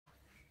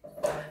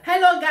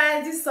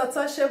guys, this is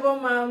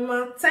Untouchable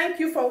Mama. Thank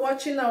you for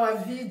watching our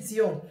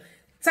video.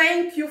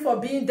 Thank you for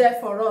being there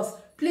for us.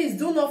 Please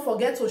do not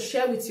forget to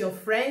share with your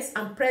friends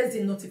and press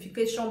the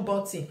notification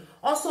button.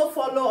 Also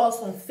follow us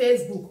on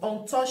Facebook,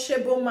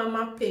 Untouchable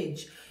Mama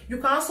page. You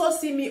can also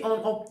see me on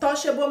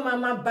Untouchable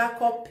Mama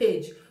backup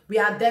page. We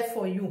are there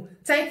for you.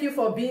 Thank you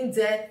for being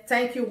there.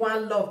 Thank you,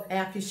 one love. I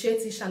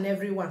appreciate each and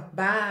everyone.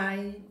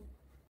 Bye.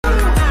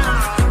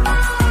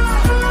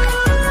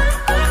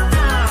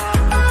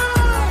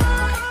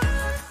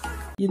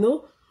 You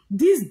know,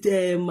 this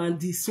man,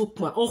 the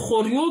soapman,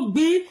 Ochorion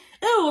be,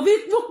 look,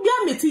 be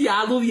a meti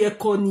yalo ye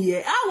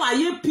konye. Awa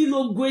ye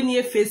pillow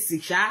gwenye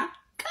face, sha.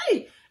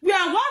 Kai, we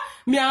are what?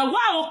 Me are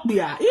what?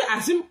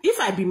 If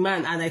I be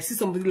man and I see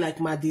somebody like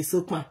my the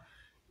soapman,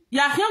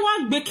 ya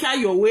hewa beka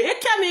your way.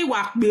 Eka me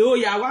wak be o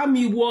ya wa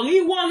mi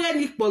worry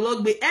ni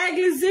polog be.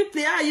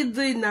 Exactly, how you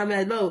doing now,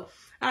 my love?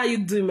 How you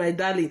doing, my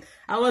darling?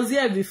 I was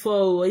here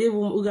before.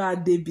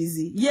 Day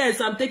busy.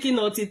 Yes, I'm taking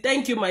note.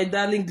 Thank you, my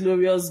darling.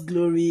 Glorious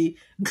glory.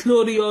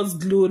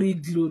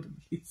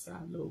 It's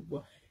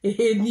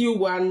a new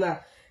one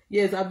now.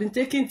 Yes, I've been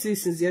taking tea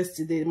since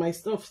yesterday. My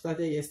stuff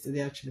started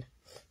yesterday, actually.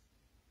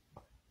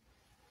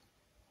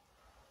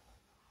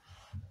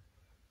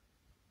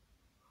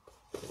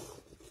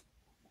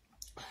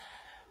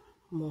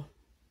 More.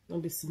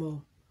 Don't be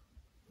small.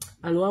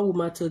 And one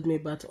woman told me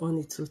about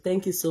honey too.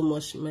 Thank you so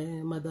much, my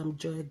Madam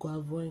Joy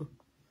Guavoin.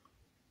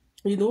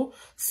 You know,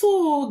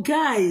 so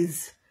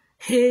guys,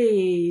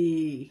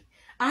 hey,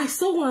 I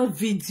saw one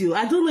video.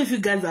 I don't know if you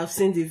guys have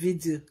seen the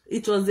video.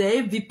 It was the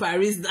AV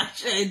Paris that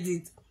shared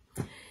it.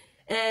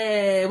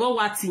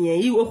 What you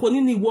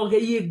ni woge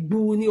ye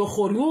gbu ni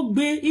ochori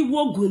ogbe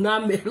iwo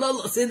guname.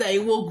 Lolo say that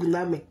iwo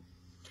guname.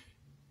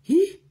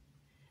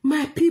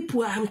 My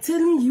people, I'm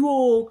telling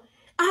you.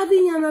 They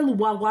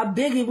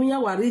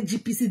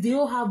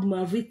all have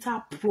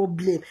marital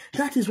problem.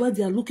 That is why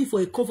they are looking for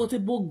a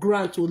comfortable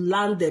ground to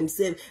land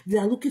themselves. They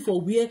are looking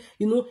for where,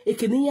 you know,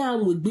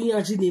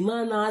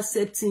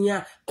 accepting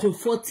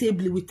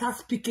comfortably without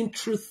speaking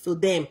truth to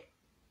them.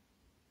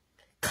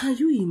 Can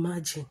you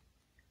imagine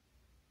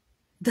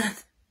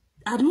that?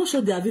 I'm not sure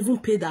they have even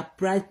paid that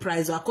right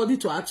price. According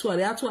to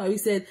Atuari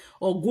said,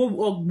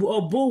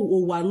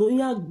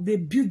 they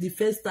built the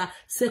first,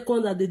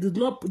 second, that they did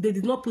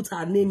not put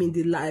her name in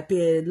the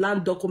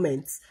land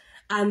documents.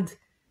 And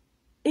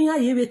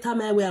I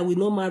will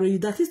not marry you.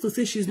 That is to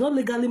say, she's not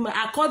legally married.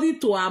 According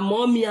to her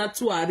mommy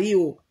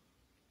Atuari.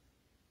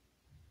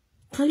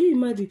 Can you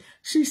imagine?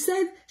 She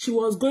said she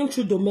was going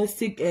through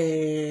domestic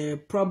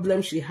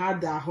problems. She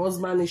had a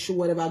husband issue,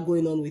 whatever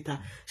going on with her.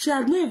 She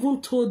had not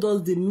even told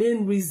us the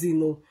main reason.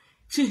 No.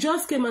 She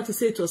just came out to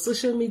say it was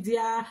social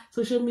media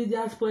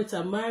spoiled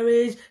her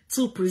marriage.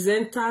 2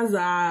 presenters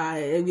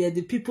where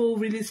the people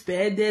really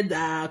spearheaded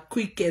a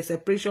quick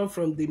separation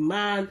from the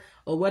man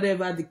or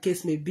whatever the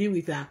case may be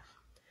with her.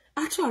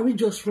 Actually, we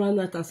just ran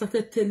out and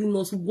started telling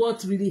us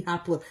what really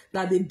happened.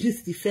 That they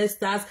built the first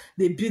house,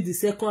 they built the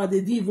second house, they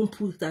didn't even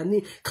put their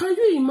name. Can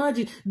you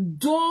imagine?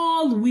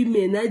 Dull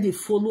women, now they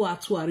follow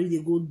Atuari,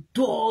 they go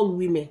dull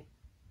women.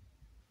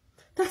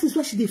 That is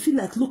why they feel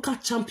like local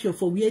champion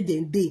for where they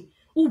dey.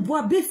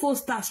 Ubuabe 4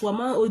 stars,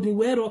 Wama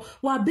Oniwero,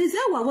 Wabeze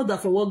Wawoda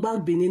for work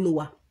back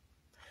Beninowa.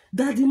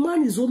 That the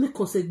man is only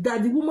concerned,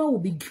 that the woman will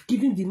be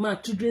giving the man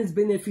children's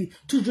benefit,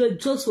 children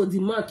just for the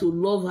man to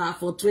love her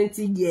for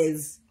 20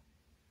 years.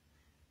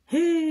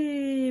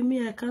 Hey,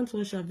 me, I can't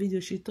watch her video.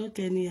 She talk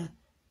anyhow.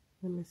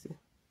 Let me see.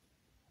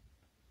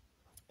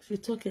 She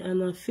talk and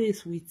her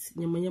face with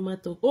Nyama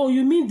talk. Oh,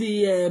 you mean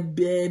the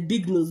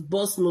big nose,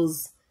 boss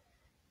nose?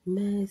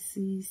 My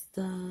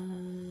sister.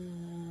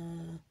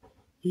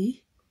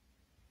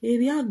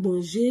 Area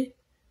Bonje.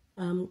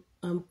 I'm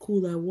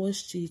cool. I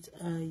watched it.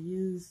 I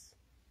use.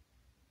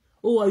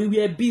 Oh, you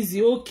were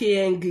busy.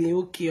 Okay, Angling.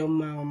 Okay,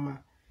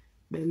 Oma.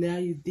 But how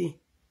you doing?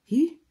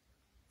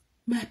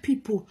 My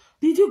people,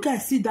 did you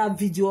guys see that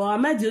video? Or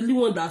am I the only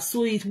one that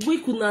saw it? We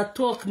could not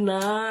talk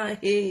now.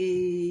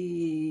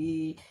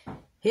 Hey,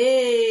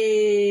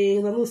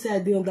 I don't say I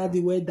did under the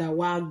weather.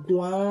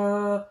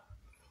 Wagwan.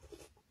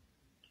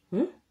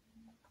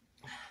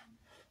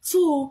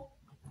 So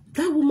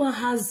that woman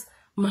has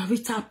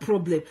marital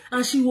problem,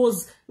 and she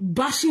was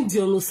bashing the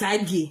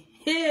Onosagi.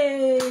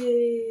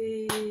 Hey.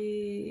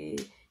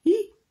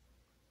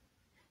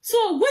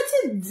 So what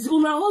did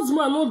una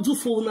husband not do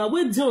for una?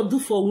 What did you do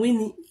for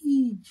Winnie?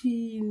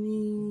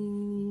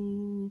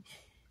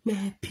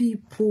 My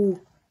people.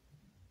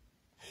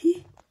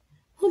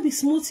 Who be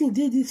smoking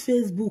did this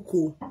Facebook?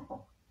 Oh.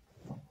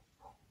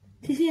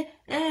 She say,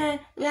 my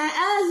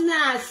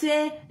husband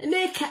say,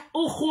 make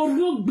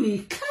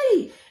Ochorogbe.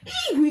 Kai,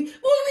 we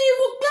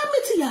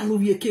gameti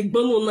yaluye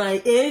kegbono na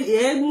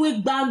mwe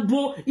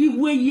gbagbo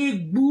iwe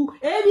yegbu.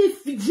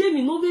 Every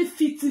Jamie no be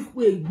fit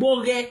we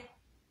gbore.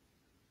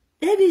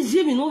 Every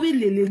Jamie no be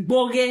lele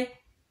gbore.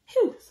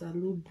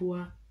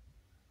 Salobua.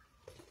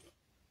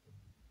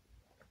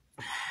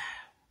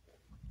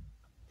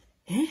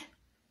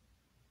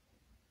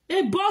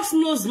 A boss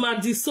knows my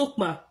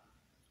disokma.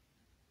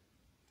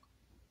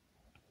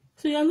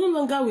 So you are no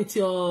longer with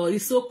your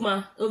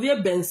Isokma of your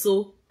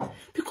Benso.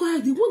 Because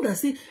I the one that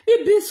say,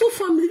 it be so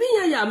family,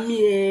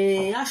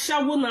 me,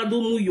 Ashawo na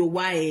do mu yo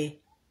wae.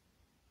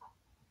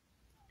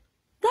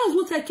 That's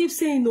what I keep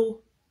saying, no.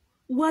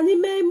 When he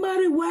may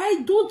marry,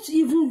 why don't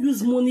even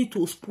use money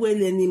to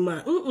spoil any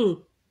man?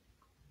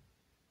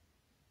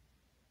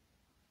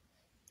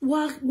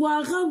 You're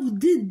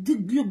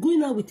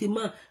going out with a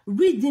man,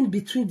 reading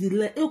between the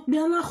lines.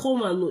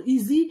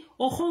 Is he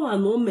or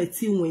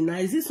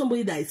is he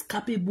somebody that is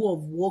capable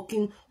of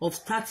working, of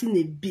starting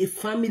a big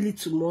family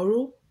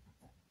tomorrow?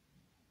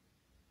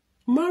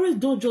 Marriage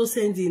don't just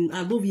end in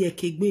I love you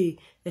kegbe.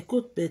 A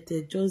coat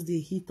better just they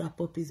hit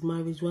up his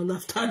marriage one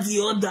after the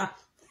other.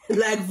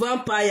 Like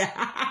vampire.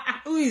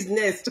 Who is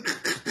next?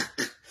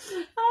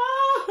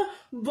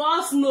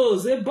 Boss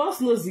knows. A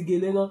boss knows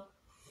again, no?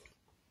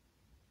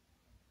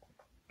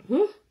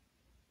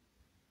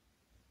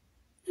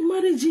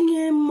 Marriage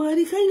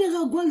marry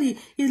kanya gwali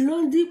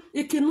ilondi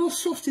e cannot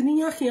soft ni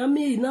yake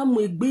ame ina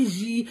mo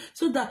egbeji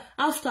so that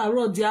after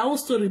all their own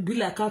story be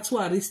like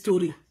Atuari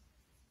story.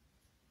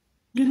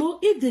 You know,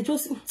 if they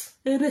just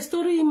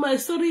story my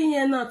story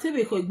here now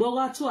tebe ko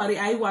igboga Atuari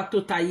aiwa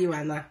to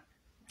tayiwa na.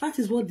 That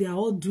is what they are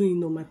all doing,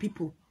 no, my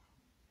people.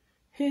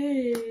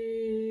 Hey.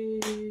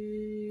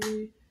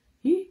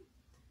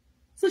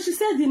 So she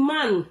said the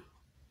man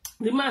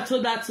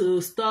told her to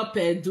stop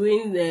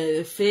doing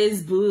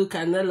Facebook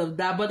and all of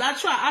that. But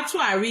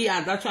Atuari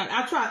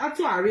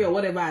or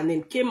whatever her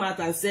name came out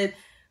and said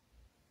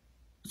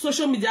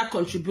social media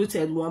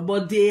contributed one,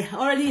 but they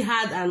already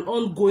had an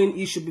ongoing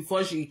issue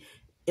before she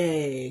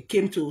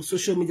came to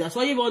social media.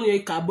 So even your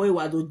cowboy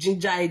was the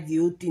ginger the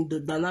whole thing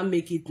did not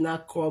make it now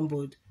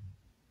crumbled.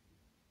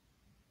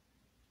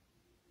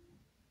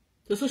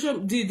 So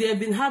they have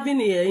been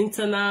having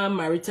internal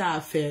marital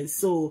affairs.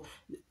 So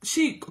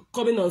she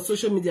coming on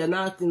social media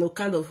now, you know,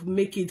 kind of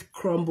make it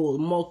crumble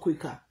more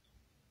quicker.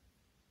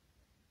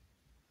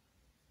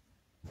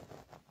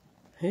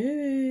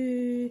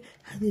 Hey,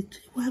 they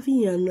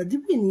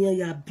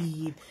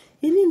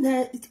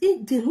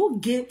no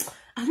get.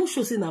 I'm not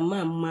sure saying a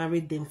man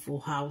married them for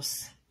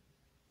house.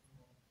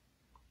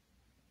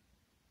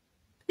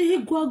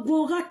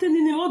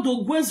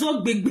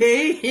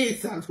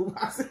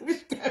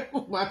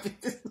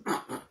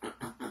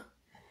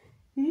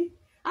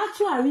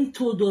 Actually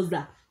told us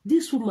that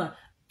this woman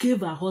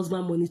gave her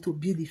husband money to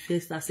build the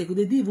first and second.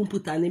 They didn't even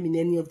put her name in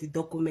any of the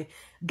document.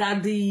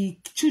 That the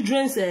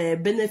children's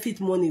benefit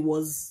money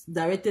was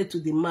directed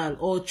to the man,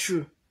 all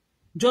true.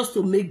 Just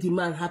to make the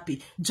man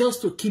happy,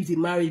 just to keep the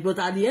marriage. But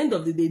at the end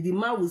of the day, the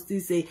man will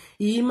still say,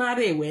 he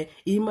married where?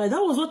 He married.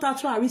 That was what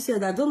actually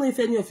said. I don't know if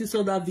any of you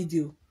saw that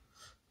video.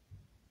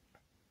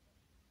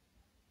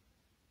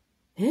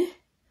 Eh?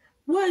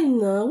 Why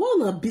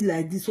not be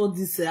like this? What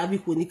this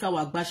Abikonika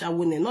Wagbasha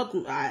winning? Not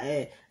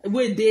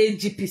where they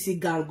GPC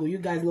gang go. You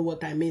guys know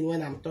what I mean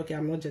when I'm talking.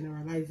 I'm not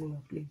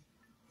generalizing, please.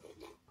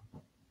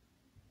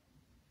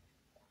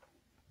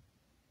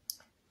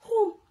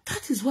 Oh,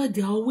 that is why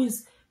they are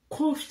always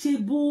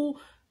comfortable,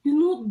 you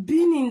know,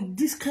 being in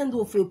this kind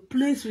of a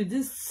place with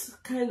this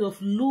kind of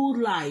low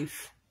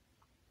life.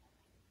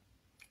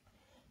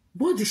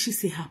 What did she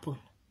say happened?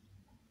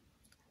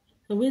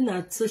 When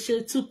at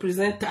social two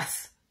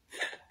presenters.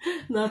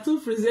 Now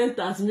two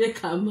presenters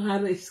make a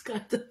marriage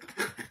scatter.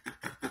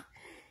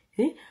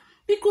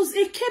 Because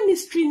a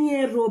chemistry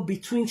error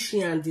between she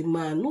and the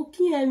man. No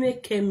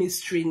make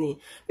chemistry.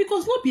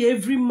 Because not be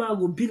every man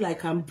will be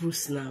like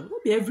Ambrose now.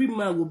 Not be every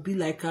man will be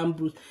like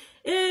Ambrose.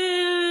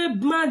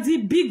 Madi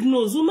big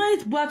nose. You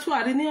might but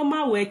what in your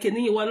man working.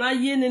 You wanna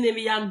yen and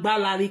me yak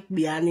balarik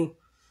biani.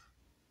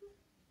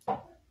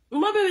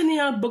 My baby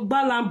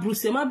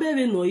Bruce, my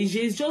baby no,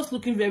 he's just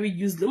looking very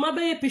useless. My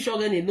baby picture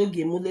again no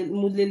game,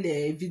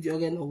 video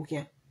again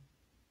okay.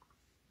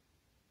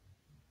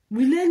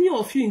 Will any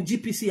of you in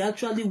GPC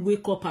actually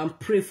wake up and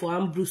pray for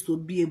Ambrose to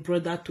be a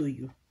brother to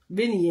you?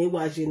 Beni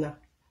wajina.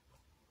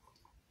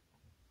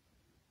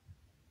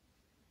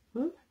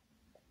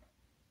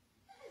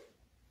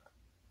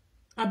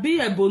 Abi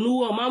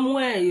ebonu o mamu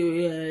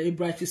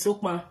Ibrahim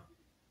Sokma.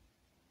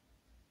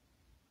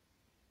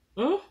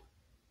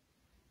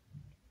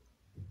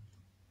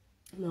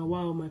 Now,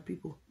 wow, my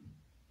people.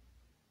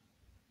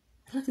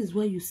 That is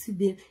why you see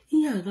them.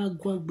 Here, I got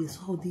guangbes.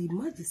 How they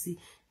imagine see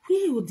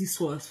where all these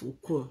ones will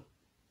come.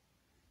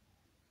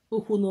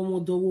 Oh, no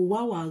more do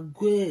wow,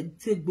 go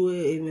take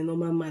boy in a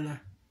normal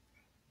manner.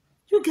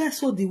 You guys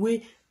saw the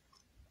way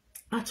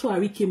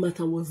Atuari came out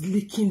and was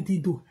licking the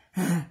door.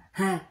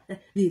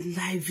 The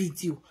live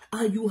video,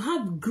 and you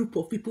have a group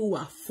of people who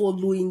are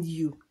following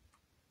you.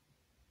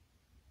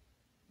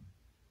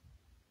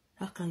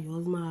 How can your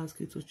husband ask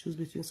you to choose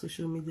between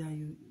social media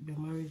and your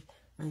marriage,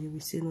 and you will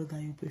say no,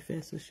 that you prefer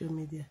social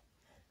media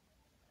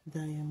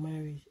than your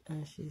marriage?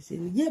 And she's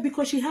saying, yeah,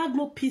 because she had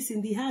no peace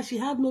in the house, she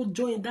had no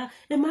joy in that.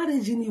 A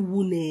marriage in the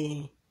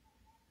wune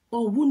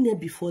or wune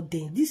before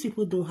then. These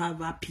people don't have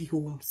happy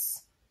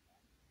homes.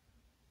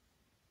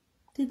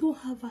 They don't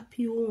have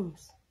happy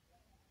homes.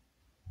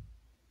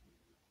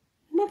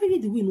 maybe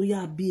the way no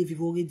ya behave if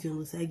already on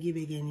the side give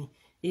again.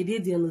 E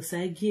dey on the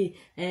side give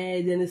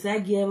the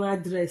side give my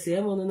address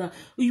na.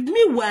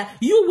 Meanwhile,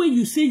 you when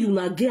you say you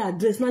na get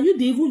address, now you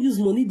dey even use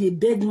money they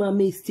beg man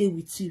may stay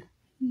with you.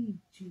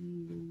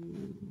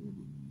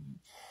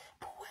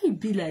 But why it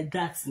be like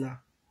that now?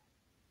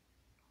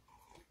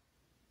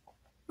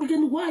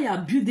 Again, why I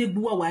build the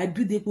boy, why I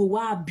build the boy,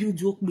 why I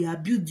build me, I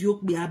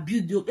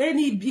build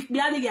any big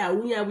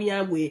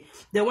way.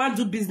 They want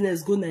to do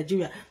business, go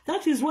Nigeria.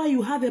 That is why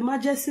you have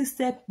emergency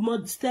step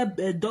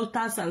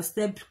daughters and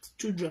step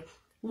children.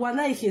 One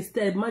I can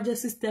step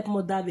emergency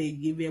stepmother they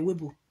give a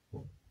webo.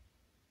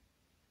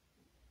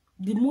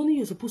 The money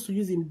you're supposed to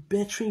use in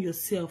bettering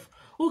yourself.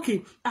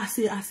 Okay, as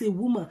a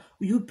woman,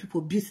 you people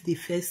build the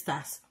first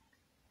stars.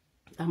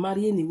 I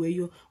marry anyway.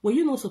 Were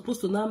you not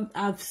supposed to now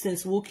have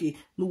sense? Okay,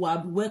 no,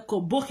 I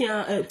welcome.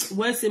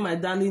 Where say my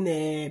darling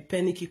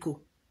Penny Kiko?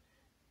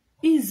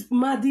 Is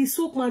Madi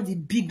so the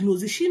big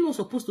nose? Is she not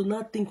supposed to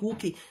now think?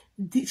 Okay,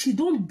 she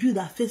don't build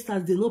her first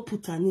stars. They not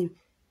put her name.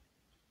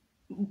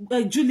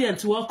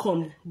 Juliet,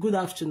 welcome. Good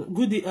afternoon.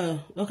 Good.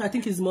 Okay, I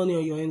think it's morning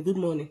on your end. Good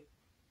morning.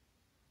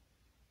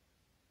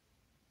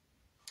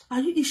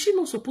 Is she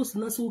not supposed to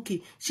not say,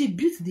 okay, she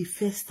built the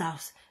first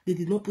house, they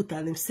did not put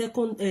her name.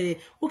 Second,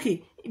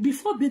 okay,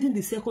 before building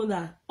the second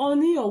house,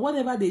 Oni or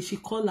whatever she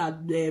call her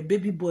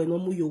baby boy, no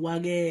mu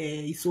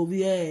yowage,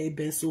 Isovie,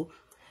 Benso,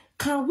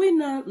 can we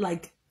now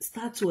like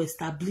start to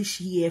establish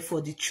here for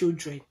the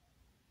children?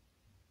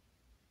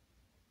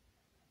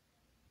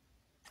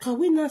 Can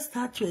we now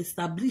start to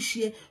establish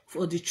here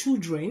for the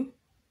children?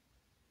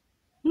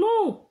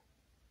 No.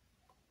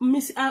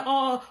 Miss,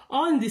 all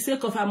in the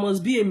sake of I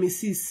must be a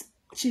Mrs.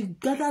 She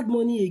gathered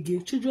money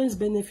again, children's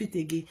benefit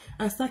again,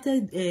 and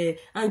started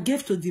and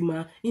gave to the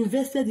man,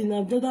 invested in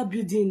another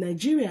building in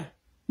Nigeria.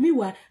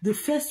 Meanwhile, the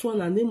first one,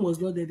 her name was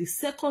not there. The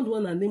second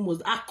one, her name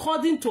was,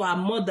 according to her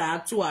mother,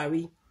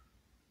 Atuari,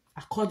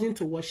 according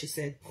to what she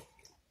said.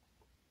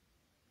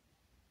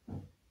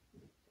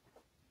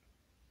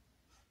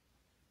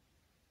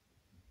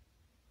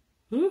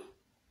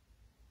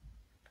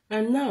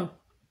 And now,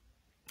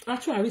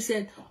 Atuari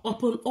said,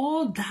 upon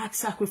all that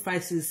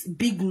sacrifices,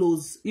 big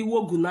nose,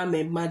 Iwo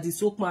Guname,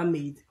 Madisokma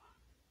made,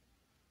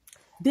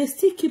 they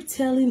still keep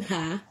telling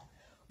her,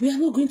 we are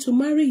not going to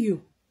marry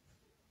you.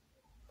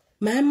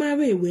 My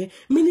marriage,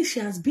 meaning she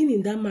has been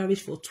in that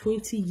marriage for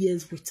 20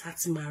 years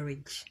without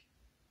marriage.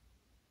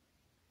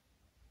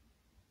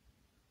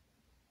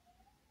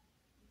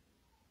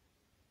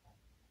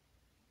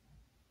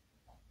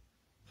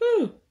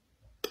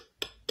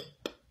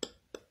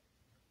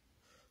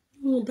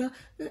 No,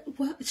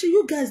 so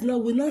you guys now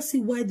will not see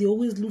why they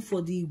always look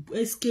for the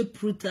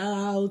escape route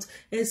out,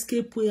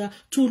 escape where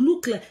to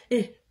look like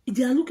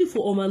they are looking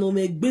for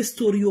Omanome best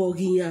story or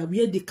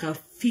where they can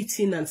fit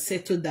in and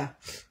settle down.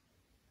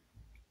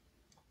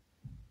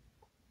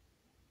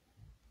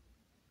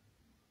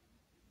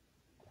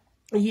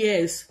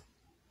 Yes.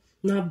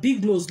 Now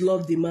big nose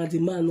love the man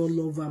not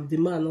love him, the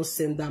man not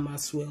send them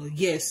as well.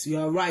 Yes, you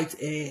are right,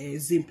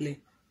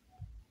 simply.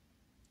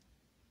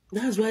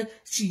 That's why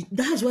she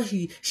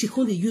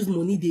can't use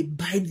money, they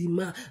buy the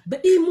man. But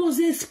he must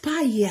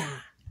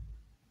expire.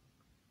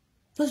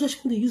 That's why she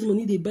can't use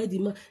money, they buy the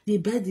man,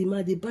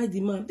 they buy the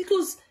man.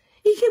 Because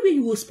if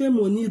you will spend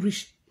money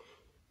rich,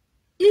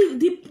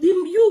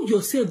 you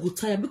yourself will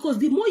tire. Because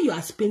the more you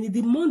are spending,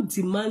 the more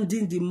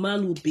demanding the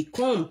man will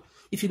become.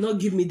 If you not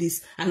give me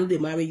this, I know they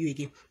marry you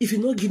again. If you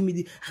not give me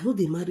this, I know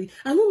they marry.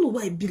 I don't know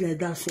why it be like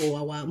that for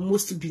our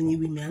most being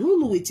women. I don't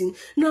know waiting.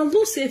 Now,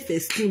 low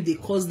self-esteem, they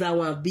cause that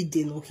one big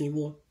they knocking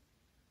one.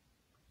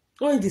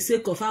 Or in the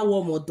sake of our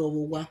warm or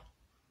double.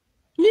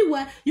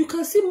 Meanwhile, you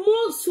can see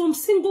some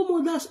single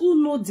mothers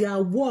who know their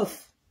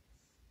worth.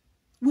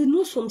 I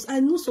know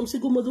some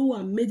single mothers who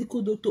are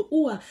medical doctors,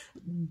 who are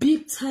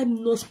big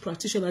time nurse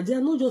practitioners. They are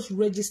not just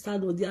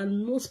registered, or they are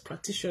nurse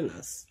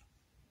practitioners.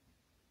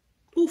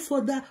 Who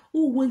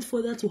went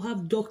further to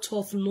have doctor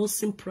of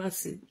nursing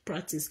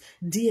practice,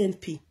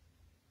 DNP.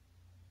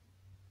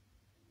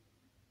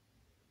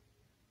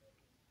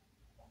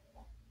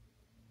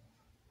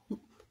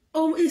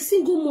 A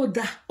single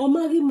mother,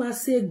 Omari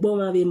Mase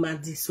Gbomare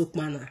Madi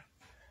Sokmana,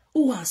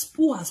 who has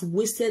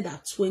wasted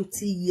her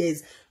 20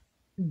 years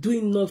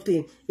doing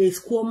nothing, a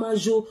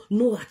squamajo,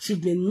 no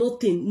achievement,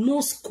 nothing,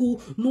 no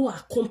school, no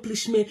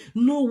accomplishment,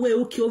 no way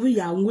okay over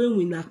your when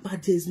we not,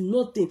 but there's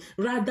nothing.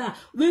 Rather,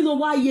 we know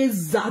why you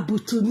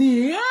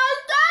zabutuni.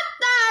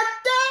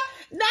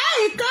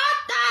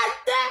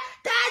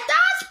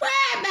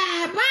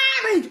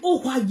 Oh,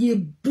 why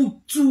you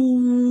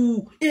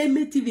butu?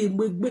 Emetive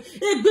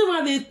egbe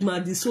ma make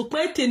madi so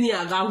kwa teni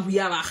aga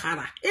wiya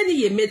bakara.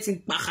 Eni ye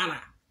meting bakara.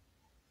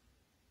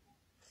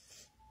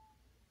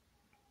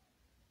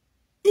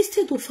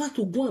 Instead of her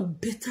to go and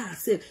better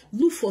herself,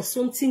 look for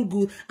something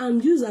good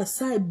and use her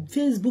side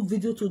Facebook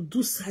video to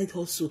do side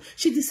hustle,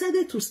 she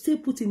decided to stay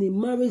put in a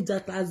marriage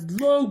that has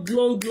long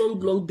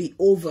be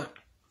over.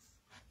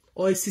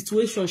 Or a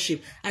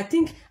situationship. I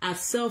think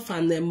herself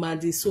and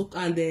Madi Sok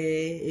and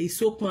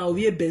Isokma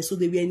Oye Benso,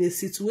 they were in a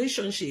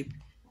situationship.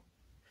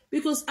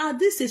 Because at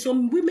this stage,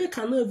 some women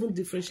cannot even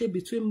differentiate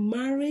between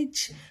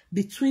marriage,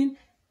 between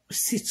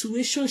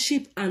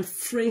situationship and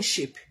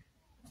friendship.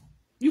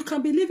 You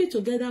can be living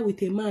together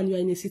with a man, you are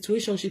in a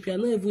situationship, you are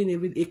not even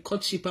in a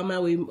courtship,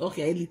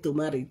 okay, I lead to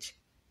marriage.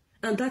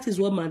 And that is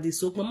what Madi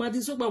Sokma. Madi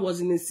Sokma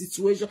was in a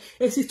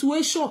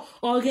situation,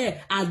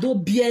 okay, ado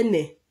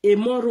biene, e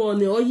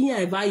morone, oyi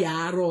eva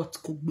ya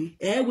arot kugbe,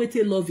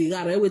 wete love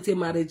igaro, wete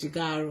marriage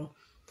igaro.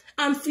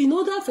 And in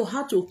order for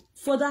her to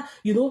further,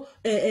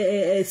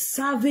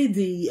 survey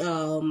the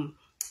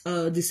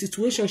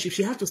situationship,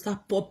 she had to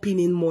start popping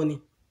in money.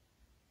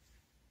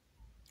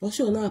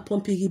 Also, now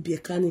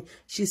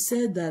she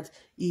said that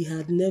he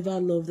had never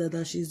loved her,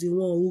 that she's the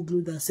one who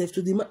glued herself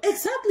to the man.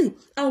 Exactly.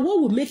 And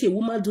what would make a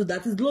woman do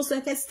that is low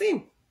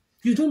self-esteem.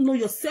 You don't know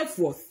your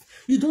self-worth.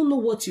 You don't know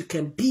what you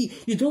can be.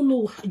 You don't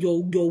know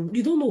you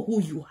don't know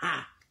who you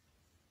are.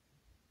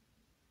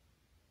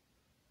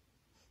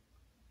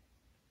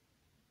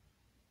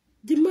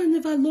 The man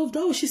never loved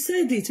her. Oh, she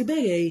said it.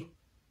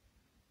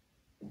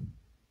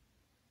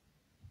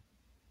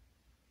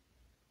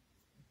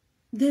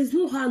 There's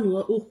no hand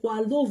who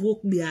love work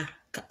be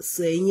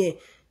saying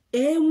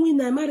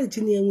when I marriage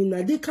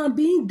in they can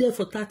be in there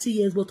for 30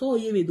 years, but all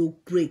year they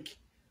don't break.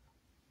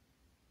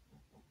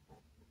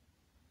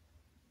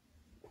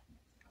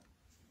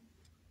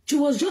 She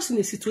was just in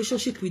a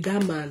situationship with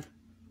that man.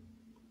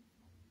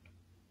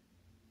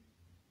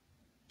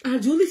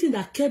 And the only thing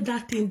that kept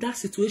that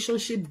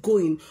situationship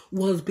going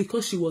was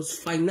because she was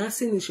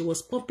financing and she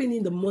was pumping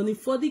in the money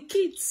for the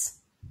kids.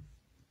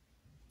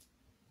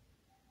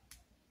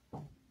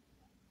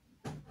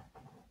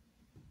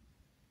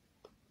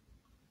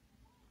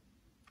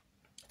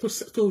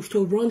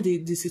 To run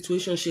the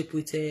situationship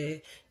with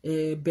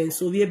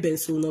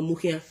Benson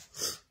Mukia.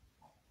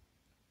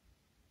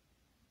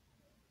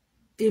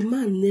 A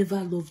man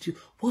never loved you.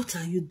 What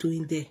are you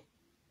doing there?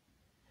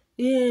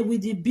 Yeah,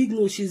 with the big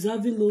nose, she's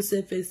having low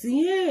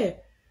self-esteem. Yeah.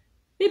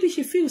 Maybe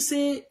she feels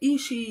say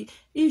if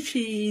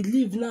she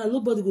leave now,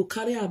 nobody will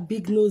carry her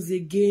big nose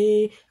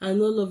again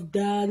and all of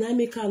that. I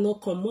make her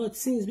not come out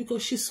since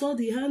because she saw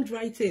the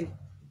handwriting.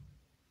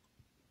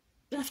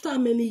 After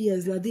many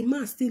years now, the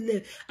man still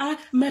left.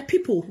 My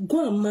people,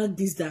 go and mark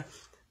this down.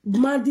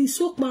 Madi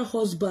Sokma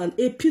husband,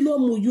 a pillow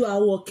muyu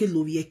awo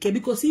kelovieke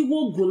because he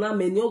won't go na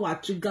many or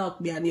trigger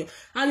up me. And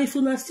if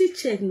you still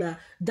check now,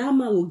 that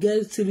man will get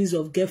a series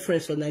of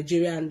girlfriends from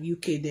Nigeria and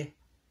UK there.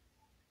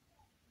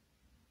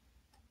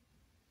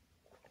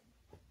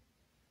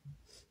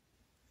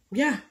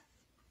 Yeah.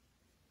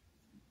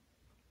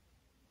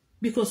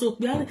 Because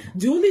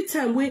the only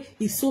time where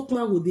his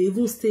Sokma would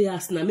even stay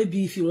as now,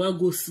 maybe if you want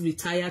to go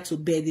retire to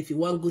bed, if you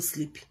want to go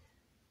sleep.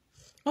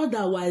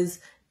 Otherwise,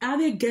 I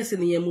will guess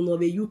in the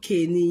UK,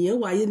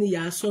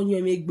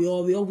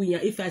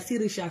 if I see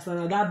Richard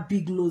and that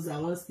big nose, I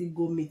want to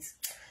go meet.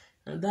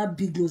 And that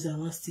big nose, I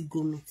want to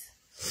go meet.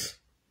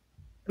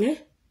 Eh?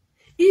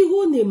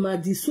 Iho ne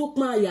Madi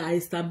Sokma ya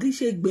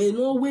establish egbe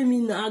no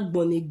women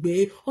agbon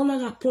egbe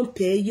onaga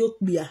pompe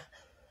yokbia.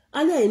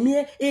 And I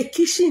mean, a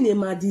kitchen in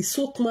Madi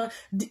Sokma,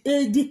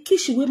 the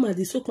kitchen where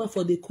Madi Sokma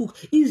for the cook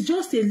is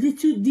just a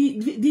little,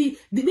 the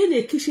way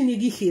the kitchen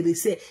igi here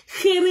say,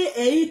 here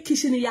a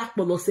kitchen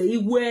yakpolo say,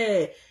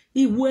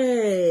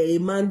 iwe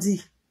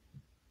Mandi,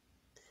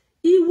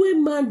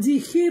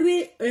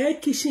 here a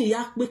kitchen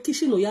yakbe,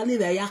 kitchen o yale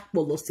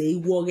yakpolo say,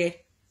 iwoge.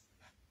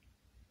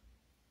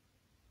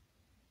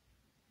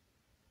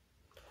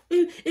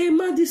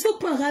 Madi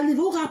Sokma rali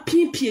voga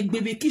pimpi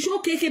bebe kisho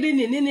kekere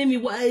nene mi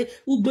wa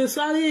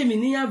ugbesare mi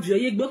ni avio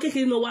ye gbo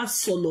kekere no wa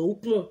solo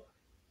ukmo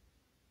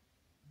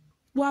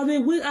wa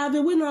ave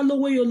we na lo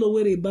we yo lo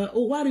we ba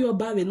o wari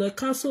oba we no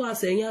cancel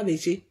aseyin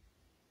aveche.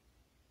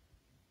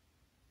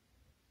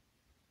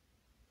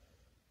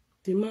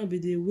 The man be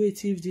the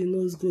wait if the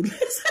nose good.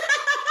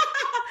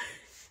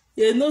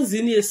 Ye nose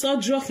ni e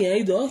so drop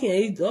here do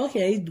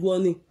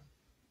warning.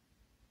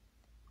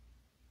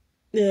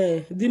 Yeah,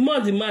 the more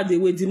the man they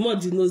wait, the more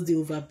the nose they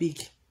over big.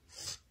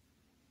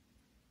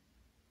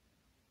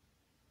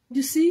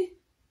 You see?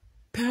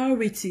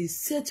 Priorities.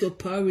 Set your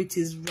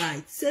priorities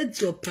right.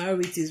 Set your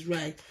priorities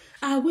right.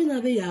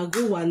 Whenever you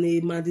go one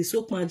Madi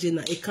Sokma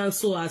jena e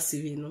cancel as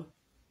you know.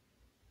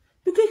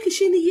 Because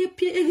kishini ye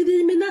pie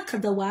egede me na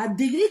kada wa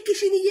de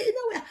kishini ye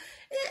na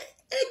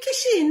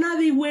kishini na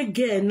we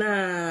wege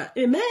na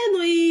e me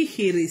no I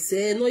hiri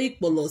se no I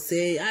polo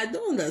se. I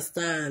don't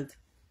understand.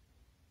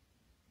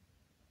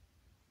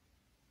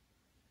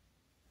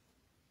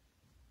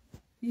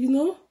 You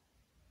know?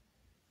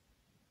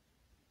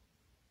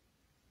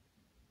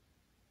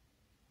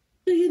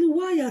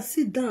 Why I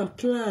sit down and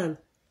plan.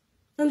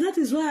 And that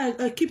is why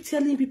I keep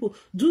telling people,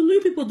 don't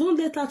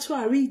let her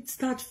try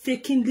start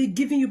fakingly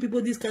giving you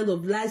people this kind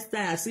of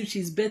lifestyle as if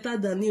she's better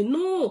than you.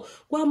 No.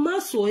 Wa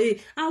maso I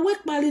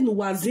work pali no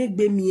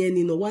wazegbe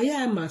mieni no. Why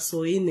am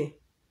maso ne?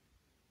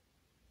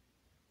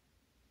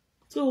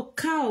 So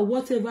car or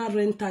whatever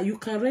renter, you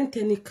can rent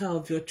any car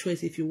of your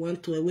choice if you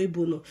want to away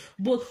bono.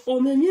 But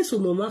on so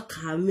no ma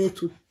car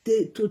to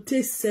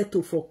take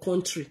settle for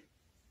country.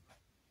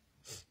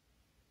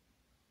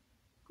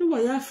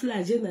 Uwa ya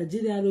fly je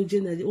Nigeria ro je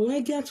Nigeria.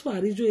 Onwe ge atu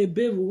arijo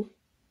ebewo.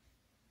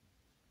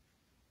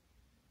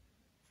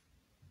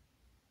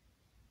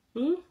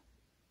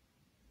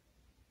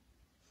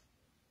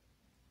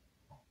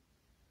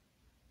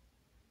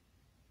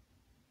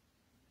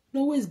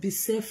 Always be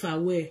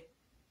self-aware.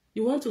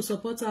 You want to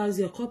support her as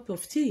your cup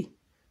of tea,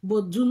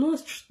 but do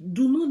not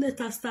let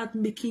her start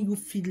making you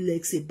feel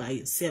like by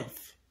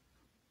yourself.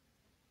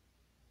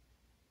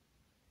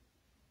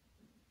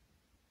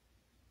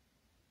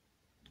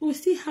 We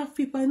still have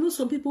people. I know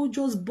some people who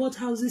just bought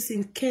houses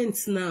in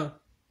Kent now.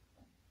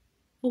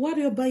 But why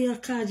do you buy a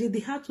car? They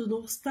had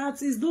to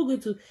start. It's not going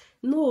to.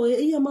 No,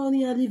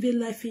 live a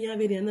life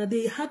in now.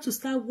 They had to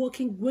start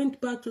working. Went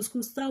back to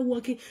school, start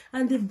working,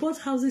 and they bought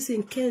houses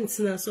in Kent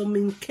now. Some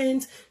in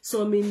Kent,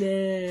 some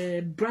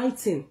in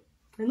Brighton.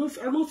 I know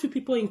a few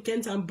people in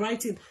Kent and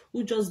Brighton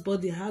who just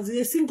bought the houses.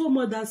 A single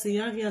mother, as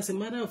a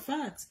matter of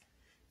fact,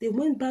 they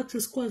went back to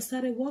school and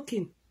started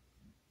working.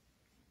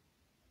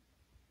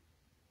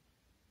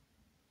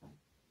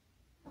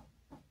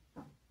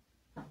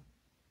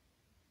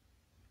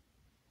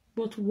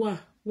 But you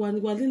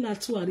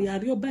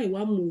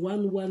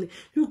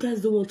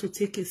guys don't want to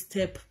take a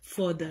step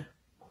further.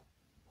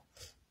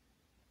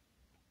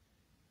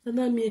 And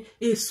I mean,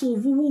 so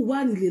who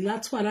one le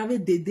latu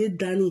arave de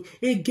dani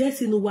e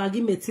get in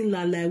wagi metin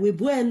la la we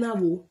bo na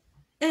wo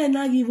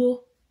na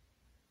givo.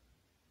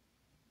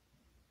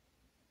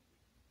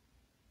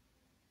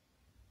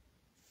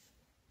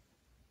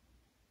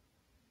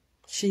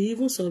 She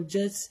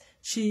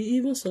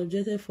even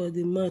subjected for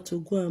the man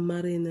to go and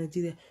marry in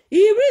Nigeria.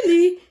 She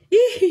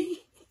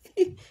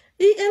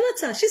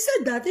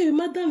said that every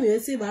madam will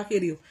say back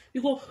here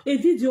because a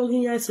video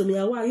again so me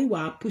I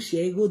will push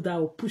here go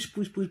down push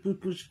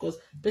because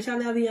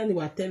especially having any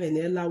whatever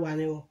ella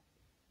one.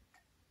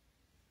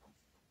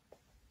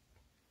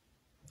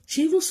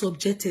 She even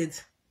subjected.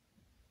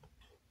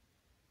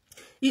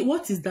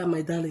 What is that,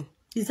 my darling?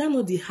 Is that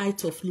not the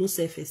height of low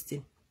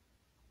self-esteem?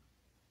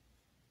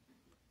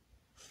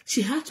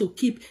 She had to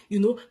keep,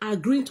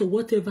 agreeing to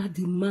whatever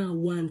the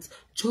man wants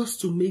just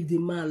to make the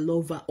man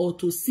love her or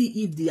to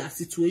see if their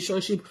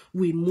situationship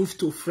will move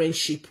to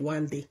friendship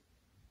one day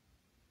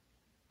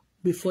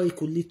before it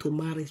could lead to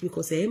marriage.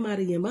 Because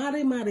marriage,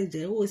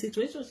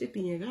 situationship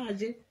in your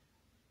garage.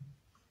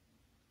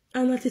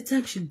 And at the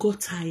time, she got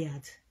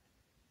tired.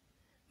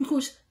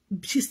 Because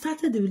she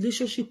started the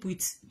relationship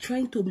with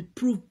trying to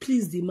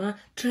please the man,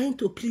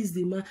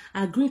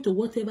 agreeing to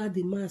whatever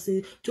the man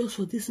says, just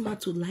for this man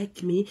to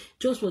like me,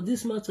 just for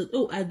this man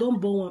to, I don't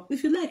born one.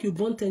 If you like, you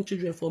born 10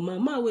 children for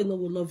man will not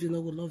love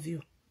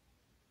you.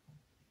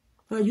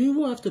 And you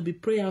even have to be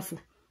prayerful.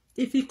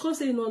 If he can't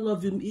say he not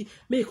love you,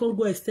 may he can't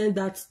go extend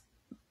that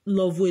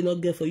love will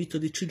not get for you to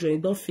the children. You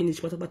don't finish,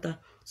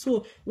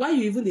 So why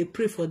you even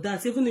pray for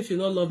that? Even if you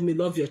don't love me,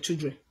 love your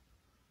children.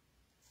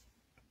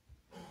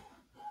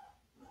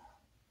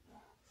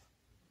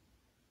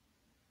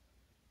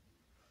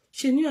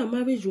 She knew her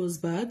marriage was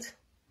bad.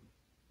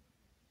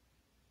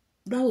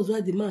 That was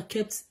why the man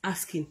kept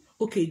asking,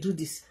 okay, do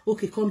this.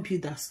 Okay, come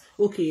build us.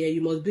 Okay, yeah,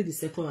 you must build the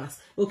second house.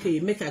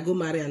 Okay, make her go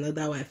marry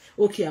another wife.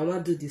 Okay, I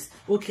want to do this.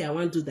 Okay, I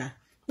want to do that.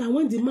 Now,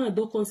 when the man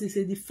don't come say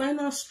the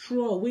final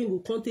straw, when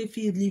you can't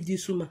leave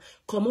this woman,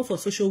 come on for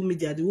social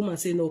media. The woman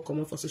say no, come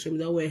on for social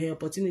media. Where her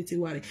opportunity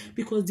worry.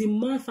 Because the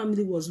man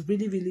family was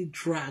really, really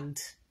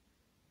dragged.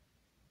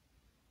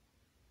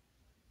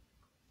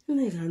 The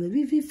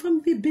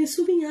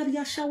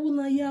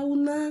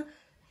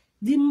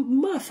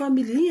ma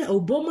family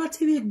Obama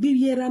TV be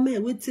yera me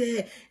with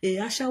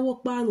asha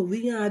work pan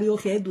we yan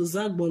okay do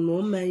zagbo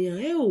no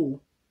man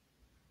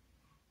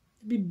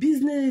be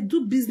business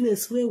do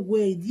business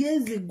where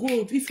years ago.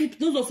 If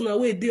those of na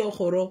way dey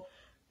horror,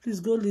 please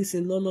go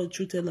listen. Lolo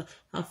Truth Teller,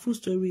 her full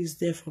story is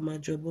there from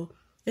Ajobo.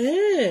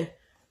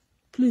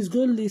 Please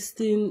go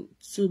listen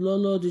to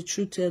Lolo the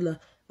Truth Teller.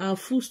 Our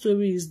full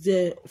story is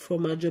there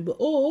from Ajobo.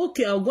 Oh,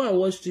 okay, I'll go and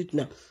watch it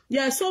now.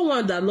 Yeah, I saw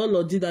one that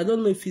Lolo did. I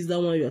don't know if it's that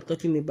one you're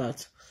talking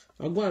about.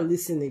 I'll go and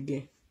listen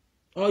again.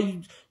 Or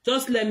you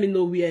just let me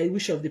know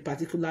which of the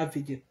particular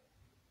video.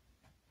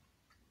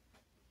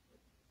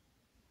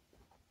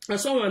 I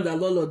saw one that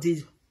Lolo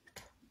did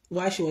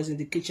while she was in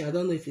the kitchen. I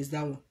don't know if it's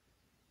that one.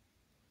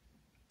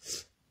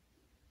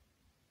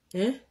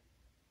 Can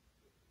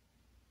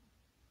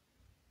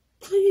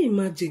you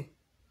imagine?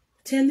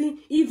 Telling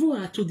even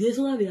at today,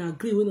 so they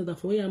agree when that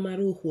for your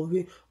marriage,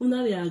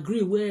 they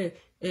agree where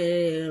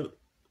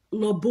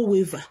no bo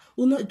waiver.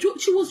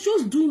 She was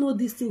just doing all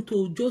these things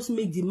to just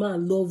make the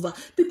man love her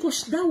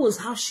because that was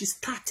how she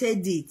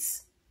started it.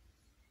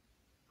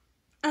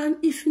 And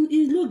if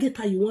you don't get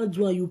how you want to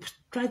do, and you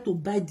try to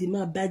buy the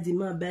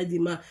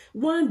man,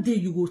 one day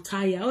you go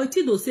tire. Or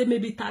until they say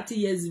maybe 30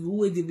 years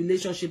with the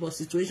relationship or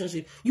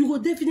situationship, you will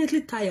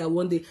definitely tire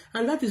one day.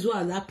 And that is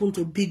what happened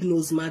to Big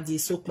Nose Maddie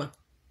Sokma.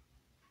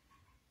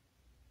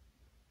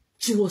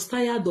 She was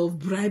tired of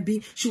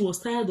bribing. She was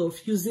tired of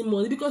using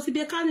money because if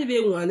you can't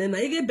even one, and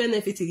you get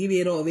benefit to give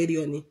it already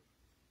on it.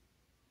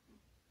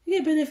 You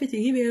get benefit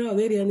to give it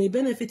already on it.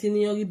 Benefit in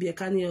your give you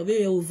can't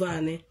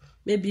over.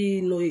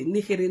 maybe no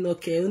nihere no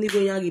care, only go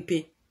yang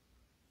pay.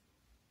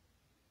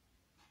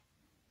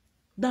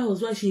 That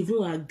was why she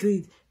even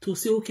agreed to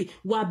say, okay,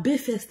 we're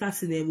first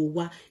stars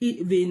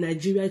in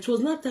Nigeria. It was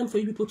not time for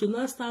you people to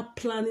now start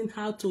planning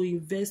how to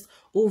invest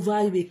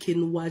over the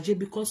Kenwaje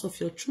because of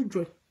your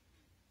children.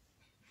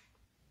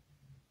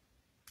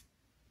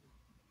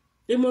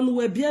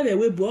 Emmanuel Biere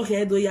we bo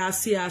here do ya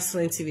see us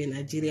rent in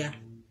Nigeria.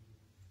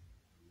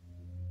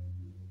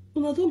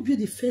 Well, don't build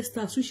the first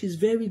house, which is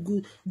very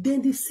good.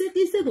 Then the second,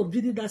 instead of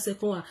building that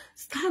second one,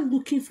 start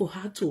looking for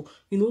how to,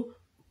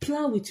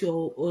 plan with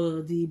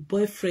your the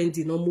boyfriend,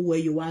 where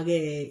you are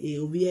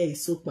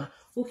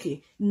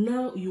okay,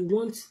 now you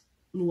want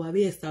to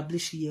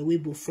establish your way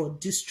for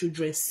these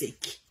children's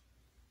sake.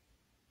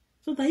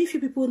 So that if you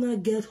people now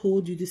get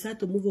hold, you decide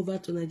to move over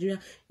to Nigeria.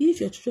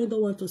 If your children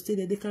don't want to stay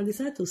there, they can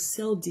decide to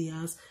sell the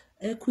house,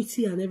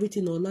 equity and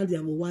everything, or not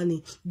their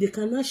money. They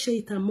cannot share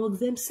it among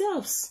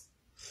themselves.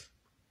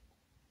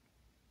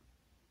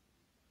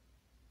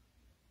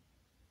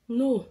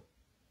 No.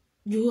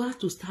 You have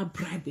to start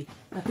bribing.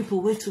 And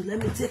people, wait till let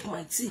me take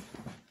my tea.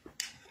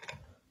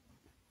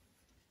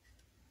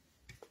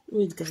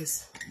 Wait,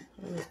 guys.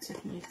 I'm gonna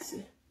take my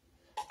tea.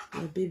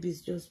 My baby's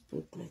just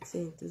put my tea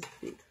in this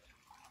big.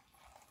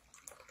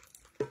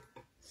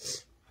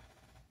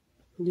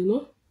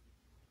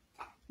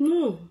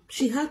 No,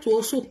 she had to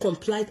also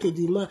comply to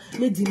the man.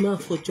 Make the man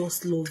for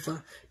just love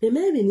her. The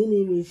man in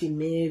the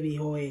marry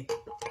her.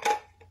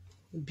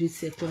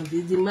 Beautiful.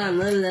 The man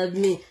not love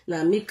me.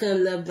 Now me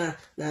can love her.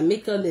 Now me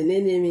can the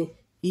enemy.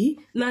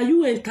 Now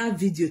you enter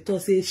video to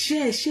say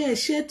share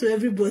to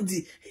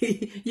everybody.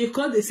 You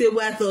can't say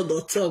what on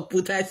the talk,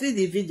 but I see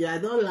the video. I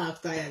don't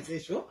laugh. I say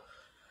sure.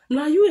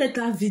 Now you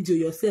enter video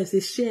yourself.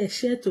 Say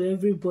share to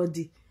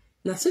everybody.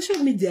 Now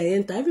social media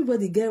enter.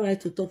 Everybody get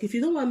right to talk. If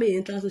you don't want me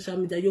enter social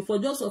media, you for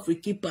just off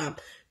keep am.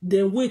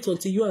 Then wait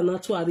until you are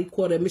not to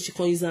record and make she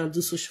can use and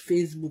do social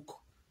Facebook.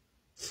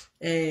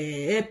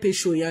 Pay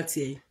show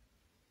yati.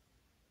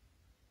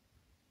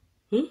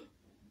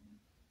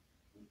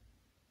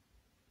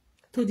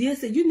 To the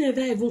essay, you never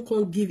even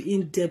can give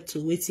in depth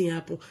to waiting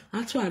happen.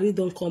 Actually,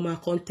 don't come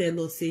and can't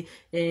tell us say,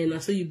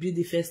 and so you build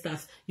the first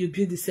house, you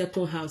build the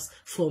second house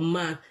for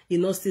man, he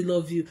not still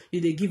love you,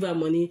 you they give her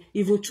money,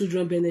 even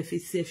children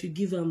benefits if you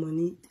give her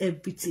money,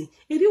 everything.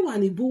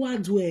 Everyone is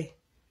bored way.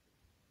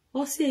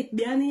 Or say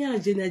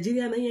Biani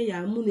Nigeria na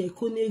ya mune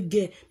kone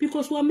ge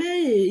because we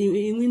may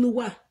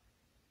winuwa.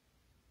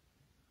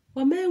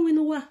 We may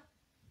winuwa.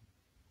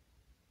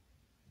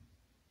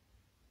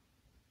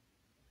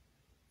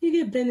 You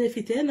get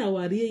benefit and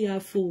our real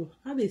full.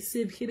 Have a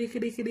save here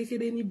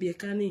ni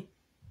bekani.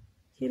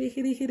 Here.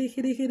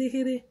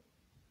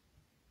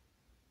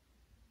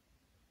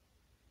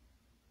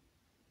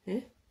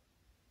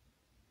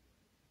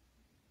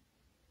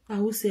 I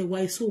will say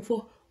why so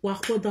for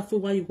what for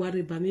why you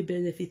worry about me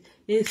benefit.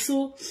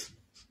 So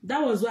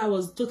that was why I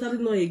was totally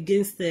not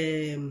against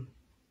this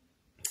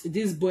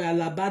boy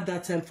Alaba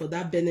that time for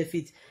that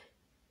benefit.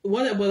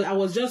 I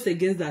was just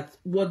against that.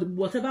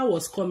 Whatever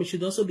was coming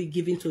should also be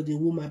given to the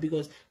woman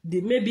because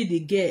maybe the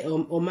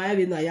girl or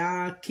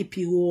my keep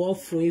you or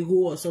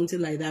or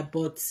something like that.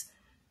 But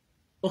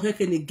okay,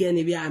 can again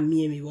maybe I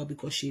mean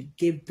because she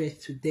gave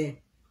birth to them,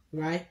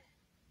 right?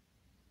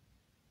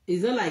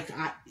 It's not like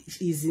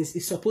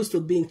he's supposed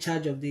to be in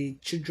charge of the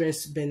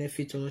children's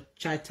benefit or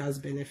child's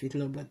benefit,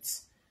 no. But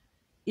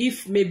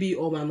if maybe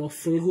man or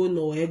frigo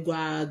no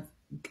ego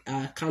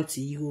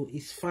county ego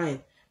is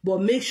fine.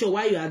 But make sure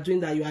while you are doing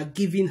that, you are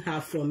giving her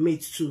from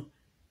it too.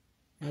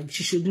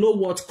 She should know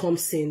what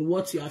comes in,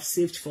 what you have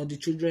saved for the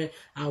children,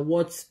 and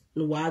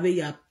whatever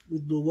you are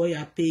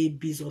paying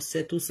bills or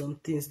settle some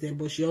things there.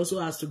 But she also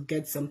has to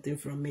get something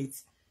from it.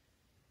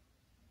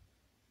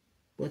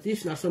 But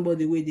if not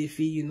somebody where they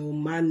feel,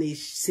 manage,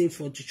 save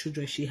for the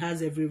children, she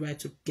has every right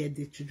to get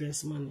the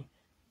children's money.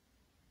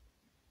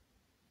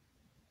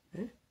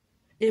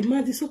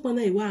 Man, so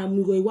iwa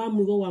amugo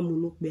wa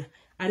munukbe.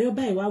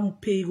 Arioba iwa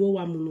pay go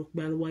wa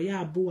munukbe and wa ya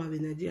abu wa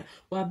Nigeria.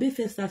 Wa be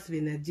first start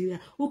in Nigeria.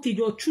 Okay,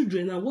 your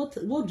children now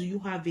what do you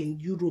have in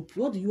Europe?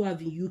 What do you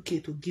have in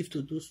UK to give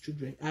to those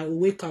children?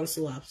 Away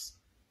council apps.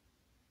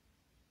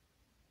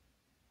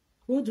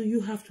 What do you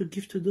have to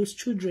give to those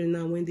children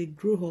now when they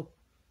grow up?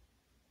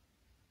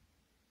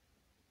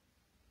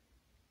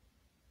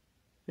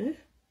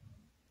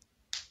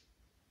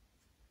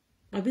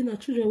 I've been a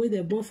children where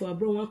they're born for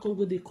abroad, one can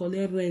go they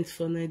collect rent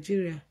for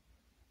Nigeria.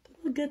 They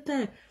don't get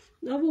time.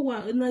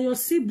 Now your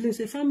siblings,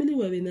 a family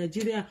were in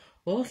Nigeria,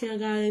 or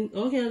can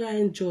I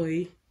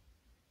enjoy.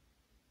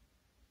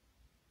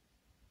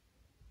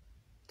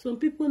 Some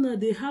people now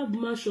they have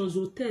mansions,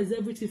 hotels,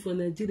 everything for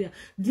Nigeria.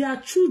 Their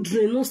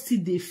children not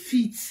still they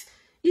fit.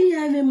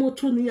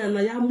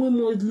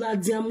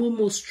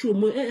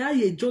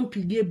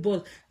 Jumpy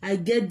ball. I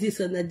get this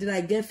for Nigeria,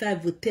 I get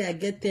 5 hotel, I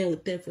get 10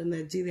 hotel for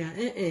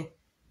Nigeria.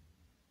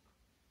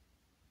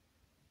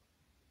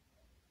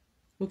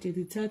 Okay,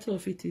 the title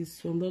of it is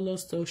from Lolo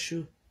Store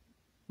Show.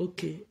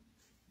 Okay.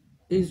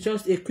 It's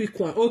just a quick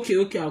one. Okay,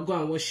 I'll go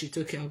and watch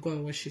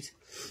it.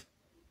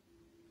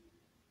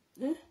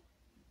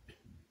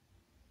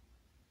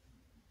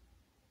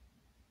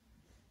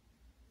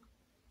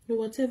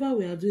 whatever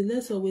we are doing,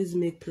 let's always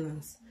make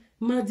plans.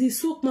 Madi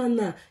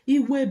Sokmana, he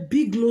wear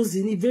big nose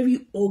in a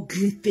very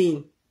ugly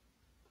thing.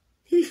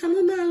 He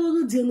cannot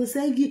now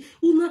say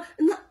una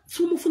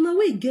some of na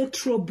way get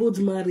troubled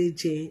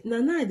marriage.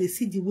 Now they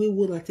see the way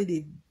one until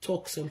they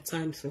talk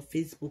sometimes on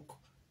Facebook.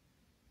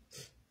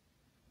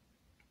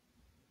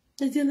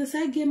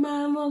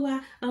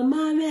 Meanwhile,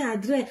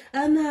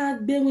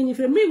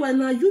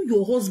 now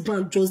your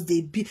husband just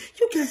they be.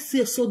 You can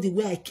see so the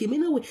way I came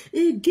in away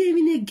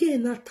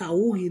again not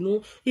you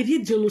know. If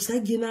you don't say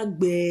again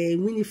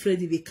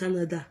Winifred in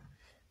Canada.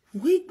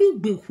 We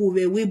be who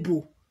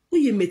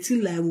you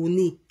meeting like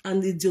Wuni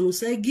and the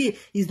genocide gay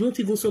is not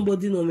even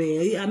somebody no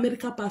me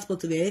American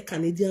passport or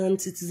Canadian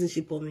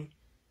citizenship on me.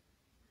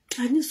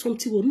 I need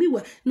something with me.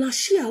 Now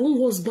she her own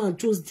husband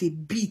just the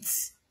beat.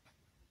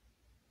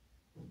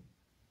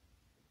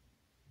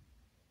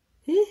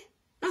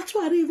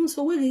 Actually, even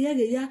so well,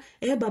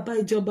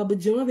 Baba job, Baba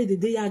Jama the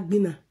day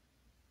yagbina.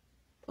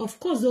 Of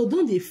course, they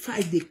don't they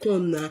fight the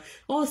corner.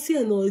 Or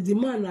say no, the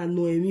man I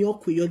know him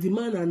yokuyo, the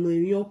man I know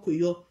him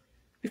yokuyo.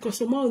 Because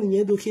somehow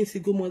you don't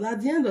single mother.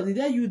 At the end of the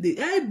day, you dey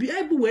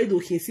everywhere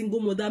don't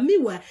single mother.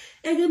 Meanwhile,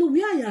 again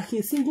we are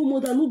single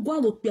mother. No go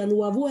look piano.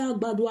 Avo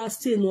agbado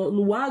stay no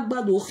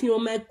agbado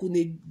hioma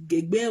kune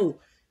gegbe.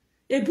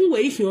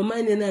 Everywhere if your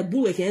mind and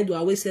everywhere can do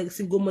away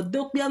single mother.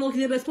 Don't piano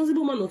the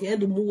responsible man can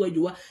do move where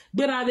you are.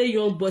 But are they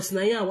young boys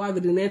na ya wa the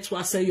net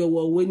was say you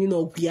were winning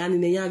or piano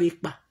na ya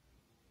wekpa.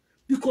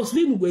 Because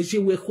we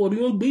were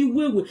calling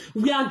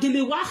we are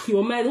gilly whack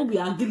your man, we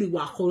are gilly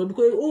whack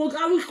because oh,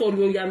 I will call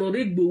you no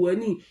rig boo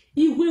any.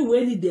 If we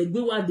were the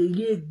go what the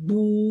ye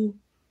boo.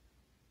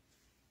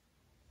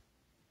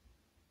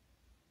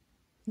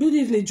 Good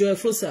evening, Joy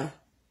Fossa.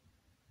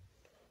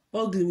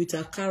 Ugly with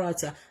her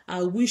character.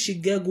 I wish she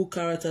get good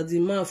character. The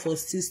man for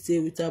still stay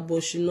with her,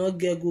 but she not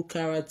get good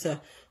character.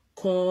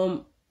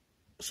 Come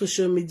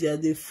social media,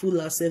 they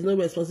fool herself. No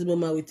responsible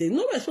man will take.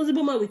 No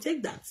responsible man will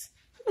take that.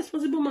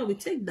 Responsible man will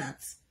take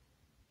that.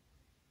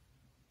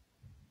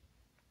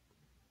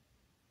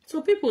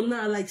 So people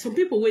now, like some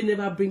people will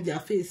never bring their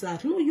face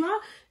out. No,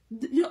 you're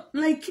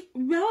like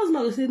your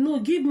husband will say, no,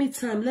 give me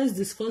time, let's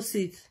discuss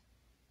it.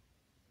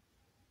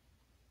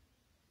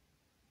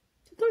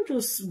 Don't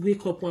just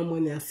wake up one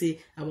morning and say,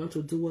 I want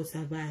to do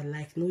whatever I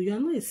like. No, you are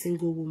not a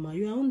single woman,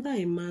 you are under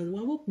a man.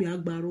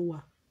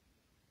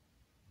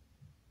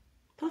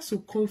 That will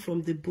come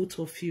from the both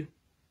of you.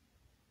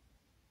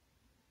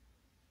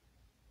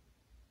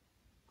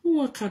 Who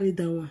want carry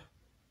that one?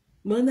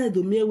 Mana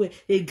do mewe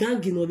a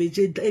gangin of a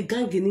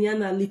gangin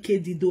yana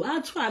like dido.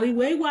 Actually,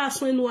 where you are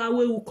when we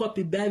will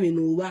copy Bami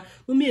Nova.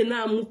 We may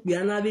now move be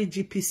another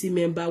GPC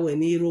member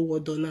when hero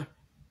wadona.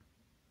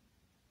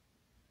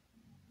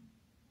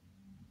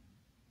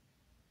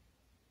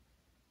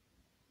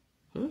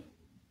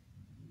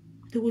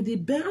 They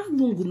would bear how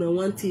long na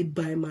want to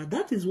buy ma.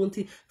 That is one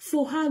thing.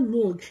 For how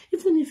long?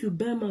 Even if you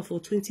buy ma for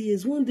 20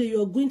 years, one day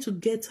you are going to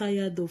get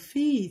tired of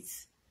it.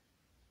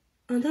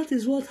 And that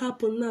is what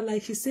happened now.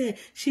 Like she said,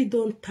 she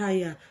don't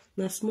tire.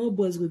 Now small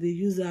boys will they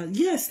use her.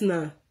 Yes,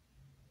 now.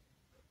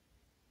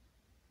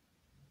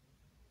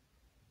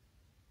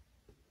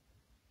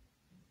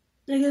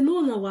 Again,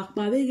 no,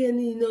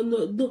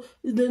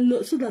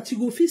 so that you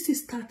go physically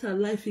start her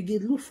life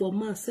again. Look for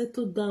man,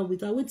 settle down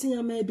with her. Waiting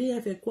her my baby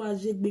if a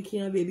quasi making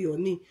her baby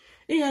on it.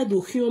 And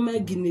do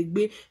human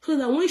ginegbe. So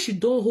that when she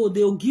don't hold,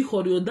 they'll give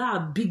her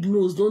that big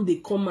nose. Don't they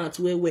come out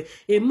where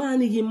a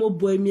man is more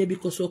boy me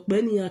because of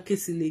many a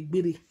case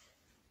in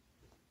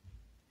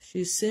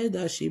She said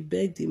that she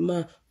begged the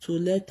man to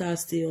let her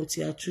stay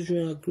until her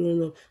children are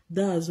grown up.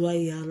 That's why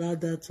he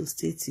allowed her to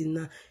stay till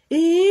now.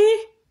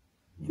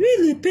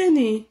 Really,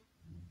 Penny?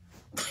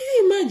 Can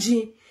you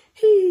imagine?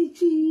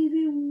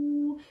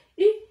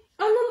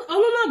 I'm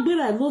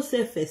not low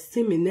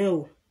self-esteem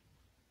now.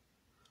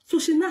 So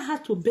she now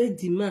had to beg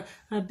the man.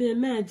 I beg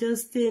me, I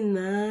just stay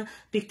now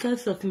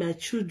because of my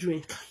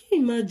children. Can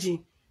you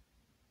imagine?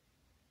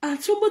 And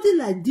somebody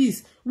like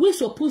this, we're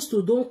supposed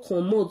to don't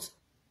come out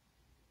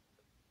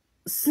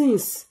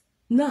since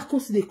now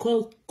because they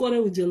call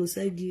with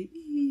genocide.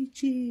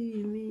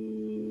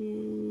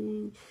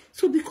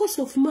 So because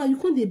of man, you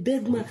can't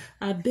beg man.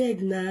 I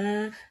beg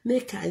na,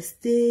 make I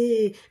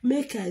stay,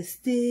 make you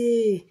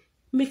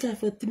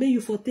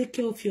for take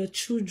care of your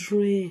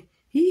children.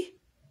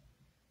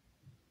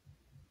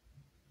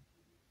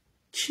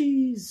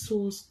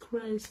 Jesus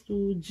Christ,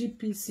 oh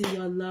GPC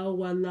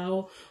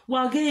walao.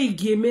 Wage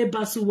igeme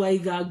basu wa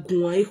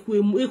igagun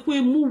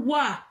ekwe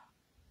muwa.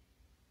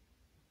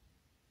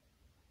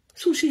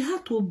 So she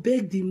had to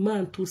beg the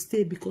man to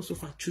stay because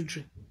of her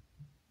children.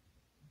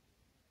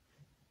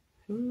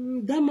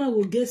 That man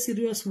will get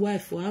serious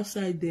wife for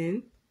outside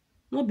then.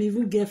 Not be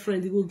even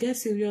girlfriend, he will get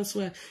serious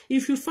wife.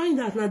 If you find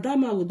out now, that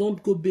man will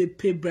don't go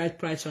pay bride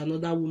price for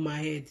another woman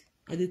head.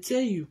 I dey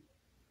tell you.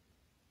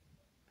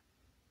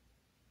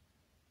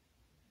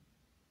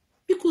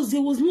 Because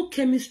there was no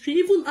chemistry.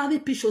 Even other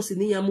pictures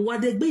in him,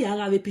 what they be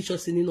other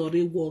pictures in or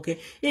work.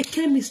 A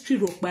chemistry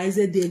rock by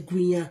the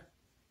green.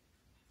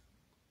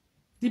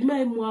 The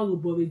man more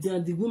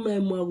Boridian, the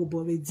woman more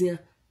Boridian.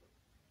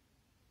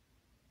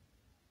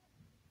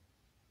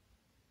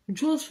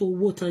 Just for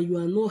what, and you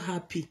are not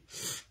happy.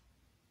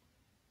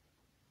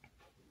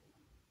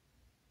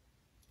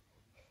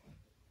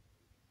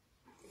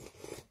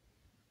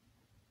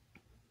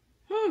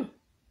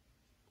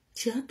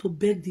 She had to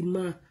beg the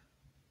man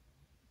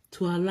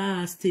to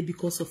allow her stay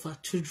because of her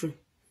children.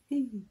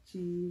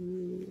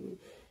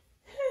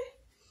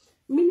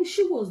 Meaning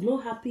she was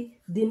not happy.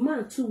 The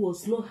man too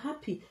was not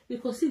happy.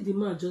 Because if the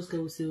man just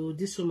can say, oh,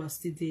 this woman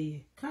still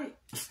there.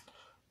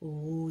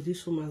 Oh,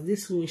 this woman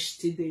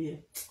still there.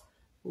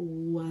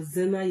 Oh,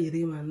 Azena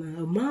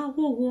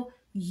Yeremana.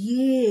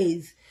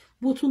 Yes.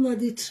 But una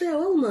dey try,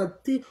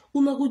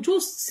 una go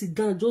just sit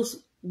down,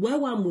 just why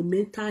one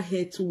mental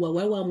health to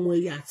why one more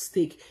at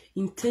stake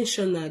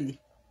intentionally.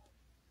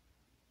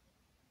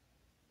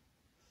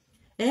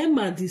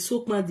 Emma the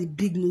Sokma the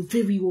big no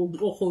very old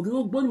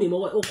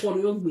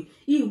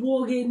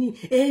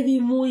every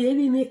more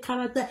every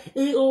character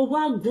or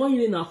one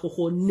going na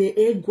ne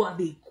egwa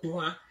de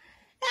kwa.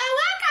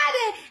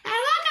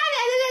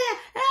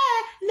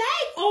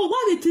 Oh,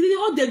 what it is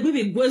all the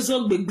baby boys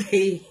on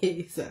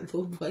baby.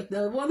 So but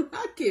that one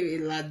carry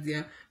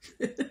ladia.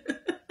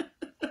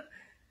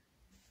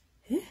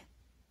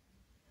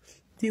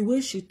 The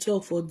way she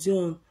talk for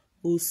John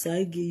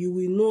Osagie, you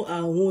will know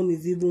our own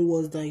is even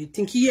worse than you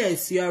think.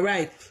 Yes, you are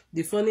right.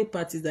 The funny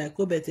part is that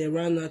Akobete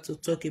ran out to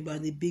talk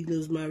about the Big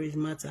Nose marriage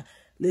matter.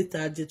 Later,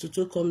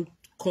 Ajetoto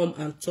come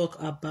and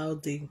talk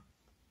about the.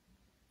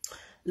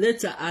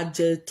 Later,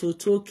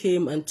 Ajetoto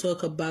came and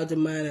talk about the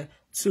matter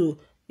too.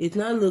 It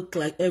now looked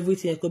like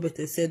everything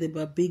Akobete said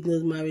about Big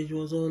Nose marriage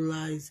was all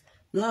lies.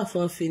 Laugh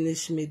and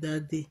finish me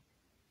that day.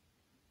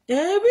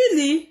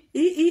 Really?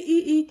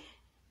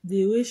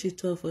 The way she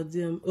talked for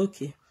them,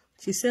 okay.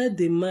 She said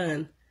the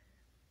man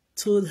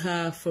told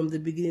her from the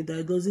beginning that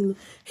it doesn't look.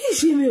 Hey,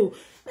 Jimmy,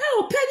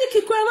 Penny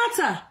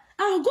Kikwamata,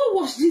 I'll go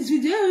watch this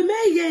video.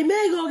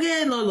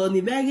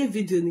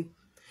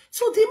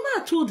 So the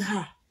man told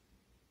her,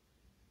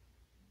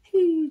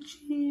 hey,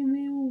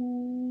 Jimmy,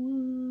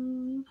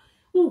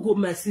 who go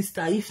my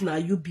sister if na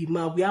you be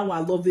man? We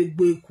our love a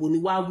boy,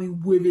 while we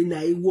wearing na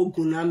a walk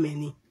on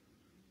many.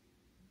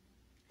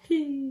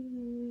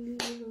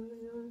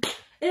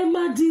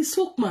 Emma di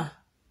Sokma.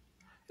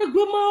 You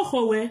know,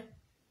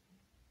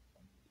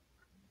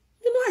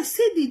 I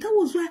said it. That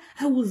was why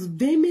I was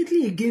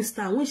vehemently against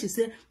her when she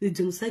said the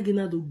genocide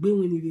na do gbe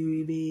when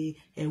the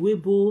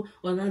Ewebo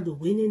or na do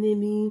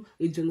winning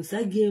the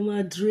genocide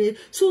Madrid.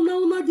 So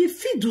now the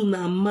feed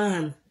na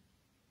man.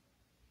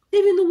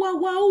 Even the why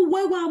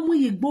mo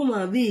yigbo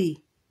ma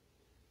be.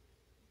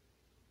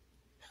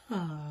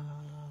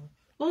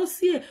 Oh,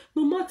 see,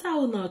 no matter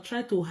how now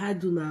try to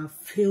hide on our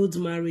failed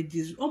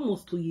marriages,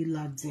 almost to you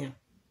ladian.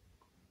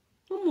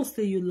 Almost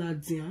to you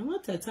ladian.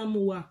 What a time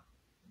wa.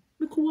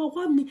 Because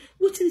what me,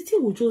 what is the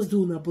thing we just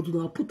do now, but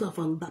we put her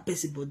on that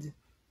person body.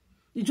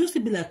 It just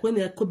be like when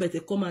they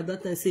come at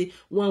that and say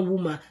one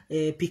woman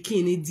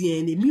picking a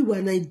DNA. Me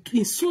when I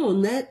in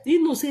son,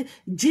 you know, say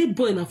J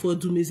boy na for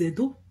do me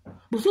zedo.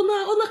 But so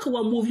now, ona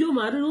kawa move your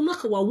marriage, ona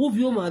kawa move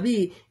your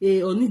marriage,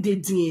 oni de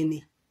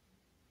DNA.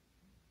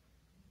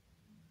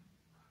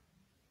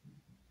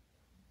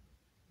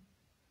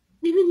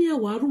 Even here,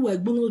 waru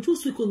egbo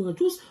just we can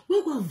just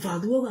we go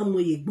value am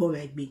we egbo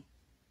egbe.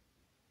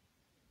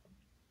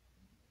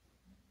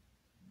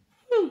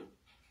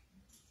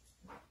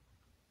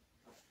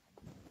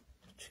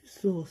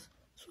 Jesus. So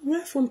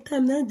right from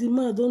time now the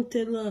man don't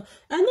tell her.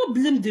 I not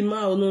blame the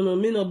man. No,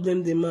 me not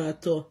blame the man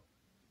at all.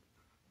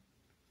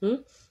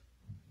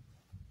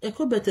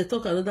 Eko better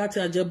talk another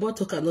thing. Ajebo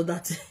talk another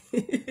thing.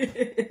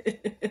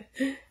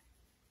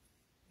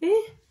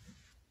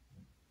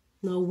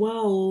 Now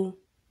wow.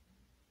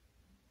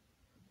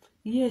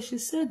 Yeah, she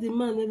said the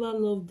man never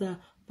loved her,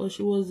 but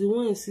she was the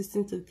one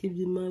insisting to keep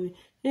the marriage.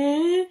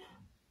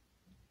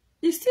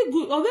 It's still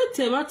good.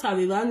 Already matter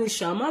with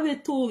Anisha. I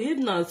told if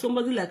now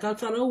somebody like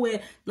Atara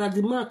where now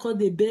the man called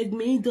they beg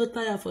me, he don't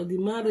tire for the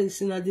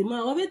marriage. Now the man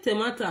already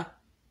matter.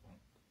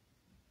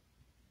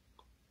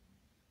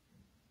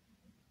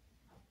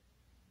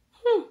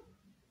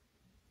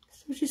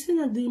 So she said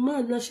that the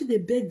man now she they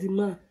beg the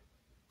man.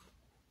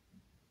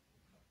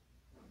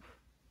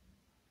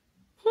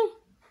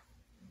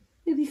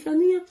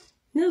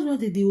 That's why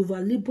they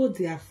over-labor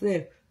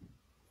themselves.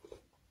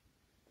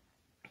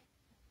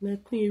 My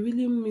queen, you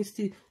really missed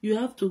it. You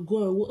have to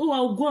go and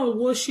I'll go and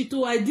watch it.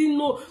 Oh, I didn't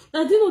know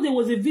there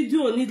was a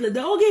video on it like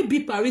that. Okay,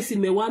 be Paris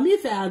in me. I mean,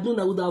 if I had known,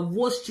 I would have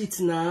watched it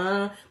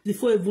now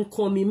before even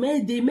coming.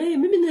 Maybe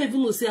not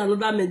even know say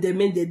another man they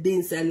meant the day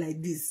inside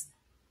like this.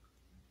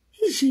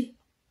 Ishi.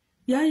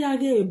 Yeah,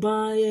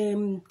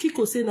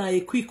 Kiko say na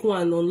a quick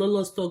one on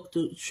Lolo's Talk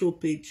to Show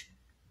page.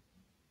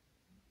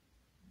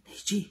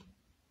 Ishi.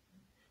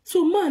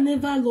 So man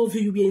never love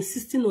you. You be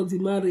insisting on the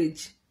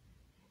marriage.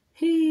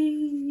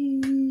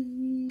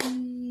 Hey,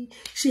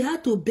 she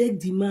had to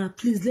beg the man,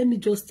 please let me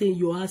just stay in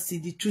your house.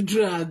 The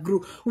children are grow.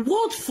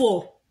 What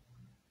for?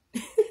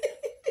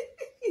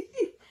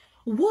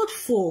 What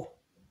for?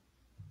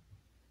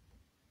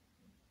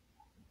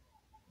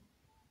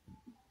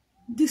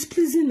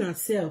 displeasing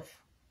herself.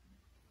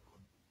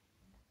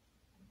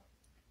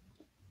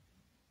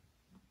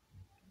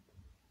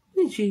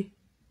 Niji,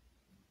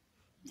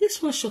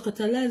 this one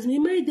shokatalize me.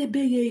 My de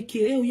bege ike.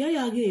 Ya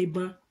ya ge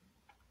eba.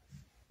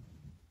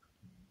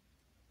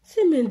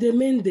 See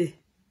mende.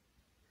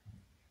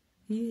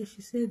 Yeah,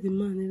 she said the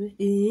man.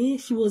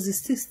 She was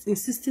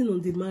insisting on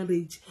the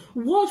marriage.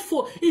 What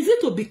for? Is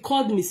it to be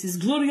called Mrs.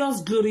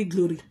 Glorious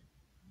Glory?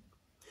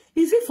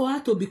 Is it for her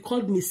to be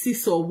called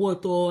Mrs. or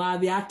what? Or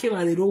have you came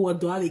and row what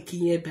do have a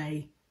kinye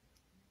by?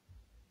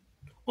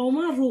 Or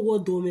ma row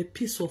what do me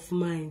peace of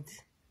mind?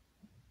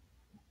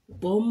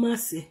 Or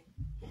mercy.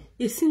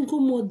 A single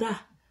mother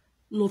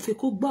no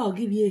feko ba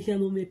give you here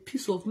no me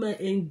peace of mind,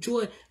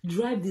 enjoy,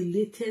 drive the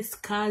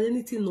latest car,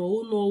 anything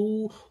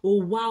no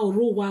or wow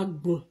row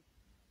wagbo.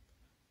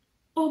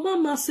 Oh,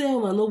 mama say,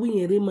 "Oh, no,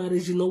 we in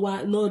marriage, you know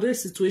what? No, the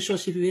situation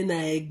she be na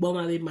egbo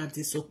marry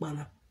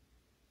sokpana."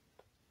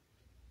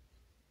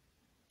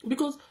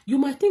 Because you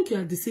might think you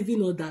are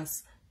deceiving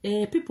others.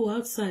 People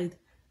outside.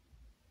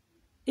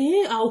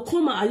 I'll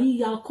come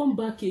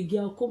back again.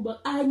 I'll come back.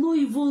 I don't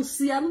even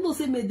see. I don't know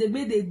say made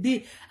a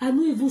day. I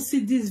don't even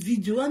see this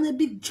video. And a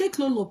big check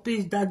Lolo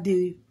page that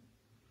day.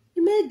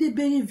 You made the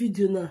very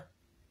video now.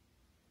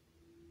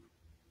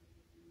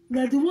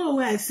 Now the one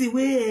where I see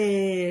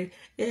where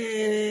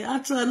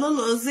actually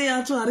Lolo say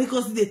actually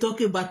because they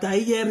talk about a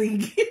earring.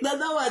 That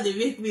one they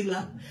make me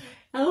laugh.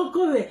 I don't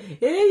come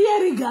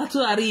earring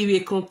actually we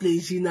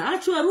complete now.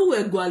 Actually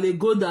we go ale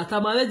go that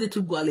tamale de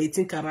to go ale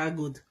think ara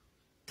good.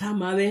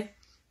 Tamale.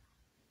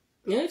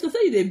 Yeah, to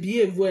say they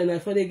behave well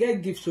and for they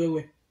get gifts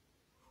well.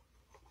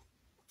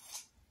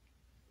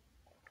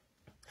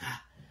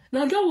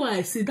 Now that one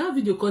I see that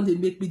video can they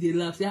make me they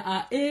laugh.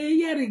 Yeah,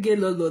 earring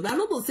Lolo. I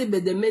don't say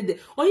but they made the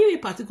or even a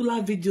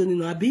particular video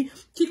in Abi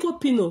Chico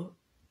Pino.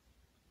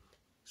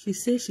 She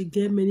said she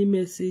get many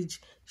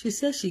message. She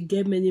said she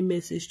get many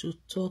message to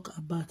talk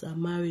about her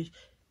marriage.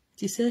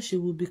 She said she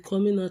will be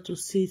coming out to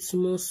say it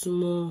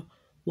small.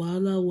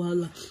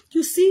 Wala.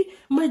 You see,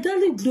 my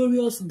darling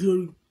Glorious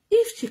Glory,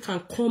 if she can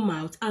come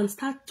out and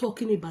start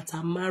talking about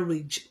her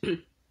marriage,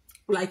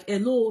 like,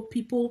 hello,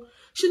 people,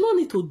 she don't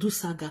need to do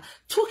saga.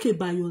 Talk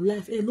about your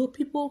life. Hello,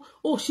 people.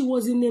 Oh, she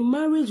was in a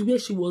marriage where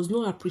she was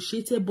not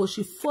appreciated, but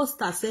she forced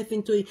herself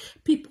into it.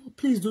 People,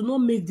 please do not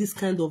make this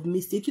kind of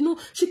mistake. You know,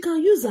 she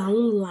can use her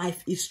own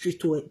life history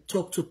to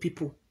talk to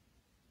people.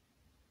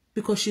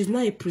 Because she's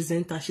not a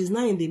presenter. She's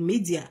not in the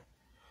media.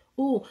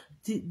 Oh,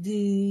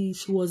 she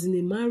was in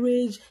a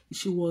marriage.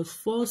 She was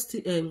forced.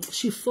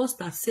 She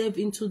forced herself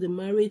into the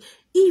marriage,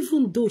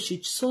 even though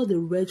she saw the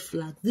red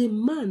flag. The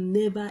man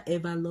never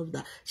ever loved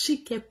her. She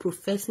kept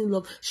professing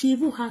love. She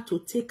even had to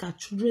take her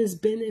children's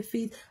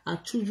benefit, her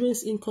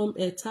children's income,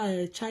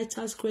 child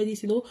tax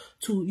credit,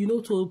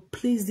 to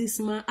please this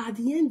man. At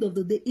the end of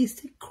the day, it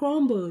still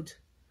crumbled.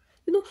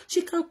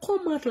 She can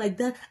come out like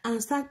that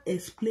and start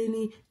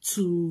explaining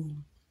to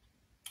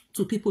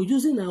people,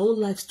 using her own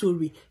life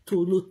story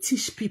to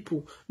teach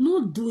people,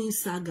 not doing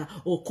saga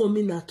or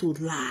coming out to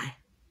lie.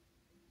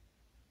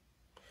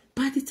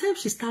 By the time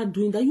she start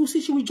doing that, you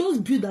see, she will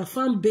just build her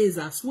fan base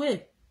as well.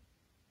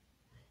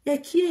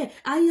 GPC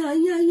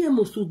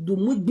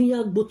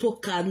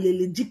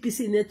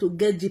net to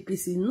get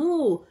GPC.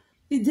 No,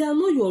 they are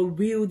not your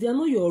real, they are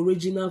not your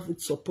original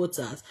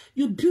supporters.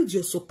 You build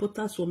your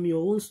supporters from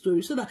your own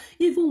story so that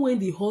even when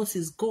the horse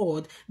is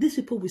gone, these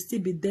people will still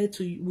be there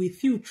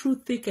with you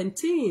through thick and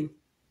thin.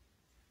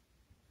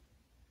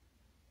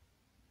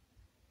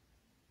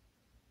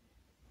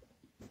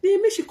 They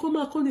make she come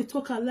out and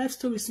talk her life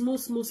story small.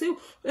 Say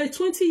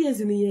 20 years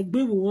in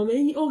the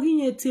woman.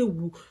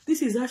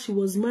 This is how she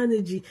was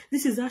managing.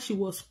 This is how she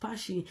was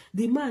passionate.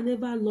 The man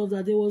never loved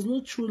her. There was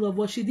no true love,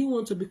 but she didn't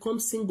want to become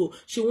single.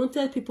 She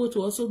wanted people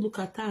to also look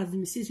at her as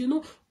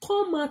Mrs.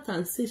 Come out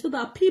and say so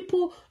that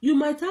people, you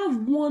might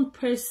have one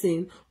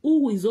person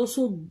who is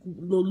also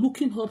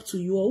looking up to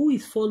you or who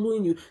is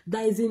following you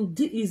that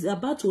is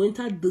about to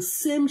enter the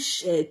same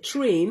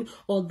train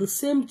or the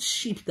same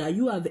ship that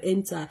you have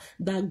entered,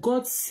 that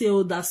God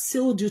sailed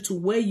you to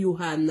where you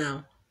are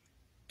now,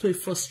 to a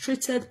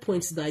frustrated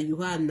point that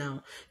you are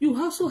now. You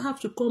also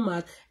have to come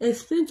out,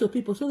 explain to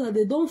people so that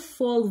they don't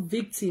fall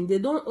victim. They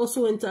don't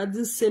also enter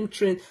this same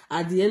train.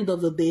 At the end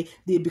of the day,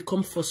 they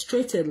become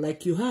frustrated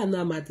like you are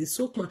now at the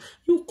Sokma.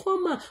 You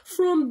come out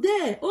from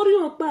there.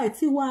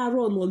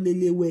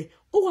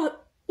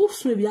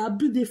 Oops, maybe I'll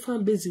build a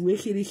fan base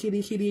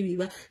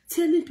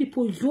telling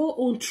people your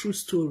own true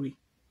story.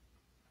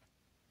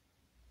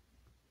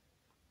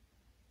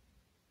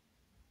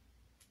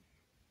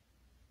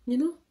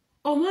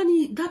 Or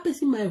money, that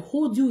person might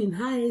hold you in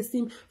high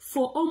esteem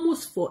for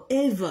almost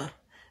forever.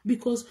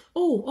 Because,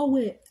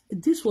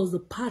 this was the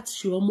path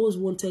she almost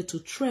wanted to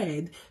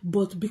tread.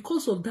 But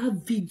because of that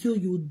video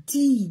you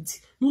did,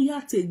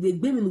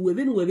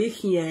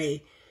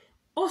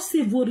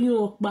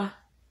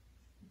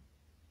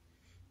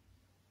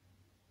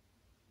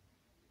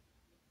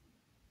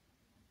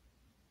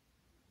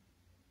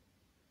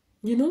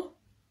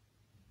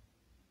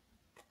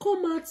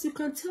 come out, you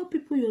can tell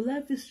people your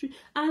life history,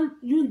 and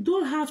you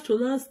don't have to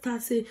now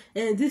start saying,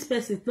 this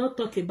person is not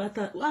talking about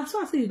that. As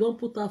far as you don't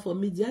put out for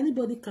media,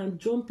 anybody can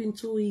jump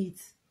into it.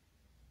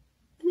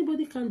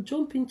 Anybody can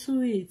jump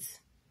into it.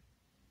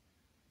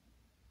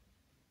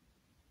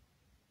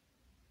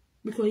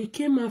 Because it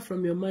came out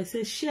from your mind,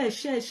 say, share.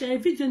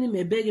 If you don't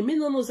me beg, me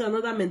no know say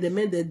another man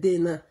the day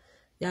now.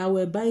 Yeah,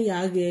 we buy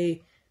ya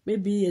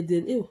maybe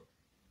then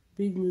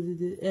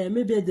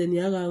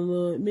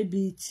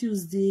maybe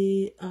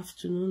Tuesday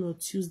afternoon or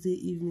Tuesday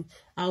evening.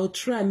 I'll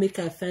try make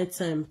I find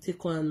time,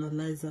 take one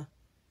analyzer.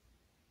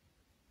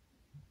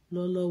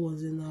 Lola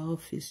was in her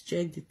office.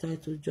 Check the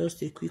title,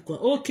 just a quick one.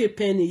 Okay,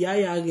 Penny,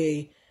 yeah.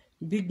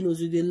 Big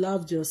nose, they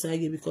loved your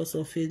side because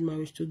of failed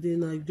marriage. Today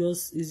now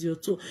just is your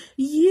turn.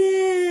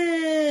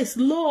 Yes,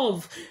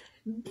 love.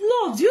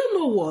 Do you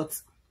know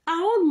what? Our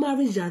own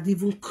marriage had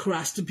even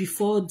crashed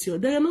before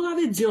Dion. They know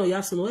having Dion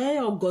Yasun. Hey,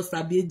 August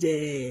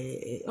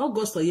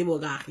or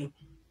Yebogahi.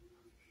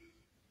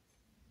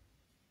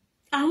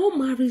 Our own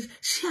marriage,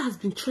 she has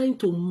been trying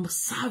to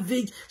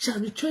savage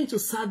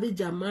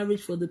her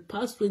marriage for the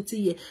past 20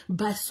 years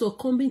by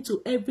succumbing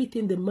to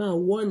everything the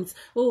man wants.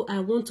 Oh,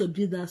 I want to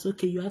be that.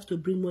 Okay, you have to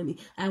bring money.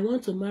 I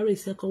want to marry a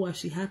second wife.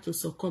 She had to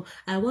succumb.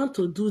 I want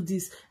to do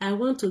this. I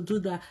want to do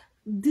that.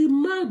 The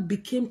man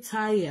became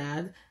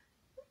tired.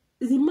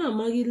 The man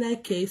married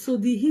like her. So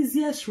the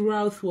easiest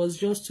route was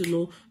just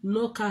to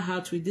knock her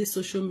out with this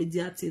social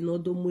media thing.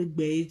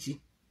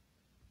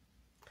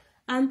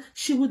 And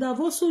she would have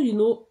also,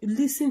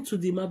 listened to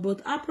the man,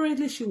 but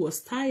apparently she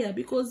was tired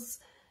because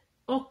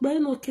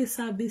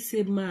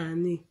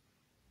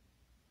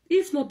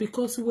if not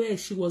because where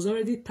she was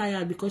already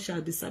tired because she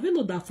had been serving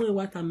that phone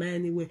waterman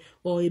anyway,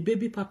 or a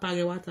baby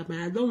papa waterman.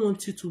 I don't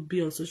want you to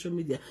be on social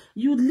media.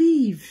 You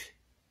leave.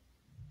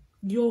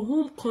 Your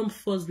home comes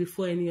first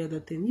before any other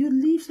thing. You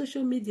leave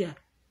social media.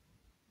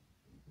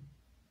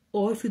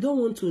 Or if you don't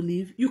want to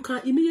leave, you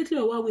can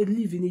immediately while we're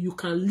leaving, you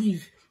can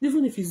leave.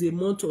 Even if it's a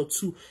month or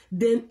two.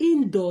 Then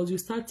indoors, you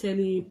start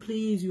telling him,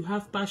 please, you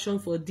have passion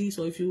for this,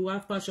 or if you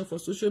have passion for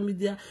social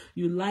media,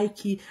 you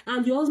like it.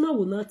 And your husband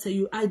will not tell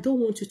you, I don't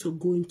want you to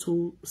go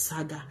into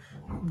saga.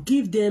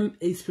 Give them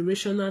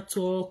inspirational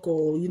talk,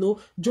 or,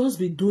 just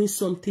be doing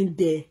something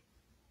there.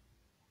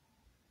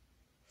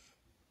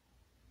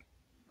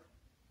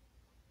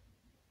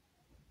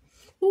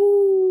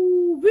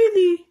 Oh,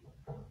 really?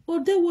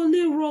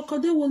 Odewole rock,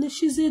 Odewole,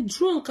 she's a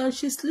drunk and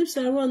she sleeps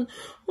around.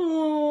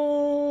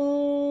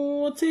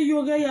 Oh,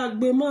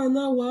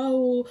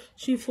 wow.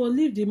 She for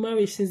leave the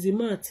marriage since the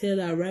man tell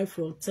her right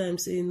from time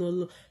saying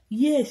no.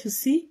 Yes, you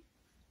see?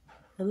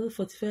 I know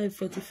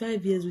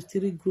 45 years with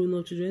 3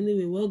 grown-up children.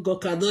 Anyway, what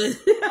God cannot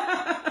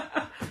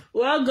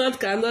what God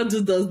cannot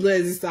do does not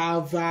exist.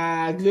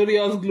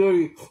 Glorious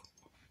glory.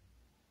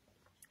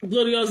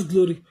 Glorious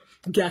glory.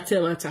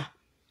 Gatemata.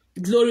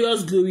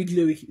 Glorious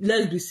glory.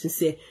 Let's be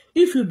sincere.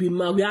 If you be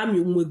married, I'm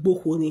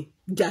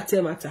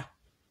Gatemata.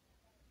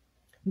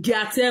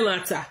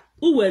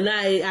 When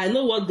I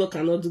know what God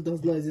cannot do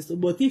does not exist.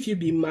 But if you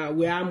be married,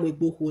 where I'm with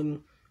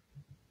Bohoni.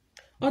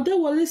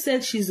 Odewole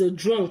said she's a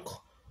drunk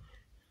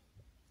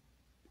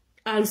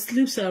and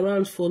sleeps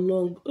around for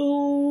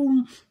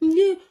long.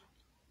 Yeah.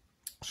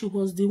 She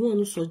was the one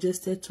who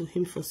suggested to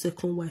him for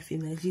second wife in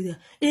Nigeria.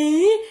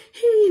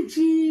 Jimmy,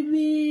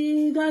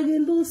 that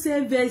low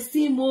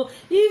self-esteem.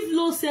 If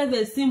low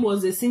self-esteem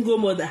was a single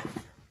mother,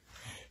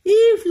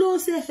 it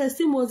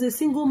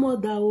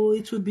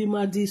would be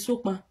Madi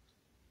Sokma.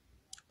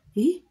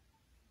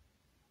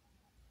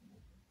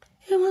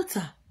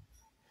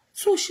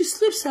 So she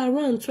sleeps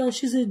around and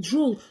she's a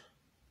drunk.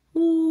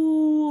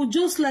 Oh,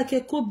 just like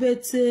a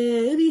Kobet.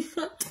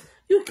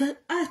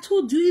 I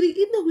told you,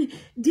 in a way,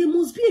 there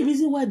must be a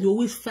reason why they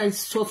always find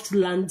soft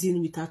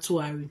landing with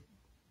Atuari.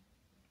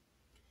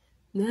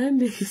 Now I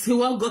make you say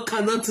what God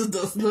cannot do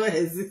does not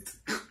exist.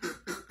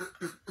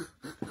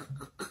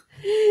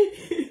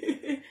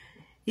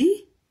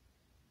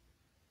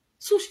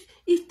 So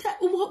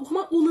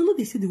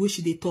they say the way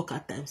she they talk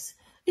at times.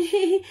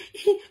 Maybe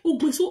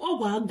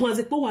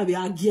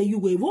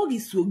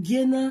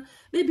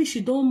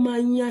she don't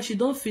mind, she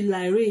don't feel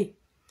like Ray.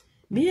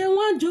 Me I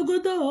want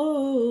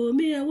jogodo,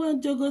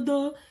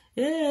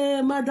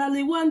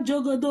 Madali want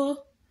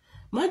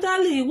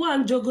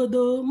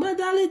jogodo,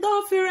 Madali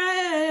don't fear,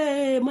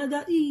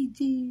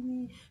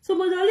 Madali. So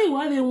Madali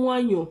want a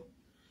wanyo.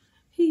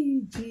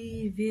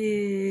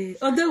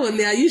 Oh, that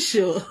one, are you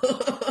sure?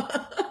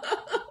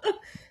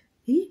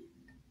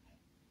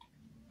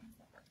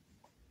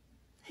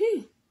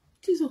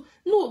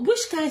 No,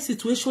 which kind of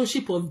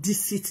situationship of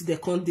deceit they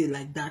can't do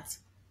like that?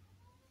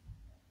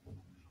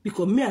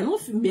 Because me, I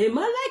like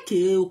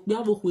I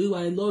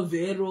love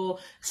her, or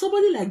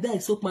somebody like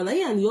that. So man,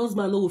 and your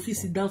husband will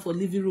sit down for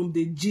living room,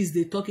 they gist,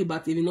 they talk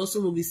about it, and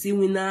also will be seeing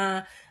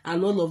winner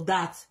and all of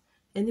that.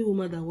 Any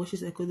woman that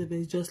watches Ekodebe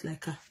is just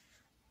like her.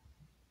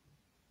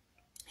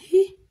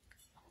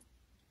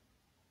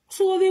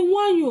 So they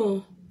want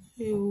you.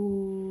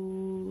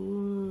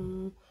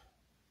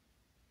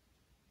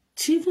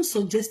 She even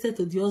suggested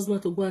to the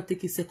husband to go and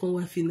take his second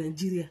wife in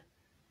Nigeria.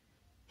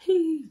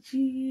 Hey,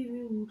 gee.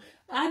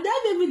 And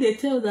that maybe they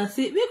tell that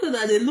say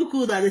because they look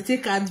good and they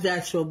take out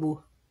their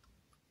trouble.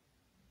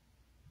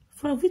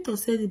 Frank Victor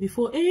said it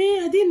before.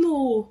 I didn't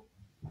know.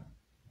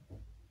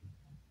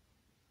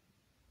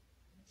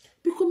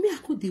 Because me, I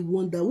could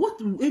wonder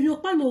what if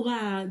your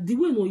panora the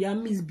way no ya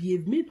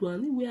misbehave made one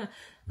anywhere.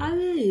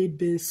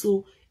 Ben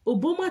so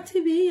Obama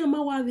TV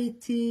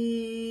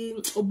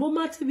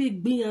Obama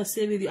TV being and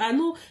saving. I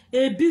know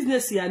a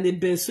business and a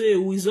ben so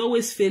who is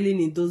always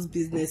failing in those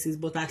businesses,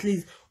 but at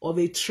least of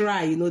a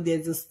try, you know,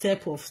 there's a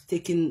step of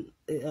taking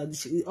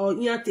or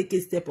take a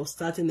step of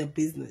starting a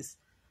business.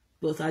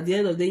 But at the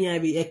end of the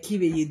day, I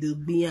keep you do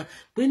be.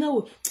 But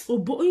now,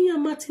 obo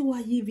mati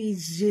wa yivi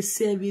je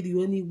serve the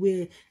only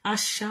way. A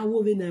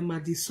shower when I'm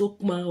at the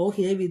sokma or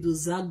heavy do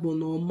zagbo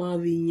no ma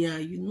vinya,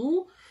 you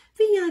know.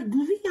 Vinya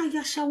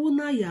ya shawo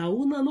na ya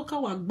una no ka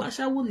wa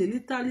gbasha wo le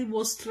literally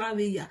was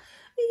traveya.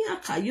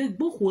 Vinya ka yo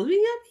gboko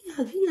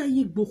vinya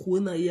yi gboko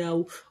na ya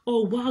o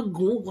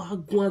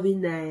wagon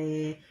vina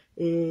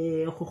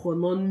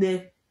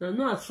kokonone. Na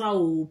no atra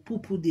o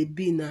pupu de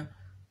bina.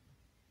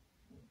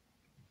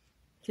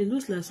 She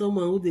looks like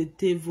someone who they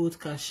take vote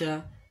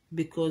Kasha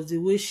because the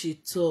way she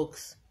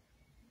talks,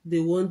 they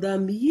wonder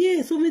me.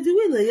 Yeah, so me the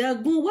way that you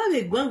go, why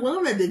they go,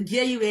 why they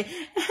get you? I can't say,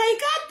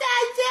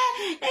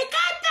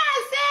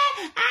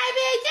 I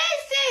mean,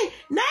 just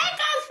now I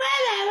can't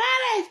spell the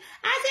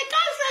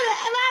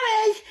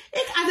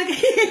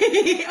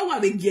marriage. I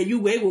want to get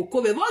you where you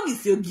come. What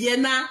is your gear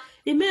now?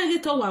 You may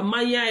get our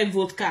mania and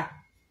vodka.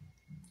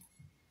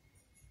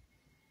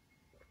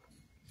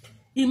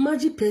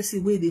 Imagine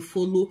person where they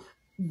follow.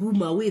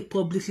 Woman wey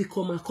publicly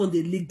come and come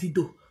dey lick the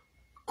door.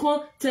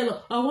 Come tell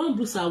her, I want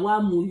brusa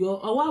wa mu yo,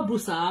 I want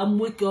brusa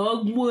amu ke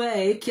ogmu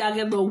ki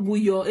age no wu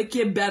yo,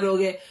 ki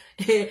beroge.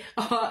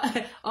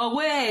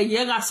 Owe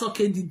ye ga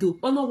soke the door.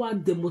 Ono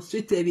want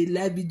demonstrate a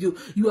live video.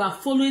 You are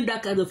following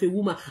that kind of a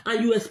woman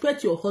and you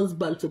expect your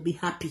husband to be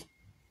happy.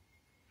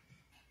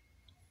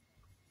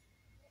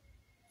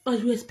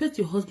 And you expect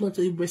your husband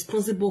to be a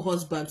responsible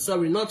husband.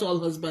 Sorry, not all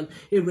husband.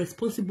 A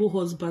responsible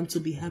husband to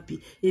be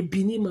happy. A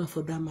binima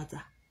for that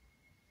matter.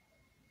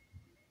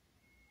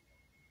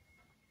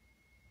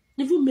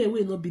 Even men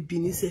will not be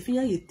beneath. If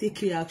you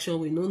take reaction,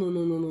 we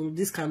no,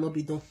 this cannot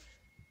be done.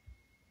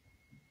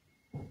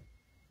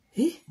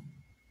 Eh?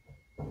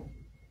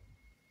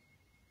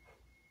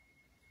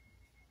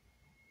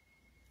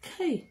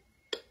 Hey.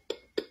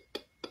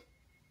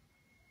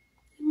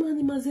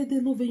 Man, say they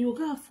love you.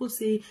 Go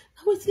say.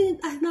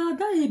 Now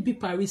that be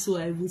Paris, so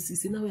I will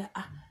see. Now we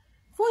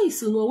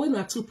voice no when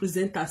our two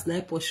presenters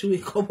now pursue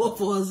come up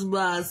for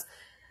husbands.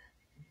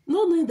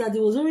 Not knowing that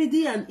there was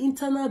already an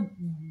internal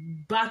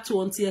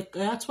battle until I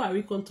had to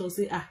recount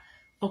say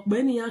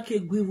Okbeni yake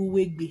gwivu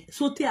wegbe.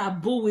 So te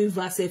abo we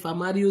verse for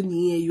Mario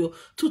ni yo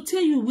to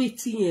tell you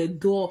waiting a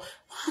door.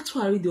 What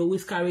worry they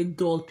always carry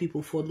doll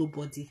people for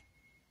nobody.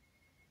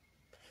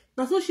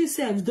 That's what she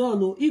said,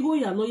 doll. Igo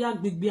ya no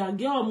yak big and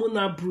girl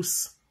muna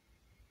Bruce.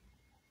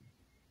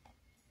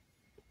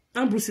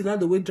 And Bruce is not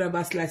the way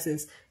driver's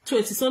license.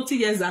 20-something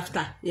years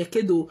after.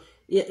 Yekedo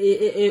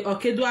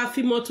okedo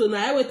afimoto na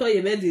I wait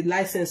you made the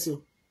license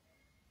so.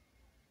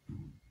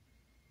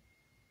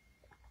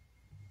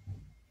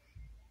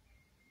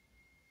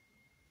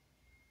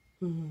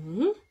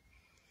 Oh,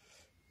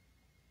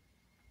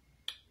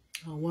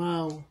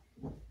 wow.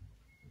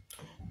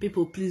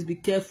 People, please be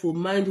careful.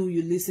 Mind who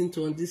you listen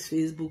to on this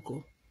Facebook.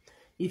 Oh.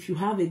 If you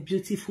have a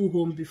beautiful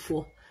home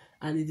before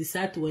and you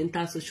decide to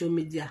enter social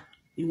media,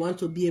 you want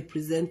to be a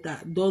presenter,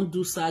 don't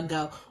do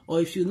saga.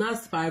 Or if you now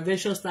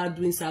prevention start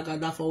doing saga,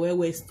 that for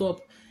where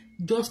stop,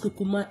 just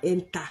kukuma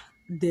enter,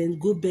 then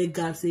go beg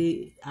and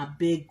say, I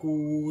beg,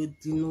 you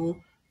know,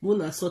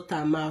 muna sort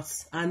am out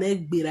and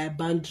egg be like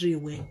boundary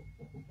way.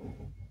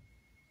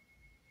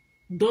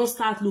 Don't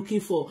start looking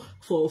for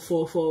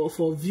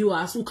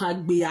viewers who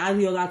can be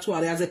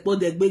as a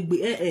pod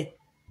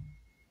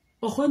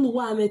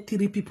or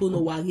 3 people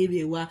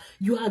no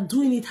you are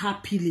doing it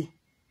happily.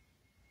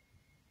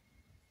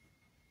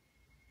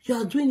 You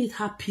are doing it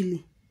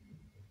happily.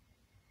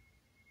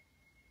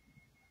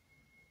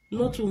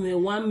 Not only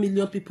 1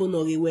 million people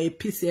no a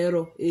peace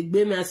error. A in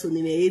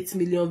 8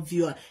 million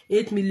viewers,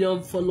 8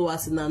 million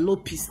followers in a no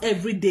peace.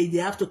 Every day they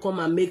have to come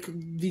and make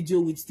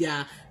video with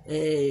their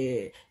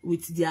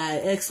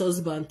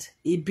ex-husband.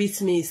 He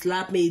beat me, he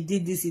slapped me, he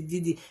did this, he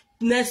did it.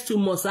 Next 2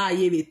 months,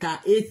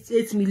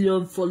 8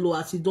 million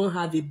followers. You don't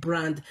have a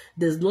brand.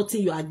 There's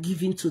nothing you are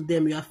giving to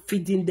them. You are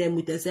feeding them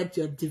with except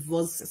your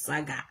divorce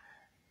saga.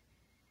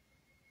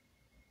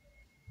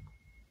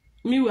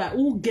 Meanwhile,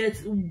 who get,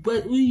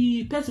 but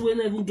we person will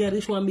never get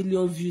reach 1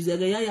 million views.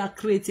 You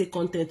create a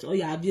content, or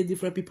you have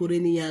different people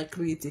in here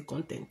create a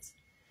content.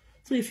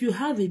 So if you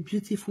have a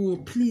beautiful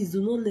one, please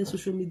do not let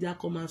social media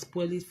come and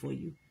spoil it for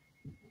you.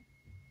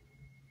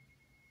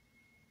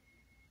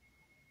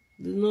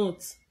 Do not.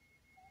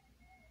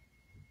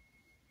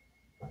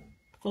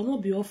 Because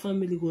not be all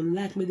family go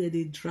like me that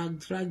they drag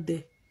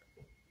them.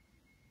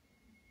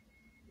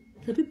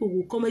 The people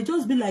will come. It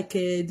just be like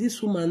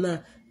this woman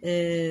now.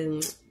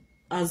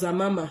 as a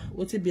mama,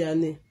 what it be her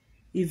name?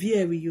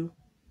 Ivy.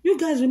 You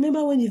guys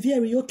remember when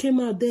Ivy came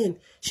out then?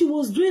 She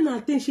was doing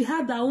her thing. She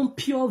had her own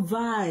pure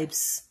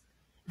vibes.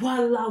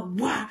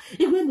 Wala.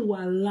 Even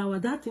wala,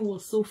 that thing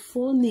was so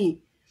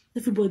funny.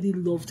 Everybody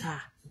loved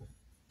her.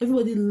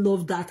 Everybody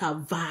loved that her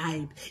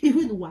vibe.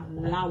 Even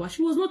wala,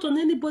 she was not on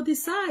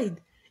anybody's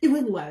side.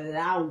 Even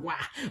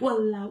wala.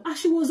 And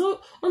she was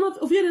all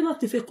very enough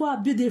to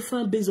build a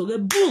fan base.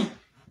 Boom!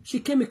 She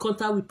came in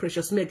contact with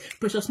Precious Meg.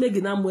 Precious Meg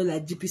in more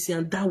like GPC,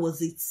 and that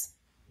was it.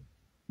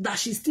 That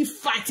she's still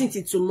fighting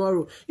till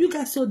tomorrow. You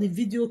guys saw the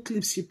video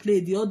clips she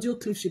played, the audio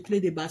clips she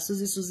played about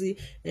Susie,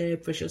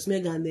 Precious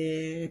Meg, and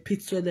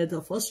Pete Toilet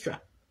of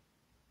Austria.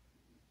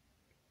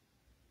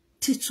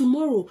 Till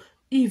tomorrow,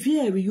 if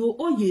you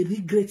all you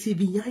regret it,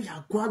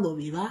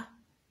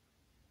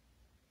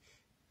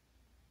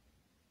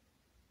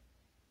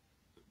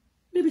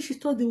 maybe she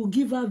thought they would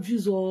give her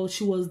views, or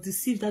she was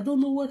deceived. I don't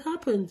know what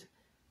happened.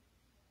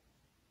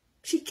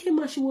 She came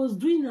and she was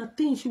doing her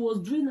thing. She was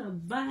doing her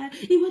vibe.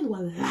 Even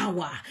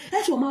walawa.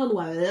 That woman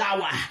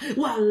walawa.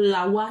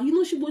 You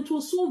know, it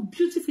was so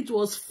beautiful. It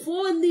was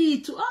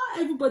funny.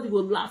 Everybody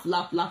would laugh.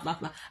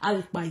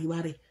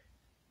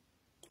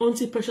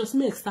 Until Precious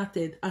Meg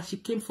started, and she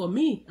came for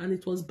me, and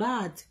it was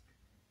bad.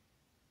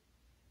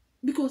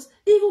 Because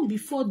even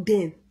before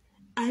then,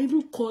 I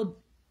even called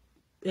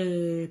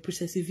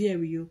Princess Ivy. I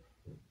even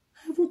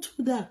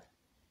told her.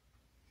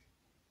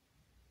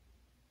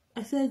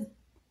 I said,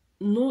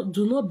 no,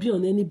 do not be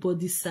on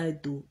anybody's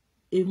side though.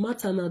 A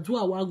matter na do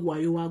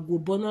awagwa, you go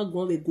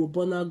bonagwan, we go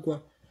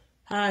bonagwan.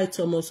 Hi,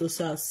 Thomas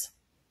Osas.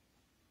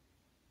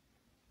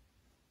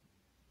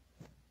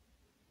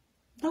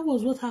 That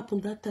was what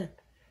happened that time.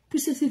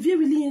 Princess Ivy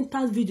really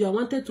entered video. I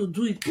wanted to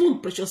do it. Boom,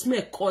 Precious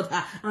Meg called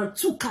her and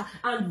took her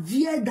and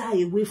veered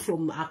her away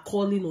from her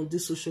calling on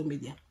this social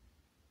media.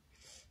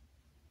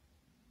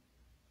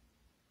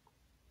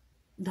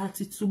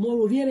 That it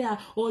tomorrow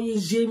or ye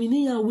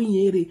Gemini and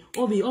Winyere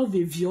of a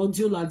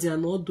Viodio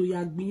Ladian or do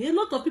Yagbi. A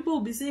lot of people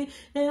will be saying,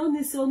 hey,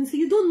 honestly,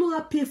 you don't know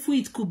how painful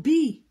it could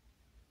be.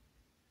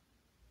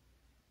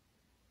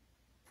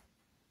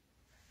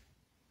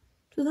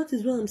 So that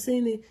is what I'm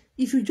saying.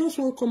 If you just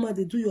want to come out,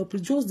 they do your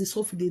just the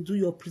software, they do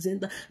your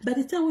presenter. By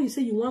the time when you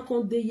say you want to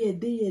come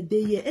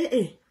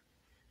day,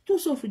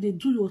 just software, they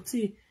do your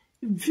thing.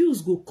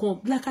 Views go come.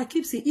 Like I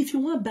keep saying, if you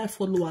want to buy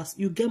followers,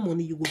 you get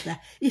money, you go buy.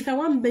 If I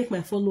want to make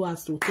my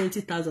followers to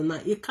 20,000 now,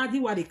 a cardi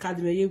what a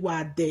cardi me you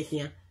are there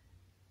here.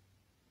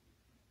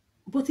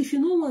 But if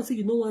you don't want to,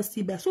 you don't want to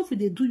see back. So if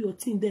they do your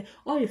thing there,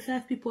 all the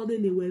 5 people they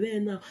were there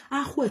now.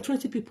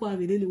 20 people are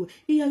really well.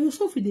 Yeah, you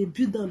so if they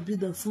build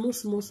them small.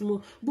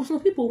 But some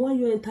people want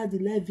you enter the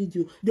live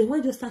video, they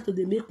want just start to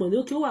they make money.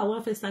 Okay, I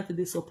want to start to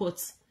the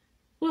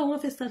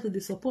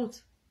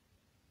support.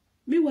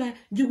 Meanwhile,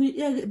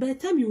 by the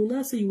time you will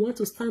now say you want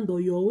to stand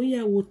on your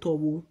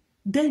own,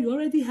 then you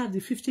already have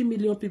the 50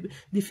 million people,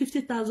 the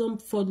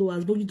 50,000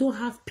 followers, but you don't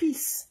have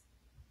peace.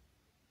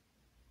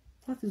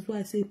 That is why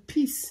I say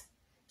peace.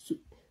 So,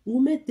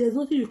 there's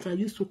nothing you can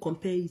use to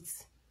compare it.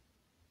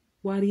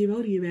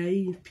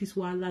 In peace,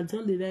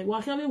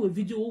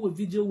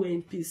 video we're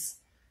in peace.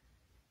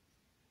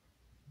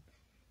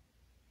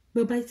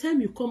 But by the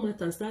time you come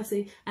out and start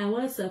saying, I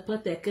want to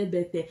support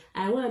Ekebete,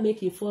 I want to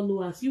make you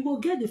followers, you will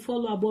get the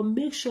follower, but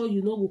make sure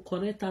you know will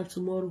correct them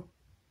tomorrow.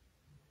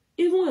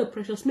 Even a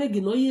Precious Meg,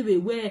 you know,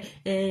 even where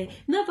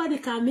nobody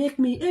can make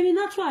me. I mean,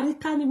 that's why I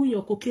tell you when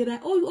you're cooking,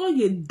 oh,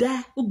 you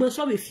die. But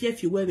so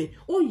if you wear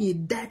oh, you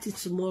die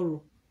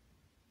tomorrow.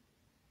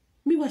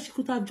 Meanwhile, she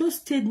could have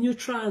just stayed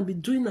neutral and be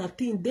doing her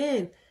thing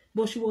then.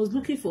 But she was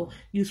looking for,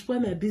 you spoil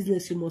my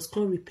business, you must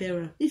come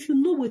repair her. If you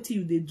know what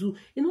you they do,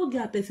 you know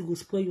get a person will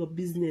spoil your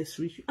business,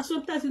 rich. And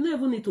sometimes you don't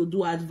even need to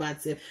do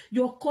adverts.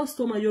 Your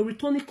customer, your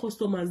returning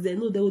customers, they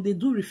know they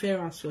do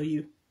referrals for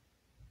you.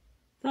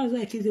 That's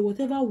why I can say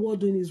whatever we're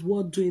doing is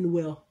worth doing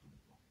well.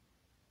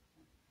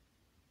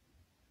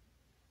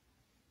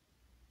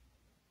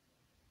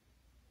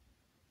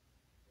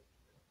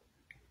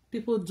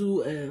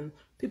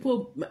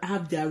 People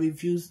have their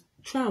reviews.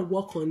 Try and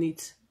work on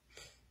it.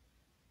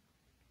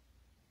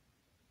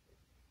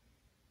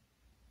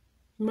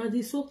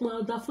 Madi sok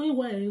ma da fun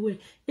wa ewe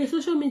e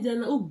social media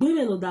na o gbe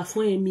me no da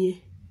fun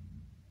emi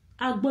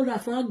agboda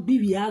fun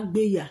agbiwi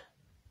agbeya.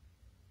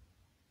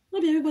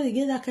 Not everybody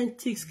get that kind of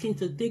thick skin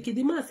to take it.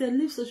 The man said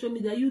leave social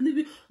media, you leave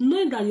it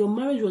knowing that your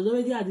marriage was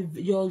already at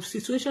your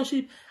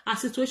situationship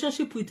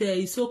with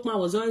Isokma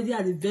was already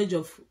at the verge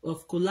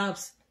of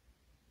collapse.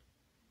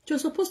 You're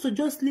supposed to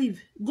just leave,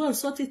 go and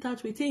sort it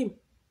out with him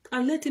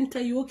and let him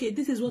tell you, okay,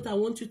 this is what I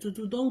want you to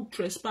do, don't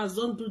trespass,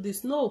 don't do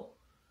this. No.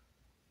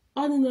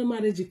 Ordinary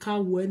marriage you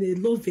can't win a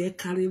love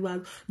carry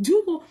around.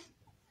 Do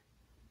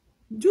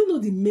you know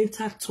the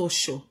mental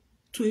torture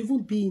to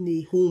even be in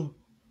a home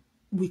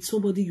with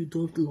somebody you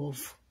don't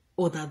love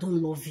or that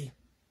don't love you?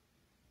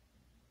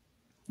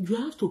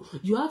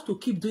 You have to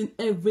keep doing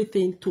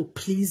everything to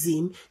please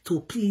him.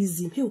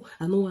 Hey,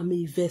 I know I'm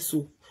a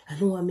vessel. I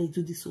don't want me to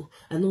do this. So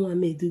I don't want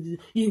me to do this.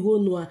 You go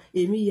no,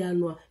 emi ya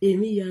no.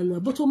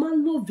 But o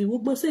man love you.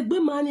 But say, be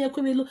man ya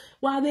kwelo.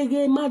 Wa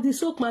rege ma di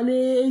sok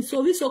mane.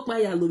 So we sok ma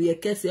ya lo ye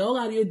kese. Or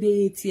are you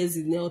dey 8 years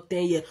in or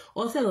 10 years?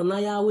 Or say no na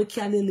ya we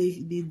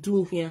kiale they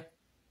do here.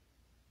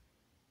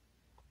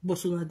 But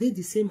so na they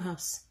the same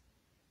house.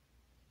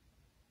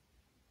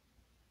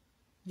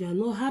 You are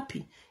not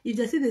happy. If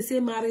they see the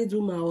same married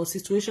woman or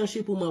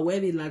situationship woman where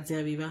they like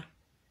their river.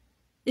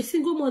 A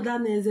single mother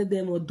neze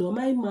them or do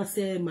my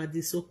mase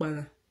madiso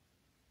pana.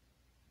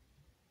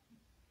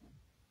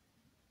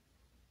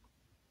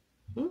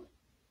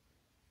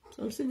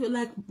 Some single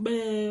like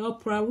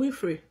Oprah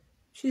Winfrey.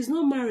 She's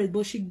not married,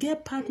 but she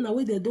get partner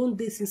where they don't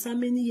date since so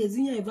many years.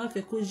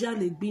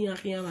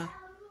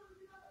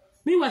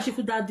 Meanwhile, she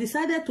could have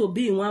decided to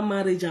be in one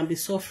marriage and be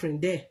suffering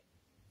there.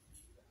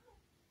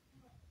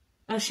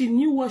 And she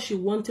knew what she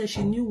wanted.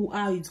 She knew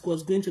how it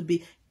was going to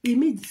be. It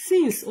made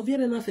sense.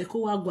 The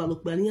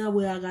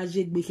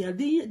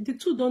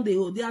two don't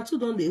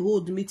they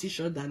hold meet each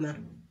other now.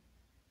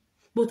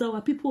 But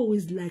our people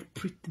always like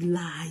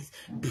lies,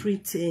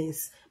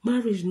 pretense.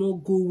 Marriage no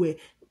go where.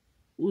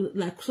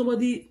 Like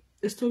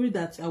a story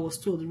that I was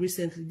told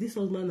recently. This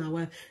husband and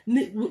wife,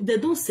 they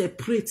don't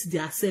separate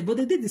themselves, but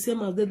they did the same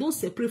house. They don't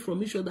separate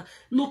from each other.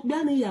 Look,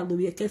 I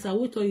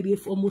wait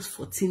for almost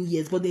 14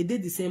 years, but they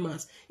did the same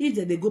house. If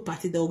they go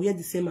party, they'll wear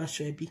the same as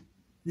the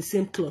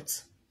same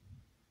clothes.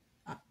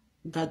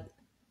 God,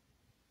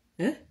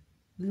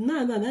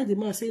 now the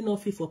man say no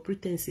fit for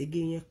pretense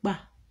again. Now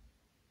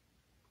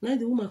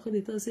the woman come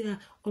they say,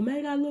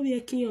 Omega love your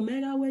king,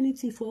 Omega went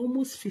anything for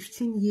almost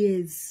 15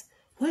 years.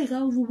 Why is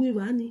that way,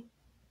 Rani?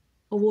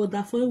 Or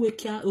that for we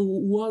care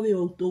worry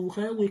or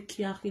we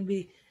care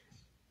the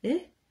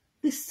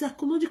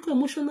psychological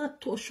emotional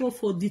torture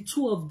for the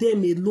two of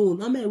them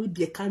alone. I mean, we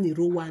be a canny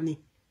rowani.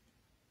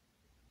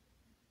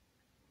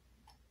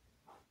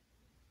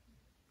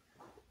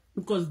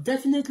 Because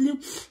definitely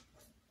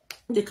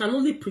they can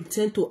only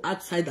pretend to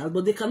outsiders,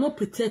 but they cannot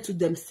pretend to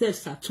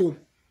themselves at home.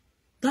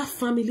 That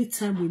family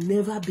time will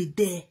never be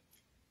there.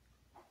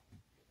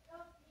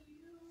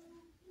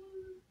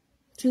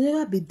 It will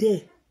never be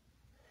there.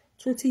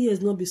 20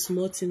 years not be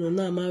smart,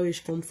 now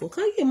marriage come for.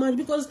 Can you imagine?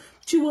 Because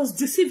she was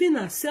deceiving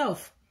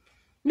herself.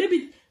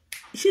 Maybe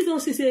she don't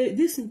say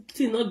this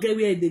thing not get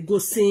where they go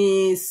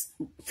since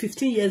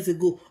 15 years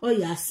ago. Oh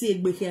yeah,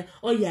 see here.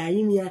 Oh yeah,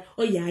 in here.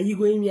 Oh yeah, you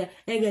go in here.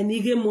 Again,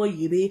 you get more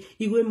yere.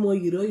 You go more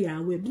yere. Oh yeah,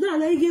 wait. Now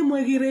you get more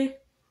yere.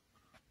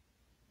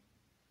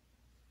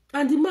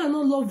 And the man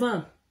not love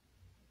her.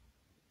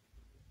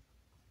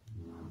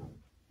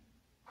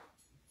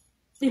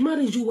 The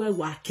marriage you were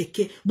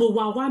keke, but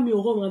wa mi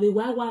oro wa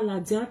la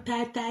dia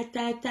ta.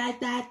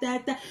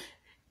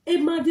 E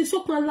ma di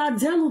so kan la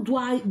dia no do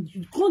I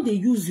can't they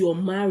use your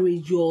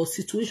marriage, your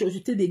situation, you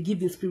take they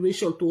give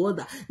inspiration to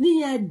other.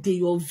 Ni ya de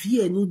your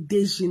vie no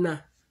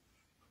dejina.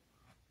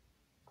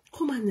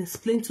 Come and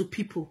explain to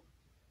people.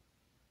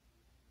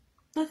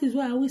 That is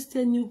why I always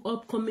tell you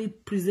upcoming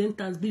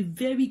presenters, be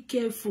very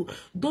careful.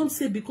 Don't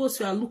say because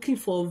you are looking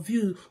for a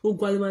view,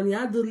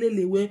 especially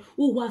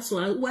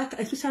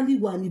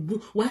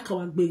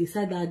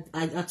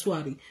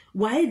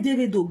why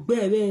David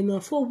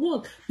Ogbe for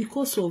what?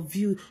 Because of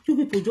you. You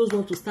people just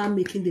want to start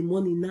making the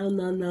money now.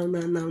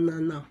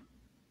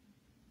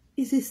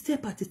 It's a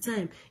step at a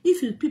time.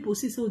 If you people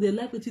see so they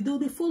like it,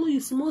 they follow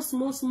you small.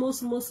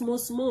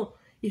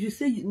 If you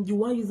say you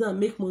want to use that and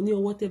make money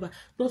or whatever,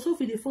 don't so if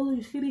they follow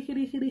you,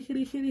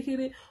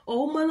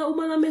 or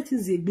umana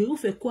meetings be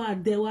ufe kwa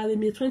de wa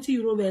me 20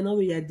 euro and now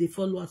we are the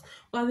followers.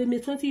 Wa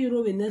me 20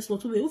 euro in next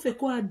month ufe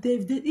kwa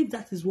de if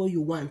that is what you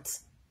want.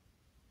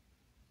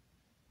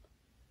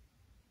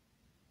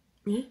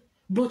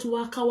 But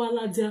why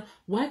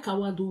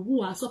kawadu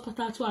who are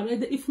supporter to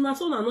already if not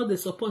so not the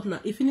support now.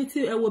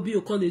 Infinity will be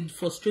you call it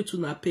for straight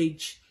to our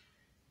page.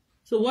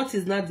 So what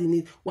is not the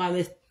need?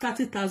 While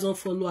 30,000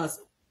 followers.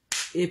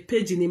 A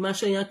page in the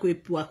machine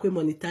yakwe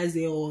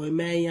monetize or a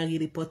man yang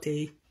report.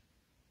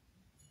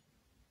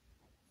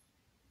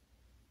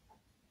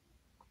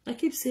 I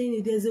keep saying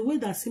it, there's a way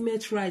that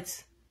cement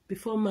right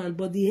before man,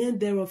 but the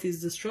end thereof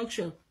is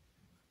destruction.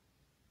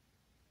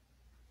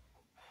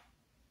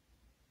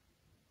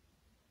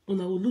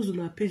 Una will lose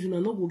on our page,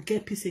 una not go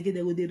get peace again.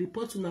 They will they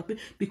report on our page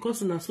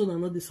because una so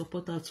not the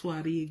supporter to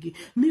Ari again.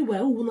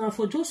 Meanwhile, una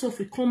for just if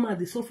we come out,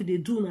 the stuff they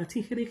do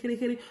nothing.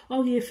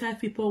 Or here 5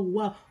 people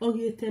wow, or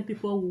here 10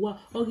 people wow,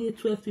 or here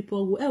 12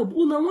 people wow.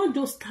 Una want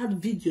just start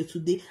video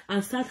today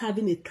and start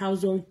having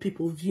 1,000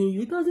 people viewing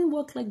you. It doesn't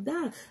work like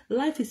that.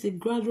 Life is a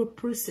gradual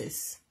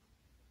process.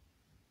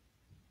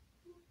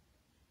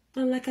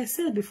 And like I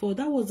said before,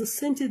 that was the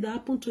same thing that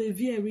happened to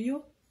Evie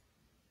Rio.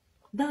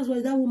 That's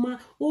why that woman,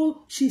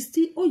 she's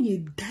still, you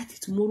died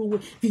tomorrow.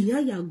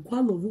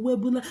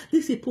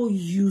 These people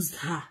used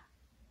her.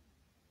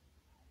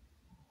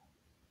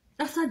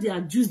 After they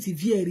had used the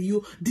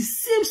Vierio, the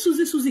same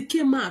Susie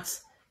came out.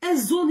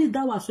 As only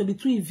that was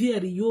between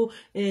Vierio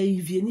and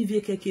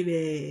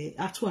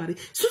Atuari.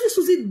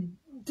 Susie,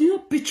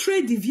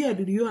 betrayed the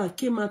Vierio and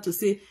came out to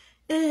say,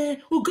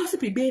 who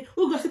gossip be,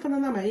 who gossip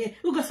na maye,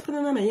 who gossip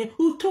na maye,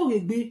 who talk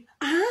be.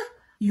 Ah,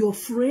 your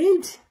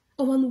friend?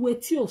 One way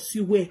to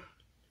you way.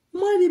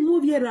 Mari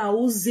move here a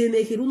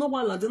uzene ke no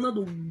wala dena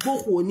do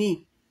boko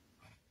ni.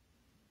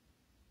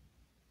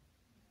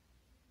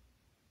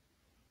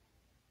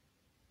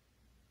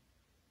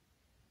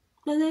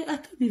 But I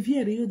told the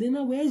very you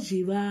dena where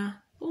jiva.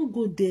 Don't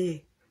go there.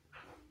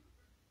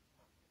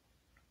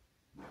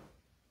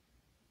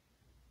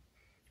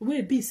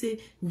 We be say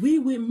we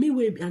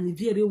and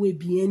very we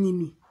be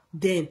enemy.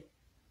 Then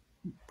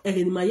how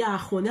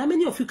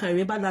many of you can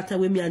remember that time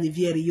when me and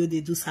very you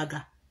they do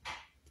saga?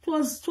 It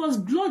was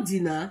bloody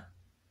now.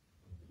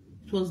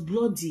 It was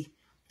bloody.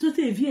 To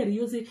the very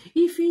you say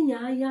if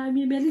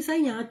me Melissa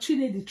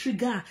actually the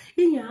trigger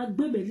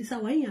Melissa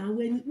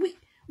when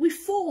we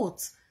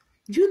fought.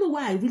 Do you know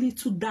why I really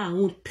took that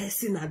own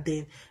person at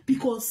them?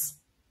 Because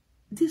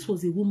this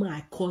was a woman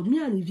I called.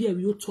 Me and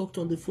Ivy talked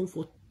on the phone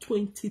for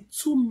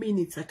 22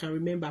 minutes. I can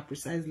remember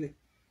precisely.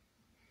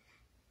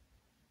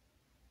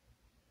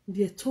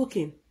 They're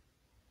talking.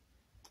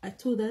 I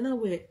told her,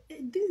 now,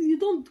 you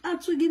don't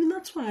actually give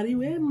that to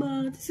her.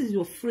 Man, this is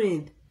your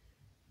friend.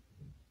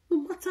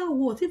 No matter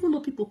what, even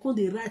though people call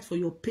they write for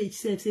your page,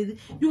 say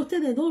you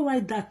tell them, don't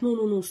write that.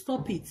 No,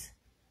 stop it.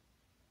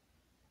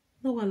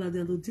 No one like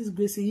them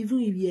disgrace.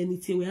 Even if you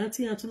anything, we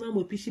auntie Antona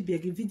mo pishi be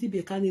video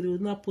be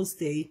can't not post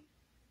there.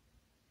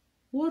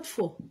 What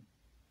for?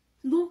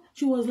 No,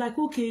 she was like,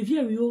 okay,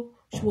 Vierio.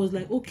 She was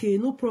like, okay,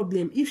 no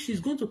problem. If she's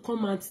going to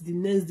come out the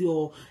next day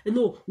or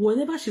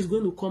whenever she's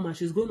going to come out,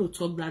 she's going to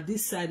talk that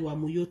this side were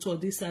Muyoto,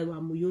 this side were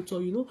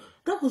Muyoto,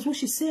 That was what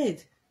she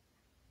said.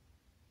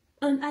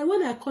 And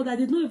when I called her, I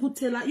did not even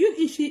tell her.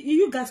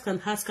 You guys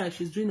can ask her if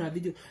she's doing her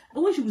video.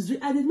 And when she was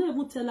doing, I did not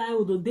even tell her,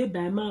 oh, the day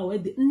by my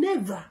way.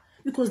 Never.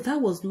 Because that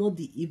was not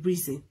the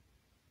reason.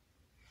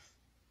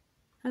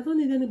 I don't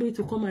need anybody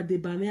to come at the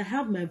bar. I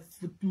have my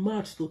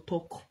mouth to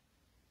talk.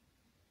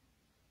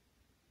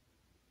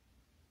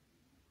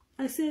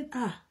 I said,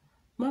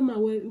 Mama,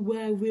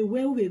 where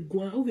we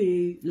going?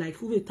 We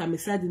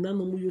tamisadi na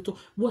no muyoto.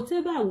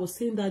 Whatever I was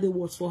saying that it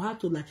was for her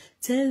to like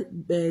tell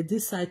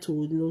this side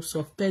to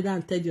soft pedal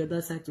and tell the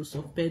other side to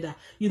soft pedal.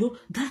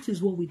 That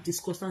is what we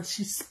discussed, and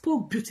she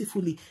spoke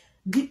beautifully.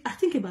 I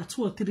think about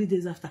 2 or 3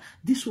 days after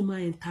this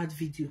woman entered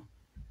video.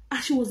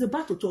 As she was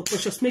about to talk,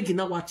 Precious Maggie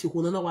now what you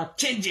now what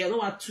change, now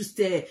what twist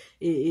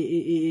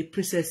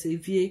Princess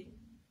Evie.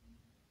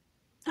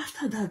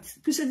 After that,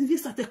 Princess Evie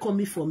started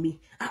coming for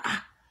me.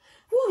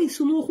 Who is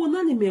no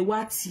honani me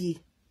wati?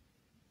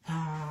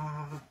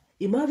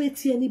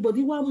 Imaveti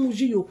anybody wa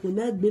muji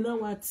yokuna bena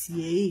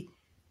wati.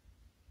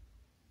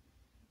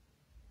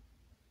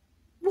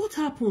 What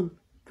happened?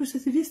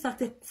 Princess Evie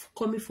started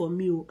coming for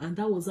me, and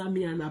that was how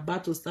me and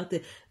Abato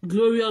started.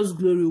 Glorious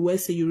glory. Where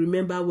say you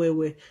remember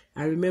where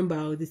I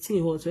remember the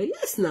thing was where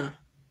yes now.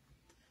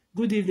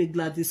 Good evening,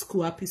 Gladys.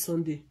 Cool, happy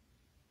Sunday.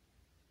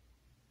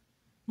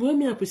 When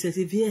me and Princess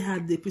Evie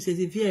had the Princess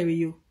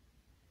Evie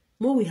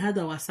when we had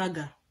our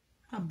saga,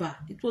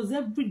 it was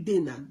every day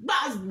now.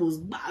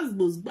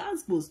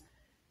 Basbos.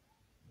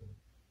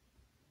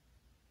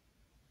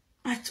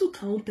 I took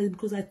her own person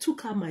because I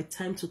took her my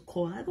time to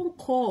call. I don't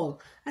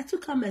call. I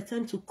took her my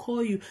time to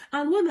call you.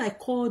 And when I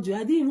called you,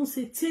 I didn't even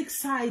say take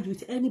side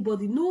with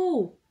anybody.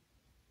 No.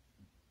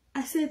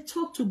 I said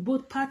talk to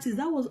both parties.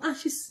 That was, and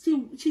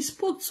she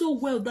spoke so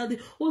well that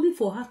only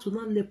for her to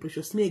not let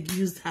Precious Meg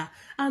used her.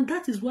 And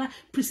that is why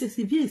Princess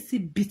Evie is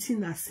still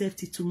beating herself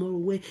till tomorrow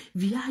where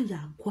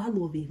via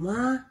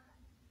Gualove.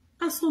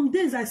 And some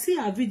days I see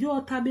a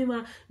video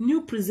Tabema,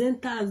 new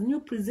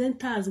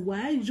presenters,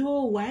 why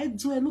Joe, why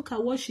Joe, and look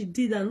at what she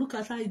did and look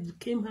at how it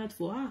came hard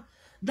for her.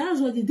 That's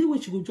what the day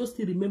when she could just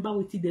still remember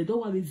what they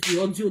don't want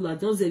the audio, like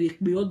just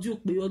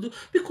the audio,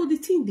 because the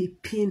thing they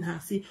pain her,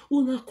 say,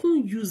 I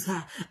can't use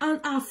her. And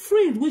her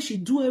friend, where she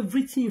do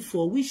everything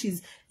for, which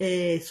is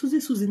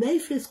Susie, now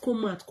if first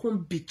come out,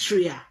 come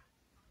betray her.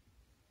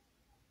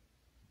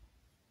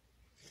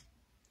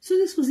 So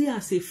this was here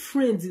as a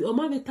friend.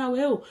 Oma beta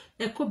well,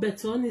 eko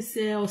beto ni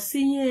se o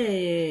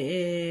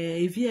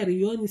sinye Evieri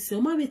yo ni se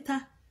oma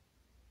beta.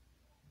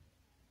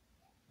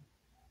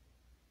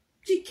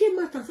 She came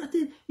out and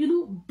started,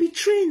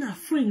 betraying her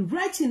friend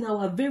right in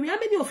our very. How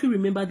many of you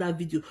remember that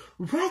video?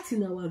 Right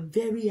in our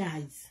very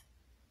eyes.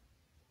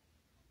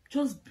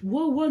 Just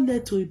what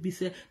led to it be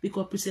said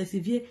because Princess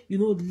Evie,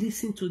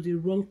 listened to the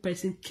wrong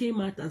person,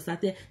 came out and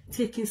started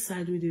taking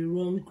side with the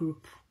wrong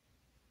group.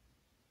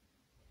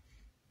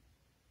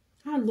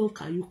 How long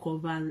can you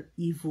cover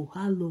evil?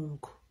 How long?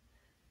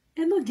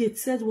 And not get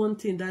said one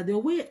thing that the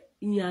way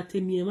you met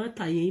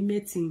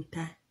in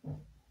time.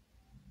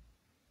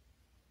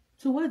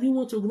 So why do you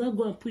want to not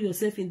go and put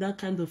yourself in that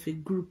kind of a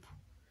group?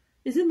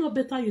 Is it not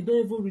better you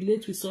don't even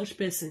relate with such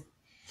person?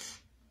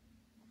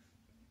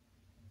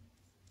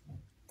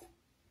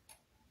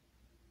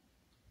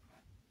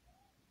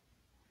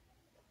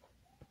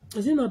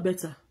 Is it not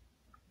better?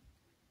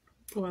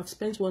 Oh, I've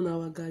spent 1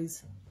 hour,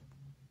 guys.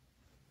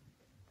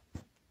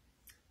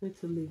 Need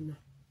to leave now.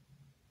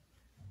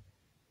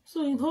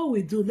 So in all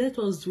we do, let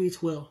us do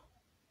it well.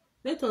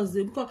 Let us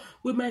do, because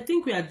we might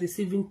think we are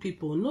deceiving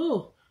people.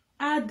 No.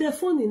 At the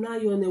phone in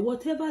Ayone,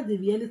 whatever the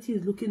reality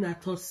is looking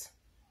at us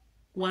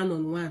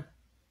one-on-one.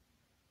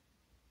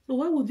 So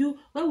why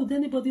would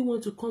anybody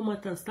want to come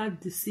out and start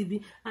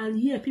deceiving? And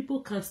yeah, people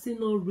can still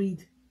not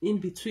read in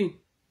between.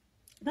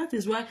 That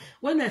is why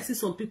when I see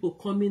some people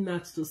coming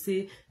out to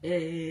say,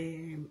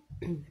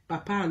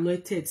 Papa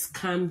Anointed,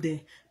 scam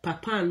there.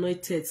 Papa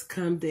Anointed,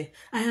 scam there.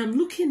 I am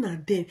looking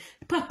at them.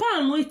 Papa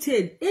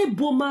Anointed,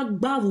 eboma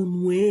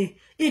gbarunwe.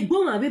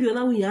 Eboma baby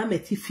ona we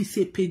yameti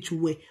fise page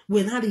we.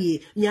 When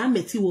hari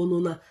yameti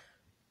wonona.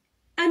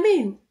 I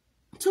mean,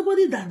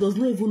 somebody that does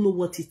not even know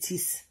what it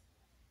is.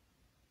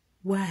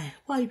 Why?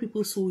 Why are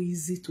people so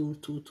easy to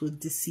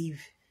deceive?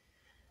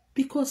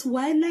 Because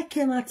why like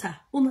matter?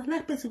 Una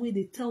like person where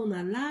they tell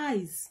una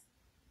lies.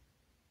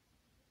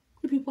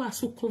 People are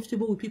so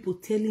comfortable with people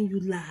telling you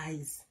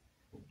lies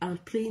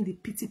and playing the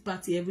pity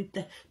party every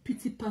time.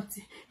 Pity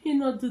party. He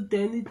not do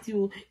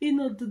anything. He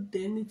not do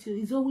anything.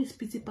 It's always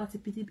pity party,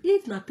 pity.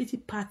 If not pity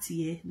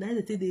party, now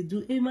the thing they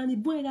do. Hey man,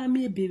 boy got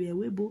me a baby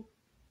webo.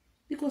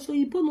 Because so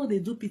you know they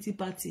do pity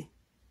party.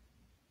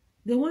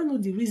 They want to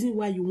know the reason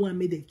why you want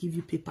me to give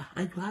you paper,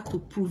 and you have to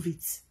prove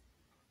it.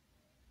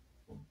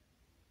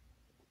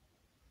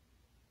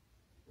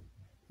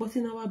 But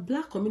in our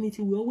black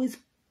community, we always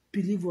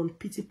believe on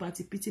pity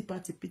party, pity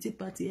party, pity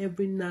party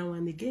every now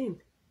and again.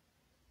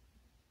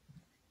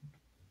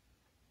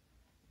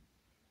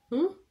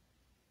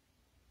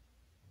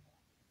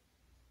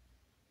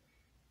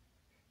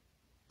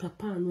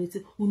 Papa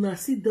Anointed, una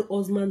see the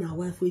husband and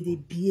wife where they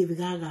behave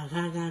gaga.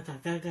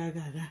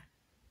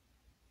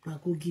 Now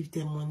go give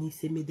them money,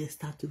 say me they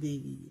start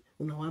today.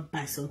 When I want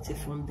buy something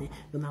from them,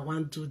 when I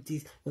want do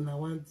this, when I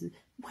want do...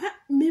 What?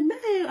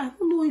 I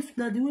don't know if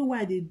now the way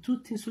why they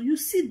do things. So you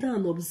sit down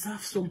and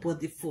observe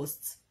somebody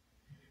first.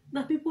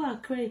 Now people are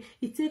crying,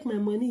 he take my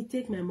money, he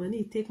take my money,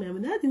 he take my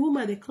money. Now the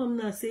woman they come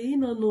now say, he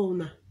no know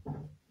now.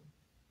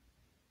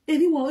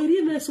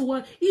 Anyone,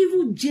 so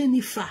even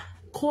Jennifer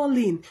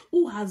Collin,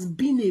 who has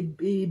been a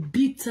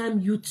big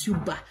time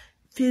YouTuber,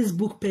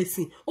 Facebook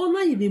person. Ona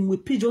even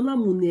with page ona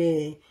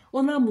mune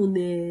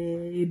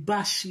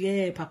bash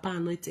Papa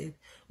Anointed.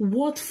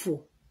 What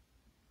for?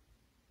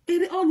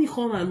 It only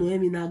come and know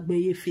me na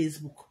gbeye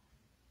Facebook.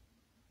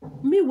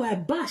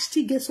 Meanwhile, bash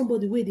still get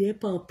somebody where they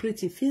help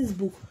operate in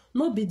Facebook.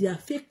 Not be their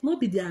fake, not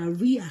be their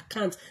real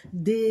account.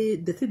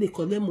 They say they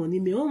collect money.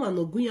 Me one man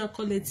no go and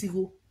collect it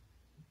go.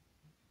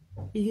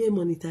 You get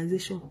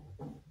monetization.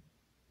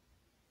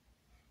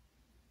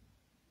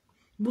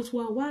 But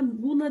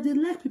when they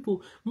like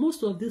people,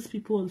 most of these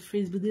people on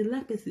Facebook, they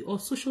like people or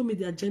social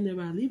media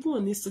generally, even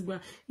on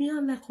Instagram,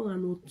 you like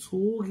on no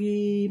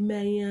toge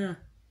man.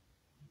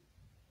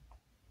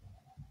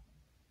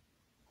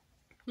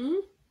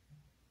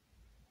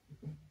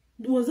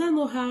 Was that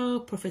not how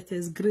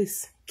Prophetess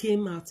Grace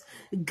came out?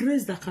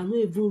 Grace that cannot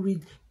even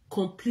read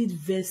complete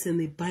verse in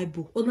the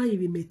Bible. Or now you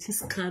be making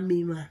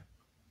scamming man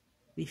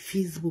with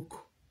Facebook.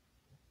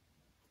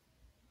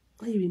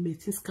 Why you be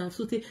making scams?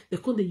 So they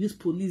come, they use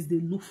police, they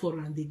look for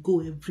and they go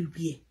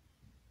everywhere.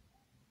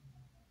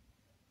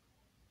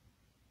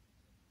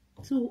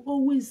 So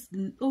always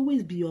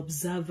be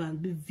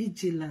observant, be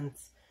vigilant.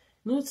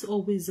 Not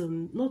always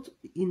not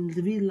in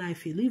real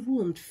life, even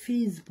on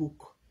Facebook.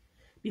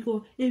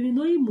 Because if you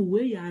know him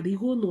where you are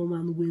go no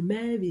man we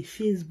marry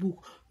Facebook,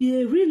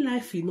 in real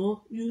life, you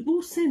know, you go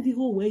send it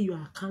go where you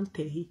are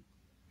counted.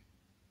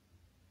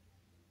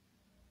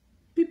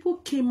 People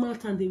came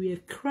out and they were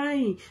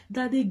crying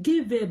that they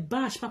gave a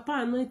bash,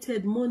 Papa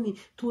Anointed money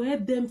to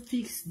help them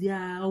fix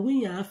their, when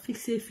you are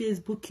fixing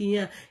Facebook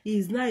here,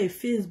 he's now a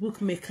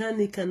Facebook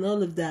mechanic and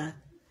all of that.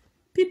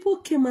 People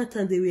came out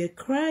and they were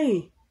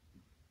crying.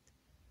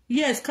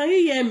 Yes, can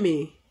you hear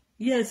me?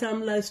 Yes,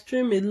 I'm live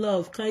streaming,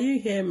 love. Can you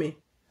hear me?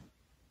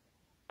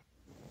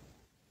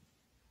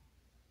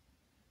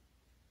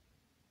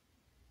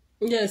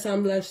 Yes,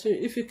 I'm live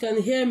streaming. If you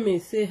can hear me,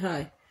 say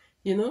hi.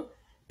 You know?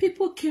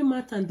 People came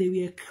out and they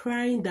were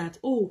crying that,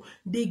 oh,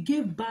 they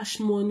gave bash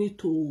money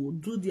to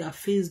do their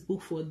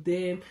Facebook for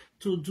them,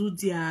 to do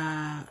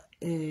their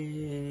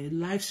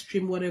live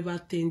stream, whatever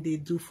thing they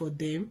do for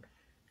them.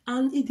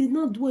 And it did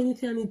not do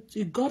anything, and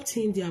it got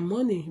in their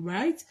money,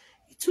 right?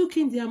 It took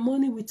in their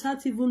money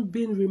without even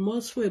being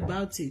remorseful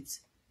about it.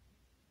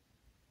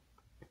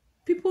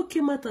 People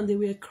came out and they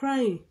were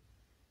crying.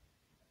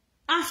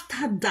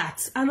 After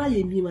that, what are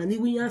you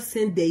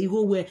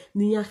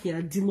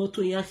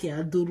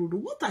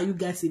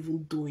guys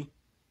even doing?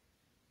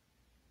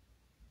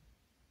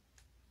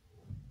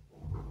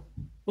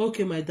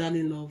 Okay, my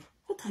darling love,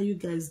 what are you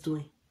guys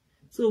doing?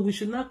 So we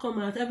should not come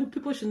out.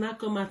 People should not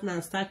come out now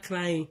and start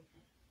crying.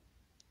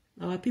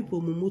 Our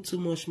people mumu too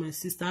much, my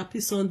sister. Happy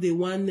Sunday,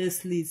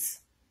 oneness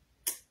leads.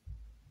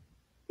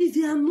 If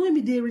they annoy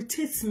me, they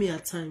irritate me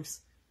at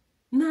times.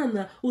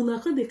 Nana, una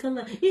come they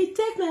come. He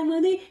take my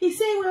money. He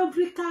say he will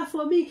bring car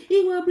for me.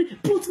 He will bring.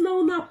 Put now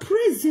una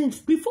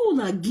present before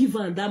una give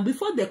and them.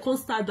 Before they can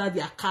start that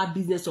their car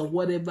business or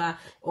whatever,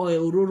 or a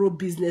rural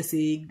business,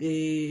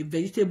 a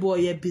vegetable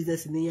oil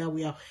business in the year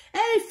we have.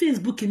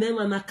 Facebook in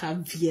na ka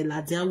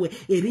viela dianwe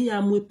eri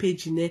ya mwe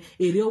page ne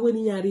eri owe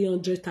ni yari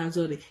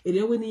 100,000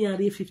 eri owe ni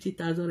yari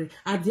 50,000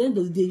 at the end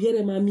of the day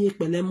yere ma mi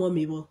epele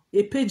mommy bo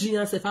e page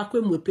yan se fa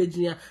kwe mwe page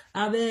yan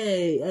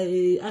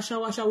ave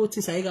ashawa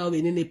wotin sa iga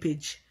owe ne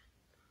page.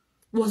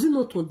 Was it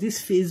not on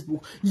this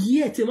Facebook?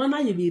 Yet, man,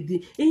 I be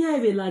the enya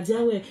be la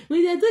dianwe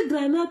we dey do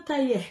granata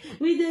here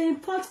we dey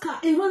import car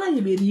e man I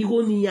be the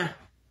go niya.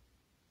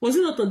 Was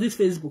it not on this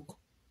Facebook?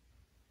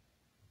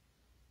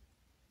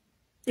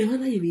 E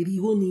man I be the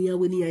go niya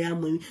when ya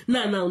money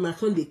now na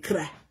con dey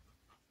cry.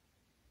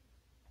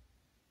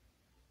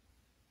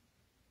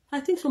 I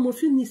think some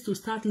of you need to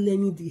start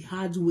learning the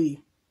hard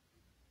way.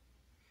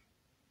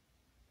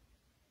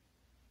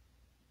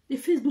 The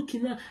Facebook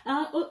in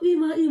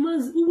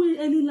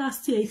early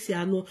last year is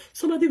no.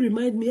 Somebody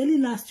remind me early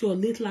last year or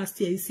late last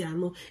year is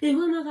no. They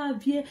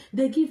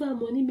give her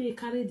money, may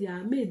carry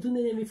their may do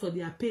anything for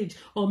their page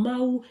or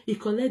mau he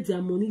collect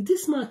their money.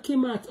 This man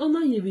came out.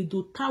 Ona ye we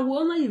do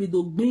tawo. Ona ye we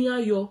do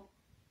gbiya yo.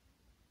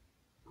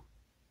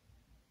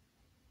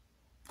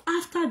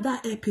 After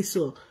that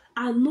episode,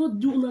 I not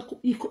do na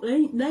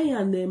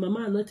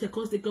mama not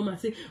because they come and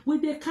say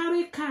with the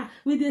carry car,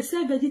 with the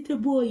sell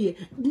vegetable here,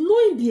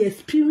 knowing the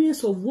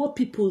experience of what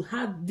people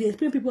had, the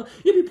experience people,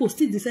 you people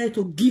still decide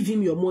to give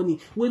him your money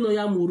when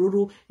oya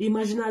mororo,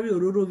 imaginary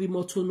ororo vi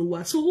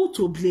motonuwa. So who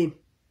to blame?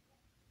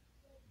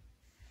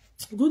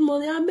 Good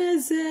morning,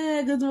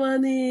 Ameze. Good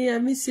morning. I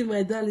miss you,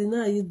 my darling. How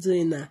are you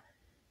doing now?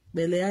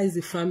 Belea is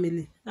the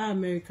family.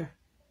 America.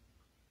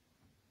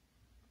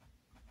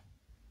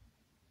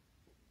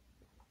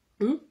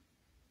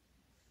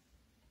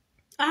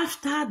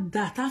 After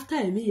that, after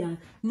Emiya,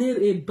 near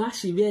a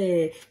bashi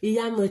where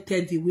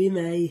anointed the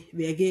women,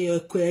 we get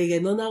a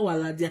nona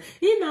waladia.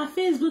 In a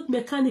Facebook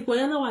mechanic,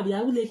 where I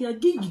will like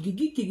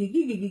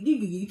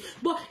gig.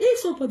 But if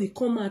somebody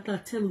come out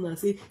and tell you and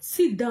say,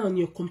 sit down on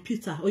your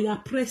computer or you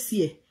press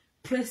here,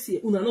 you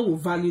know will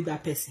value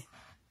that person.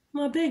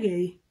 My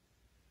beg,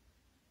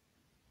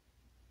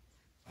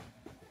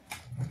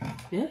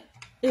 yeah.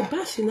 A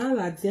bashing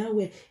ala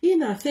diawe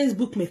in a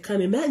Facebook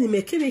mechanic, man,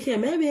 mechanic here,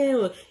 maybe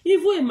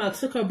even a Mark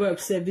Zuckerberg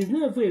service,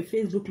 no even a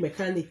Facebook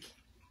mechanic.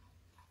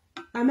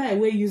 Am I a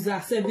way user,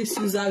 service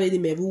user, already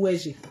maybe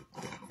weji?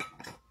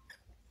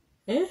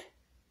 Eh?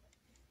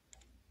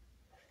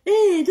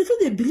 Eh, they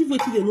don't believe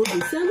what they know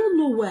this. I don't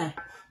know why.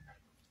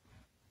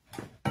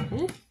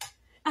 Eh?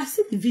 I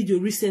see the video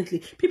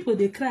recently. People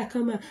they cry,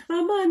 come on,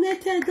 Mama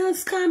Annette don't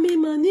scam me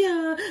money.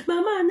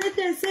 Mama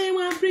Annette say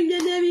one bring the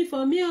navy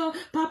for me.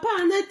 Papa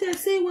Annette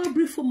say one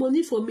bring for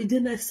money for me.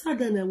 Then I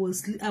sat and I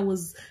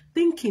was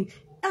thinking,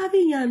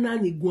 having ya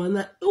nani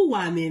guana,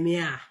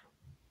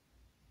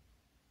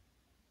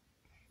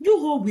 you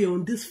all were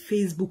on this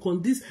Facebook,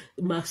 on this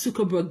Mark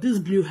Zuckerberg, this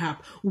Blue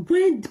App.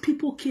 When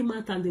people came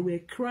out and they were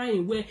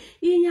crying, where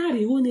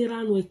inyari only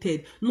ran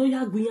waited, no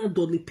ya guya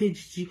dolly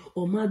page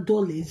or ma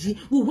dolly ji.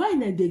 Why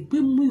na de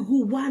gbimu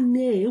gu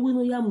wane? We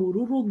no ya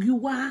mororo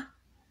giwa.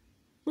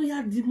 No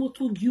ya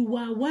dimoto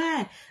giwa.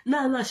 Why?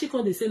 Now she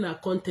can they say na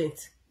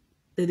content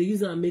that they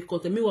use and make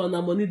content. Meanwhile,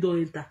 na money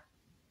don't enter.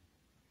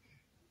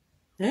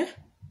 Eh?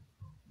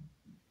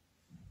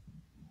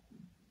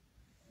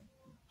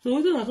 So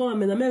we don't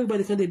come and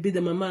everybody can they beat the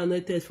Mama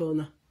Anointed for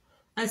now.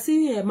 I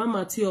see a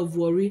Mama T of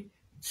worry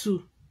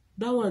too.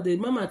 That one, the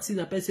Mama T,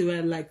 the person where I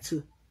like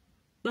too.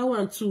 That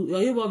one too.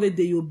 You're even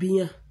the you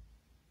being.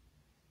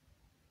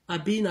 I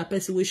being a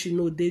person where she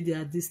know they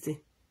are this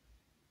thing.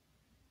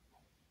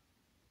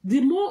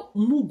 The more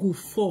mugu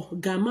for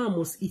Gamma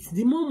must eat,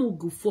 the more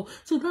mugu for.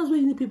 So that's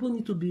why people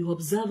need to be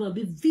observant,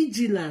 be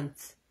vigilant.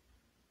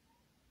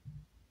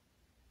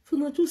 So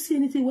not just see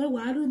anything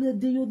where I don't know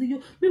maybe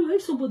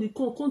if somebody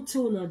can't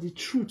tell her the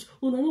truth,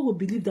 or not will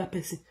believe that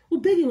person. Who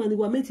beg him and they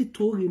were meant to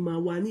tell him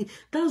wani.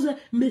 That's why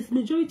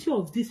majority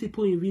of these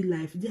people in real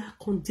life they are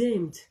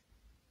condemned.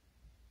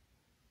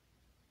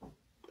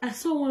 I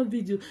saw one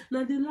video.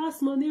 Now the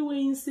last money when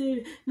you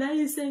say now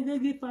you say they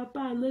give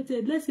Papa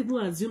Anointed. Let's even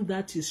assume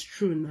that is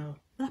true now.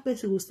 That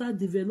person will start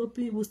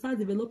developing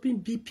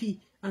BP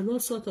and all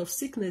sorts of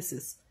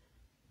sicknesses.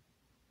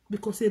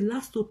 Because the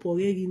last hope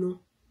already, you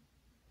know.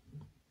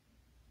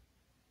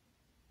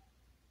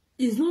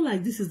 It's not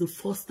like this is the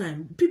first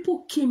time.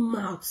 People came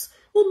out.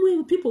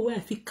 People where I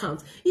feel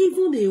count.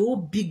 Even a whole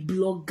big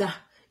blogger,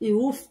 a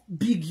whole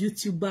big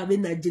YouTuber,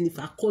 when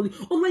Jennifer calling.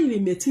 Oh, when you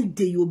meeting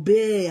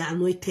Deyobe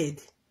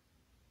Anointed.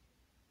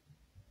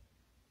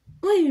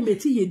 When you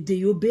meeting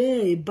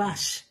Deyobe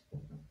Bash.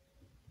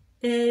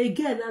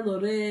 Again, I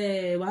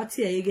know what's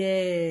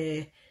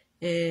here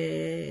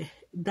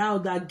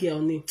that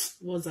girl name.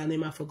 What's her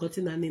name? I've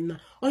forgotten her name now.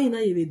 Oh, you know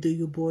you do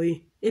you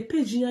boy. A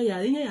page ya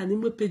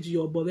name page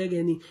your boy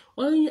again.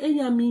 Oh,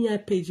 ya me ya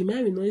page.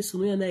 Me no is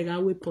no na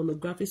ga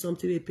pornography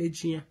something a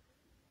page ya.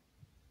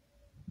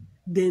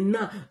 Then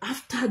now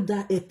after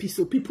that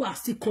episode, people are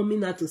still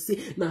coming out to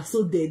say now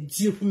so they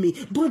dupe me.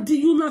 But do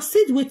you not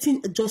see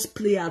waiting just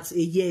play out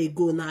a year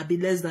ago now? Be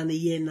less than a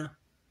year now.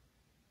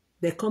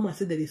 They come and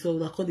say that it's all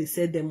because they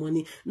said their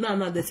money.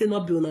 Now they say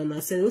not be on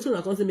and say what you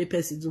not say me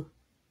person do.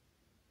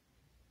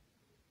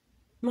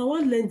 Now I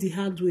want to learn the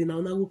hard way now,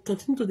 and I will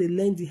continue to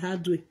learn the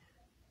hard way.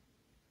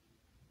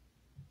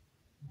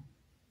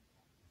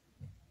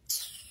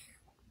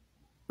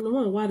 No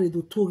one worried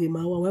to talk him.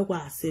 I want to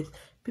accept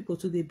people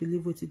to they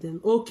believe what it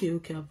them. Okay,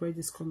 I've read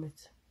this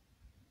comment.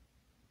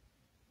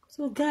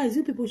 So guys,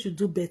 you people should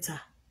do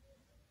better.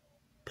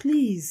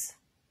 Please.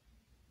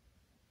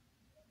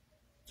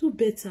 Do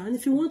better. And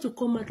if you want to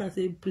come out as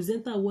a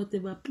presenter or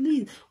whatever,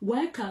 please,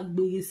 why can't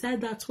be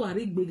beside that one,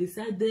 be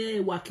beside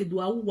there,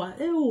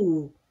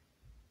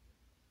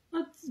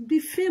 be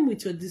firm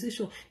with your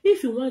decision.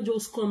 If you want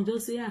just come,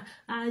 just say,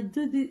 I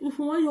did it. If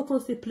you want you can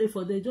say play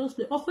for them, just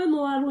play. Okay,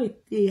 no, I don't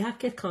a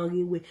hacker can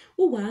give away.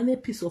 Who want a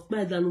piece of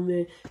mind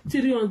than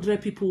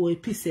 300 people with a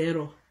piece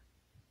error?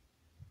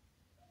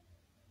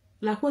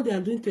 Like what they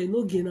are doing to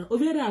no gainer.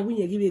 Over there, I win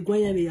you give a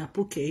guanya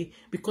poke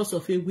because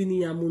of a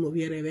winning amount of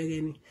your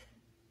revenue.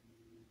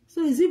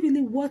 So is it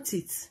really worth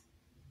it?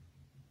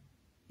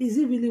 Is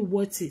it really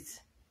worth it?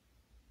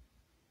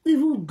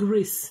 Even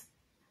grace,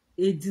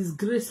 a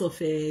disgrace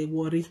of a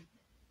worry.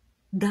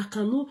 That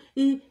cannot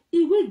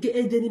will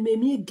get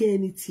me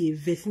again it a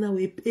verse now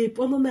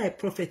a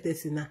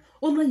prophetess na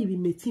honor you be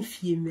making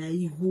fear me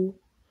ego.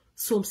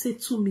 Some say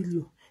 2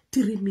 million,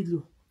 3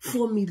 million,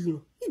 4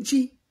 million.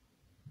 E.g.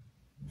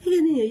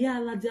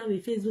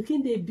 Facebook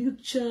in the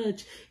build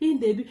church in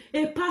the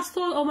a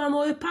pastor or man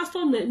or a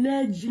pastor win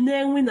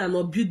and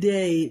not build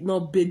there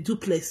not be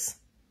duplex.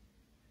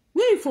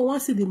 Where for one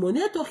see the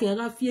money talking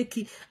about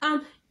fake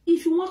and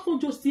if you want to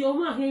just see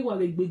over here what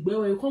big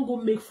boy you can't go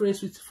make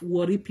friends with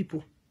worry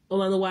people or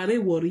man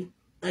worry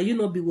and you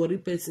not be worry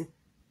person.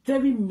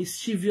 Very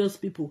mischievous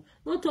people.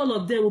 Not all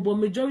of them, but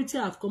majority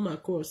have come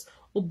across.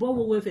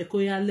 Obo we fe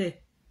koyale.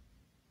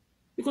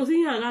 Because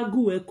in a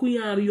go e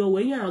kunya rio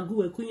we in a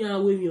go e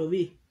kunya we mi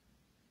ove.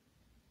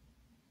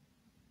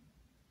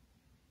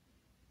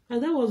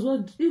 And that was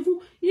what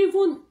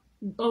even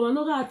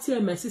another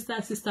tell my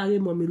sister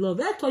mommy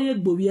love. I told you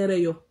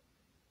gbobiere yo.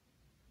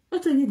 I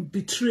told you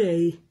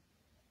betray.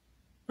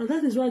 And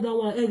that is why that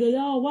one ege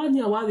ya one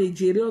ya wa we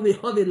jere of a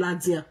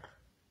ladia.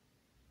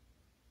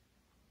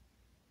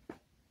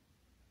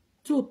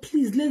 So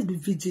please let's be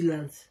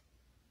vigilant.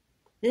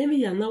 Maybe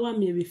you know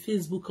me with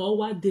Facebook or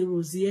what they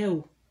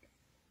Rosiel.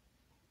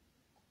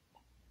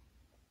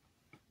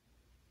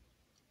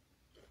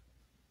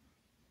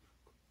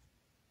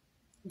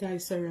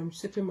 Guys, sorry, I'm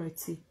sipping my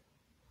tea.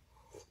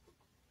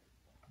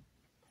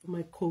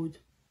 My code.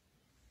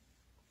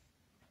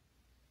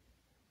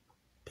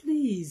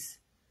 Please.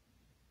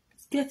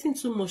 It's getting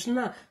too much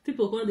now.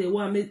 People go they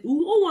want me.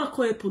 Who want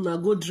to help na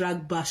go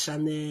drag bash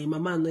and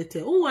mama no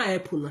tell. Who want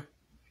help na?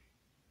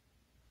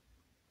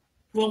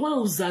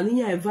 Wana uzani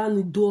ya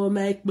evani do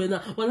make bena.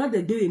 Wana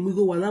de be we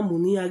go wana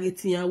money ya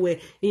getting ya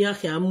we. Inya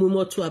ke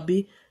amumo to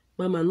abi.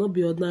 Mama, not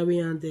be ordinary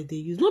and they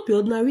use. Not be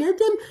ordinary and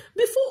them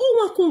before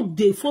all one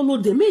they follow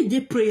them. Make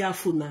they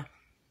prayerful now.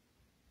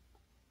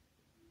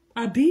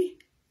 Abi,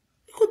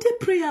 you could be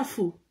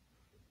prayerful.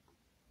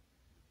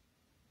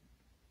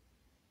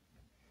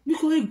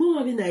 Because I go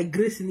having a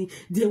grace in it.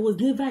 There was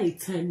never a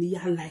time you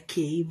like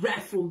a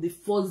right from the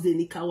first day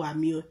Nikawa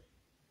meal.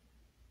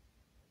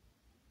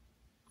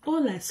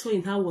 All I saw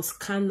in her was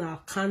carnal,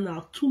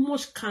 too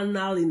much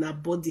carnal in her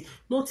body.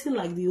 Nothing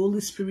like the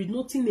Holy Spirit,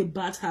 nothing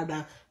about her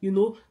that, you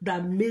know,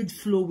 that made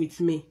flow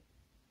with me.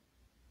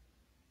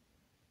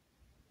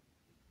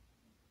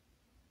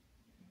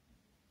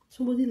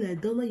 Somebody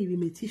like Donna, you will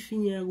meet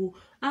Finero.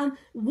 And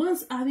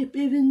once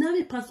even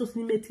every pastor's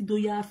limited do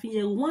ya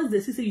Finero, once they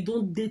say you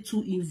don't get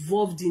too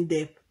involved in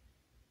them.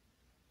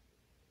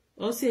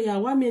 Or say, yeah,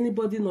 why me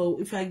anybody know?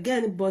 If I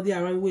get anybody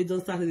around where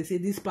don't start, they say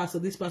this pastor,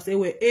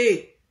 anyway,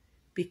 hey.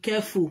 Be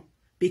careful.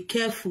 Be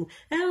careful.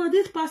 Oh,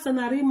 this person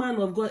a real man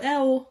of God.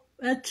 Oh,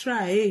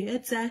 try.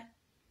 Try.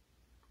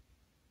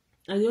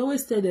 And you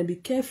always tell them, be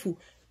careful.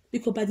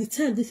 Because by the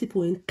time these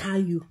people enter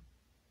you,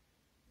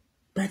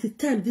 by the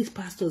time these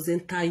pastors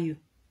enter you,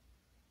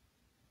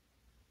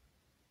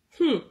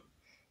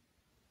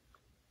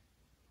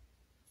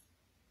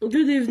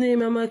 Good evening,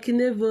 Mama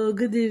Kinevo.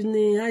 Good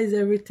evening. How is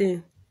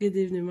everything? Good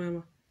evening,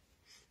 Mama.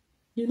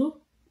 You know,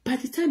 by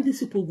the time these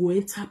people go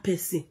enter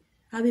person,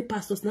 having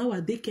pastors now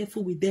are they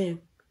careful with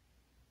them.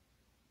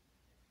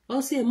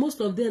 Also,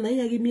 most of them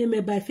I give me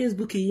by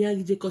Facebook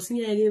because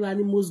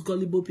most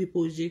gullible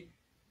people.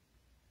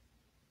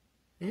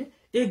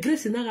 A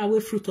grace in our way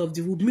fruit of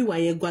the wood me why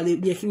you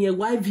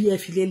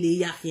YVF lele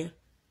ya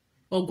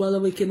or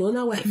gwalo can on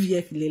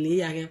YVF lele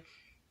ya.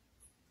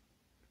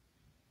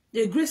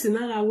 A grace in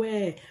our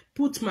way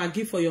put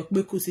Maggie for your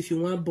bekos if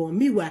you want born.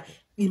 Meanwhile,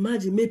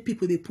 imagine make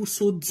people they put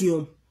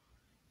sodium.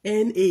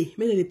 NA,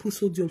 maybe they put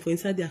sodium for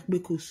inside their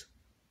bekos.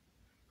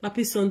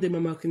 Happy Sunday,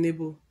 Mama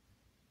Kinebo.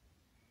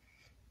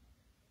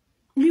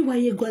 Meanwhile,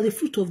 you got the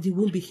fruit of the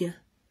womb here.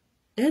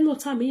 And no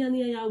time, me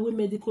we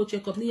medical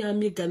checkup, me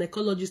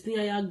gynecologist, me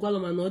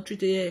gwaloma no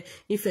treat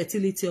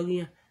infertility or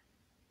here.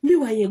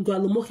 Meanwhile, you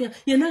got mokia,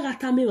 you na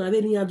time me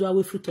ni do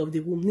away fruit of the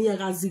womb, ni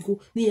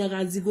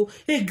zigo.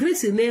 Hey,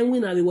 grace in there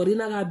win and the word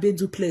na be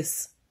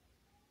duplex.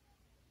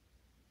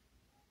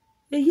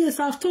 Yes,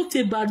 I've talked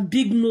about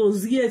big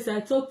nose. Yes, I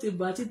talked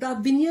about it.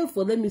 I've been here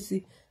for, let me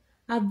see.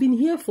 I've been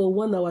here for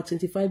 1 hour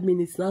 25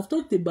 minutes now. I've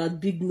talked about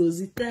big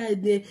nose.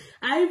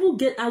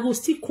 I will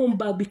still come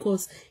back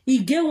because he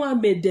get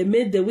one made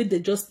the way they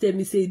just tell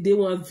me say they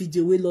want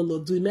video we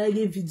lolo do. I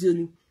get video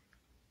ni.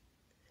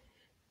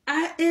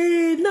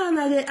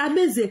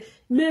 Amazing.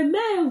 Me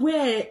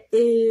where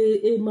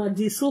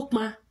Madi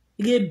Sokma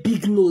get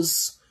big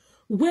nose.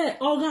 Where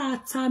Oga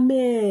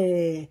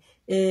Atame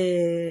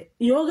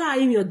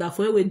Yoga in your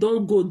dafa we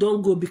don't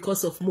go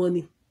because of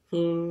money.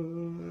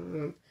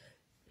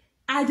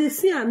 I dey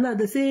see and now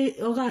they say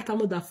Oga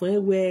Atamo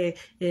dafa where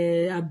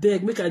I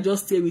beg make I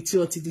just stay with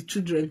you until the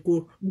children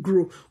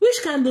grow.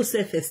 Which kind of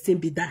self-esteem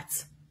be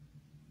that?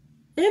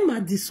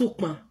 Madi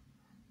Sokma.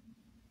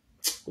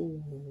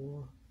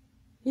 Oh.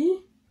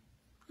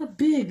 I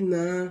beg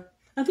now.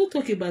 I don't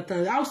talk about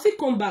that. I'll still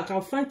come back.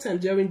 I'll find time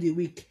during the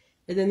week.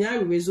 And then I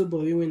will resolve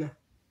winner.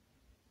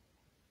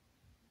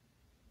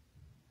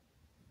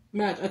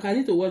 I can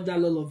need to watch that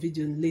lot of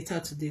video later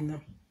today now.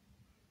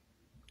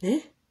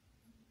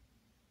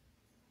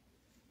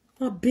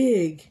 I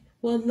beg.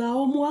 Well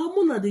now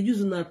I'm not the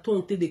use on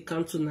tongue till they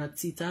come to na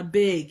teeth. I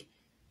beg.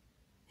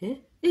 Any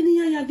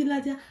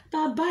that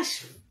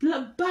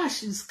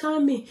bash is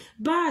coming.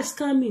 Bash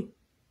coming.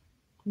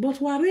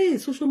 But why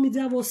social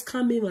media was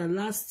coming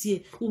last year?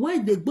 Why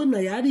they go na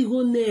yari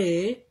go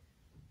ne?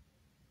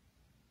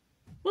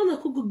 Wanna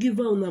could give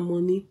her una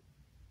money?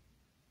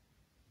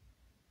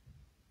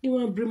 You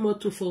want bring more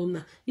to for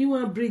now? You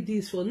want bring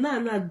this for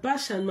now?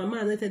 Bash and mama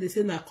and they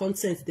say na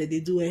consent that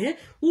they do.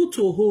 Who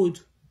to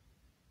hold?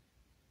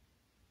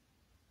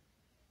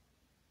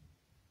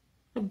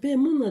 I bet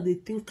mona they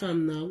think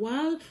I'm now.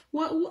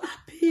 What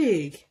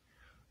big?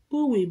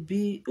 Who will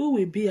be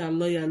a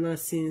lawyer now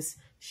since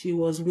she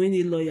was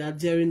winning lawyer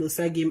during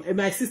Osage?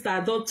 My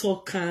sister don't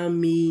talk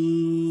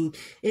me.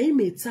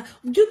 Meta,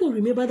 do you not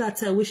remember that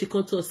time when she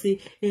come to us say,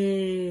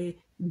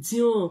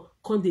 Dion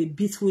come they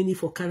beat Winnie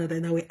for Canada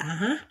and I went,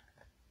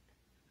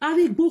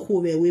 Avec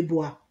beaucoup de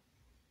webo.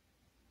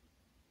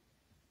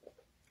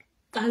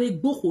 Avec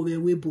beaucoup de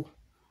webo.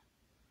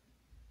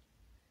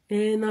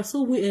 And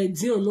so we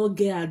Dion not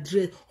get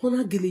address.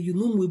 Hona gele you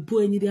know we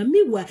boy any there.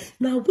 Meanwhile,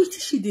 now what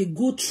she they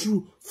go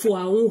through for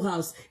our own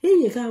house?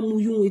 You can't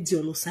move you with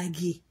Dion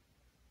Osage.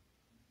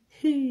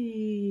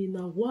 Hey,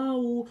 now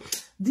wow,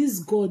 this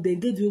God then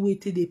get the way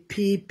to they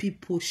pay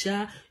people,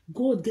 sha.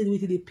 God get the way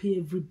to they pay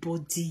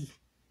everybody.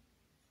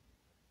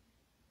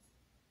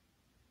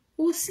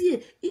 Oh,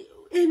 see,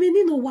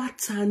 even know what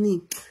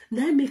Tani.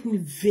 That make me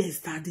vex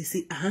that they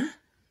say,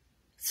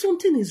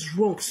 something is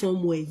wrong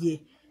somewhere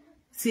here.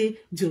 Say,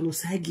 Dion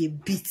Osage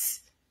beat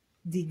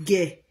the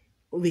girl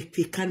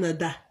with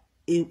Canada,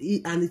 and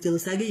Dion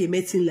Osage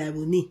met in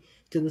Laboni.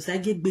 Dion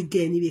Osage big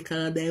girl in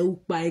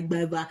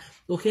Canada,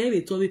 okay,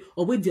 we told me,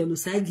 or with Dion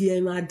Osage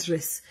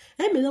address.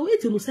 I mean,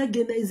 wait, Dion Osage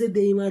is a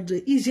day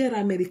address. Is here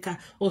America,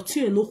 or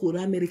Tino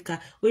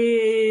America,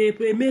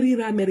 we marry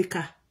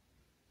America.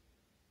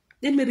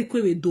 They marry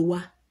with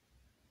Doa.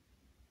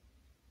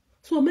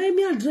 So,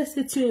 my address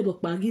it to you,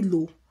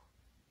 Bagilo.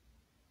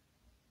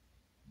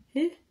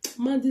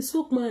 Man, this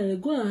soak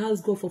man, go and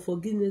ask God for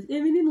forgiveness.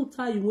 Even in no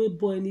time you went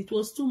boy, and it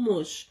was too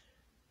much.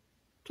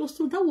 It was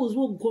too. That was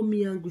what got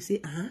me angry.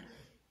 Say,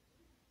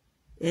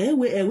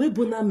 we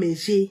bona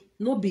meje,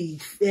 not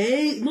be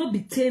 10,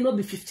 not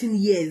be 15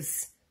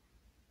 years.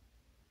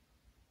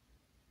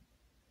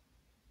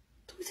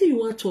 Don't you say you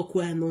want to talk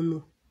where I don't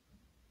know.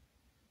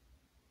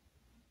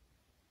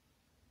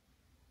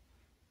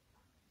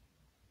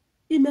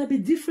 It might be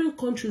different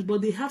countries,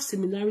 but they have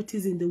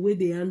similarities in the way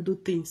they handle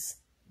things.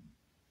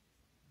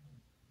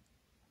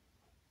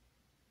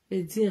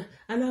 And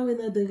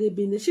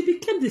she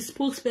became the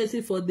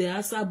spokesperson for the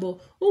Asa, but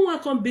who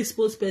want to be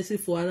spokesperson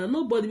for her?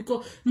 Nobody,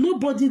 because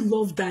nobody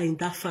loved her in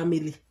that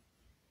family.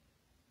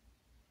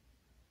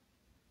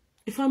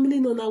 The family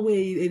no na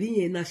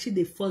way na she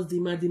the first the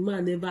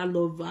man never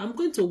loved her. I'm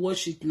going to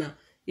watch it now.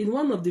 In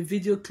one of the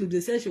video clips, they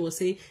said she was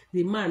saying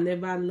the man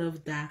never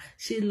loved her.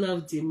 She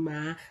loved the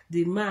man.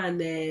 The man,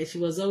 she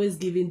was always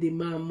giving the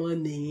man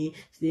money.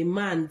 The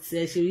man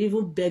said she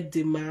even begged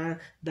the man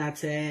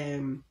that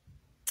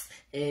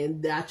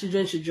and their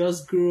children should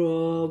just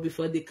grow up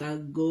before they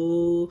can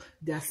go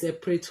their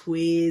separate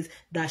ways,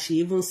 that she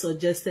even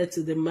suggested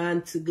to the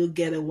man to go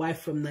get a wife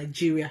from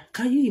Nigeria.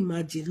 Can you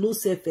imagine? Low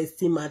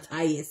self-esteem at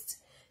highest.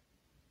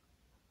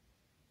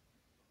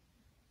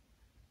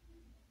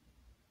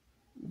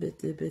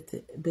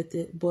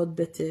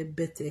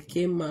 Better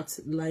came out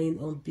lying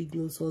on Big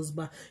Nose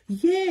husband.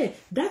 Yeah,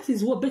 that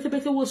is what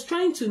Better was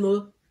trying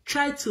to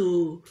try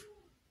to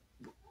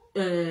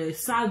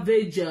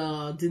salvage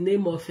the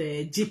name of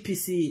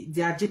GPC,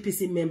 their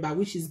GPC member,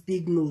 which is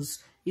Big Nose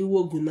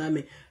Iwo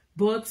Guname.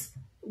 But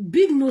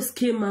Big Nose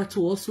came out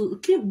to also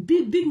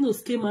Big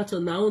Nose came out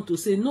on her own to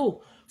say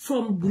no.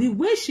 From the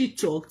way she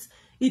talked,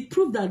 it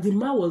proved that the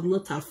man was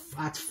not at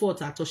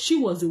fault at all. She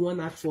was the one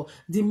at fault.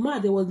 The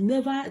man, there was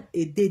never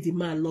a day the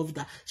man loved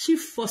her. She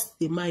forced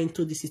the man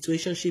into the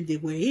situationship they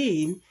were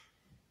in.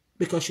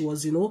 because she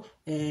was,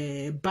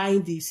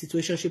 buying the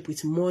situationship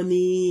with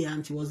money,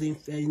 and she was,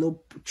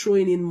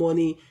 throwing in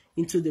money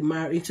into the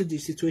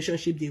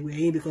situationship they were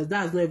in, because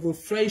that's not even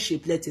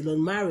friendship, let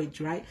alone marriage,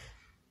 right?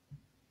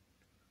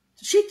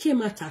 She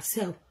came at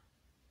herself.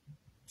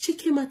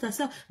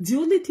 The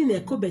only thing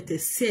Ekobete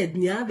said,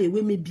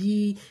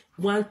 maybe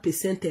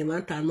 1%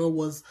 amount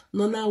was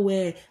nona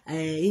where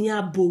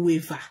inya bo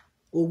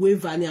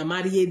waiver ni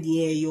amariye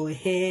ni your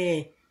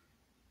hair.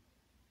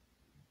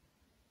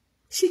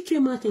 She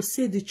came out to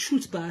say the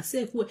truth by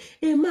herself.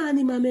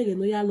 Man,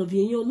 no ya love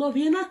you, love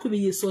you. Na could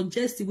be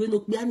suggest we no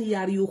biani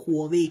yari yo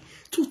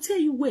to tell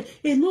you where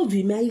love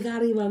you me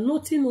igariva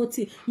nothing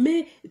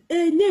me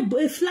a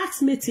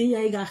flatmate in ya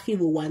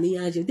igahivo wani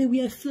aje. They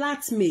were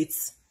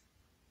flatmates.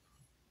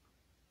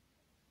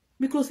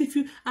 Because if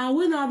you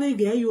when I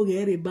get you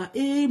get but so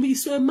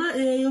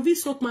you vi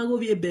sok mango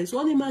vi ben so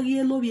only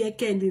magi no vi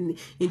ekend in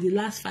the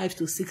last 5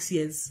 to 6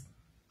 years.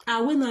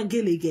 When I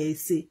get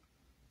say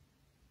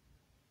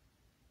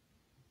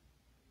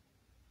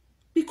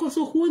because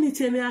of when it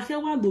me a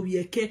wa lo vi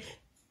eke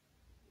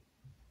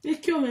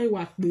o me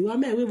wa pe wa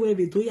me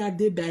we do ya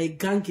de by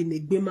gang in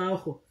egbe ma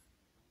ho.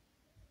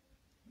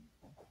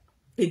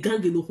 A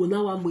gang in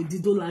Okonawa with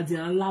 $10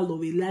 and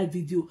lalo a live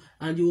video,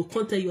 and you will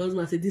contact your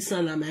husband and say, this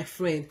one are my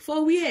friend.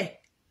 For where?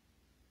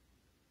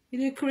 You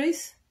know,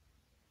 Chris?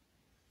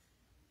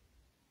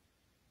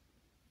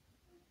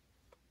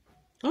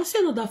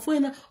 Also, no, that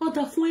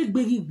phone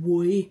big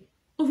boy.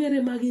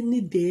 Over magi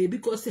need there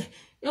because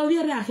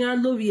over I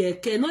can't love you.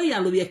 No, ya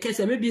love you.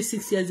 Maybe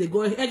 6 years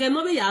ago. Again,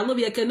 no, ya love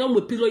you. No,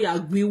 mo pillow ya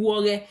gwi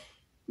wore.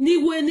 Ni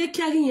we ne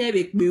carrying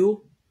avec me.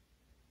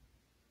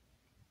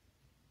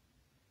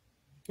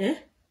 Eh?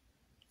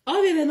 Oh,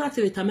 we not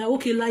with me.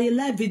 Okay,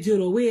 live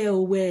video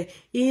where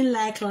in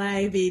live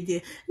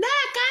video. Now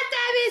can't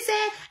I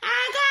say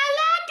I got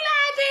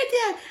live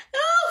video.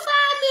 No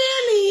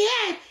family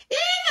yet.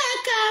 Even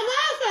come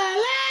up for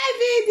live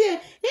video.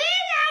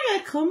 Even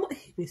come.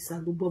 We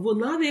salu bovo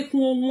na avec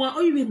moi.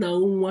 Oh, you na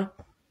one.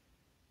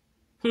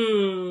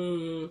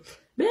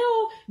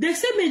 They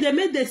say me they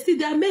made the still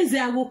they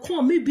I will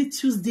come maybe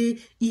Tuesday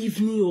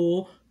evening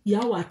or.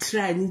 Yawa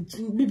try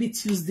maybe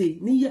Tuesday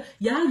ni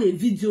ya le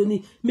video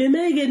ni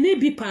me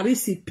bi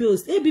Paris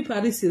post bi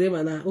Paris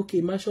remana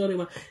okay ma sure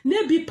ma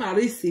ne bi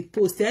Paris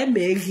post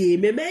me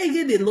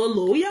de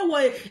lolo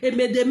yawa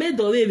me de me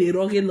do we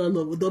roge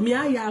no do mi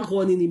ya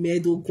go ni me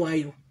do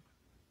kwayo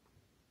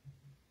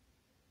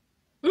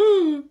na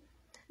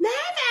me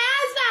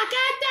as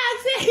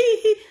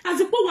taxi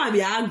as po wa bi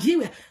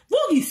agiwe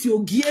vogi si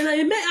ogie na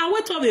me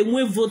aweto be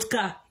nwe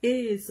vodka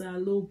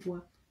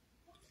salopwa.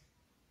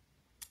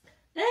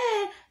 My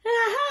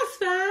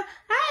husband,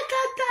 I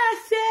can't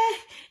say,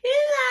 he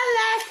not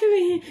like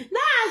me. Now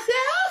I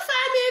say, oh,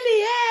 family,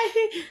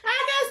 I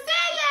can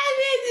stay like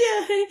with you.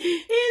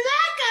 He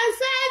not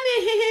concern me.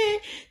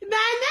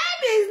 My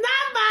name is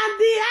not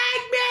Mandi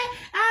Agbe.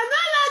 I'm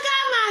no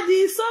longer Mandi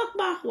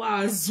Sokma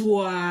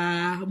Wazwa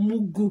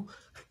Mugu.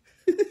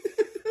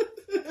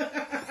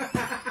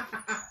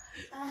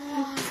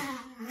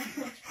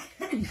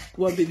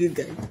 What did you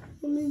guys?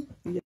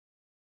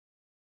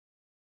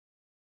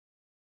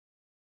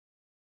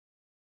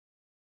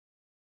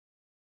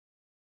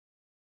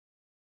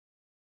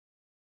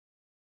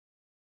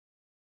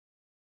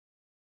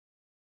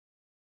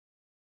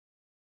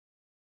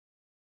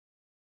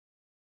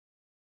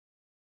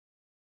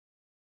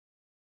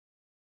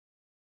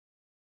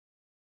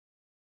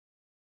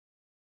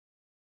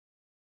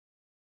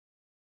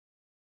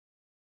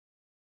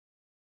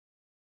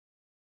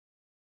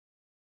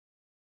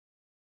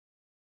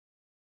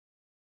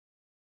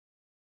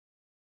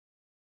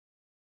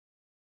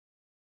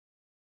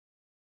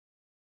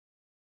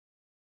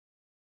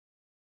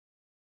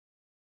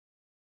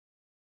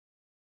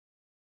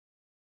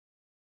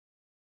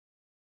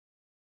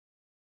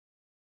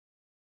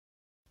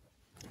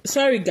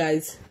 Sorry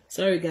guys,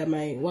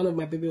 one of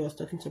my baby was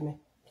talking to me.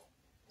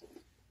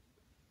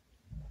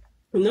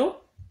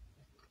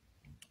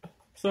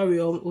 Sorry,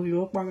 we won't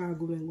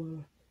go.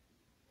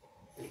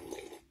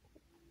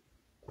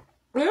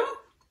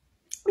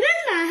 This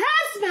my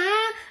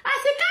husband. I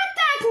say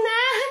contact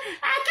now.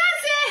 I can't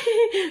say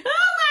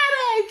oh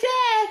marriage,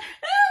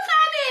 oh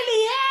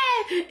family,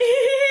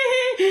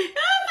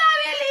 oh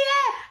family.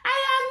 I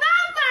am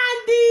not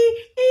Mandi.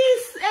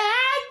 It's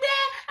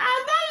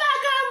I'm no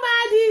longer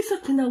Mandi. So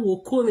kuna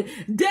wokome.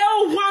 They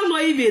don't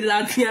want even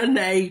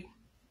Latina.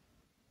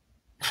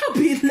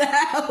 Be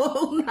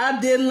loud,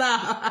 not de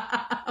loud.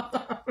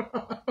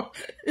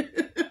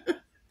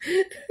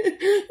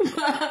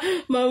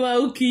 Mama,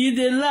 okay, you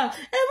de laugh.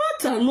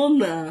 What a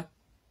nonna.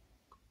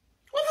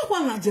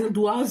 What a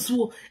do as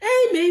well.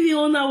 Maybe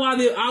on a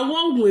one I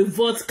want with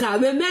vodka.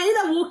 Maybe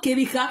I walk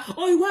Erika.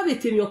 Oh, you have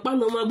it in your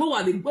panama.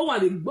 What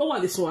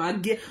is so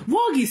again?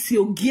 What is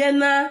your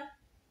Giena?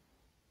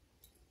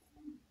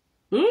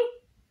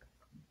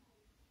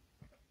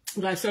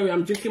 Guys, sorry,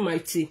 I'm drinking my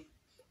tea.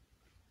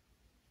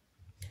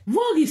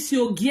 What is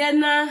your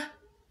Giena?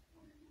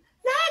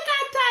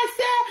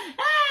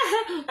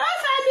 Oh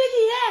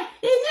family,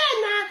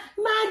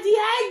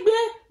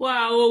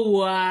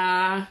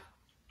 Wow.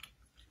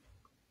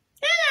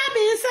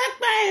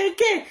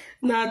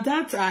 Now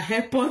that I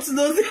help us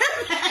those.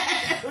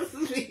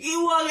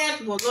 You want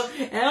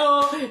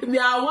me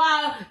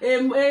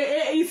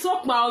it's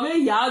up my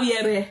way.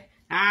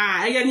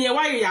 I get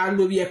why you are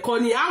no be a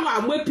conny.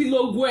 I want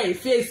pillow go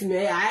face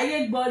me. I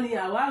get bunny.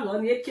 I want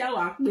on your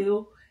cow.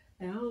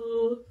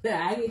 Oh,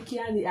 I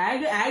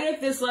get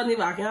this one if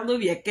I can't do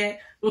a care.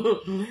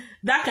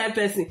 That kind of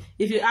person.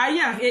 If you are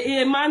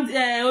a man,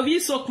 if you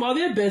suck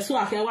my best, so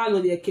I can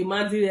want to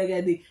command you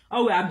already.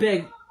 Oh, I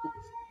beg.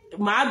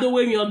 My do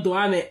when you're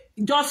doing it,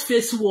 just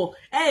face war.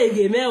 Hey,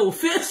 game,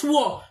 face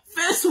war.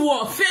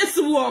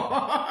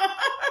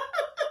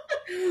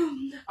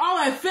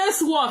 Oh,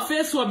 face war,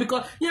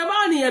 because your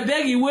man here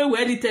beg you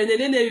where the ten, and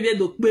then they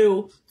do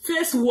bill.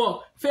 Face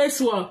war.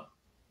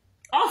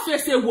 All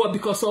face a war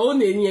because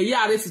only in a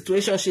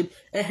situationship.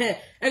 And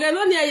then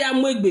only I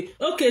am wigby.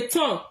 Okay,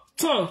 turn.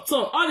 All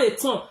the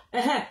turn.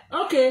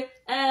 Okay,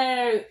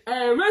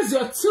 raise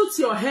your tilt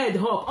your head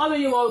up. All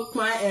you want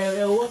my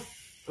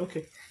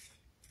okay.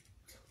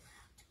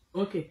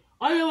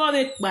 All you want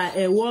make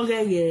my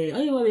warrior,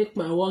 all you want make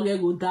my warrior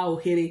go down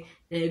here.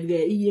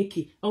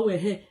 Iyeki. Oh,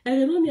 and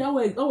then only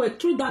I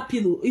throw that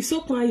pillow. It's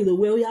so crying the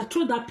way we are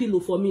throw that pillow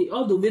for me.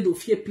 All the way to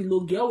fear pillow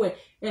girl.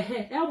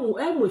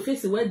 I'm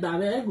face where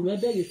down. I'm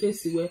beg you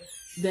face where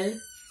then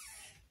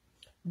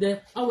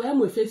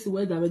I'm face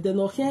where down. Then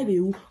no hear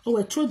you. Oh,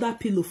 throw that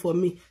pillow for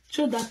me.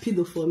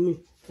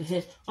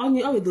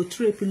 Only I will do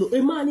three pillow.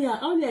 A man here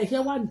only I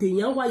hear one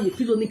day. Why you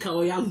pillow nika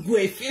or you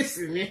go face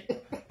me.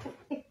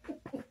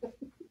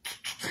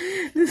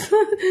 This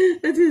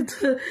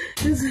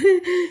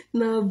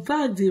now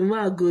back the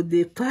man go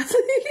the pass.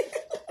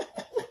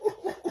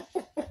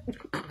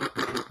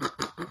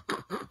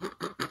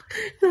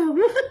 Now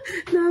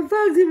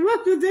back the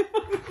man go the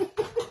pass.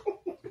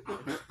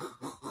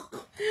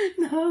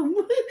 Now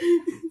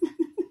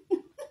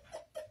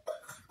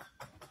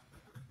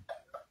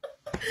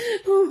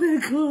oh my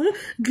God,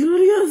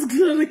 glorious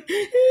glory.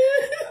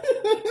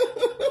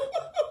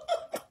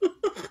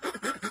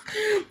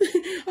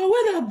 Oh,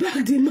 when I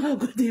back the man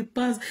go the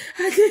pass,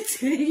 I can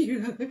tell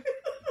you.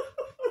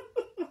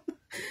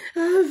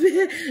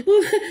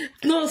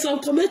 No, some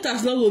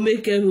commenters not go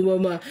make every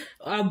mama.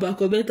 Abba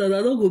commenters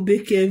are not go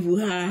make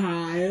every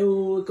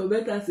oh,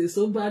 commenters is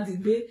so bad.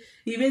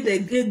 He made the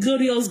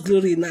glorious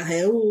glory now.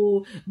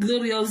 Oh,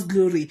 glorious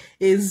glory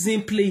is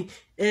simply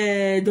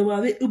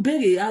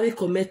ubere are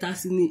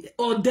commenters in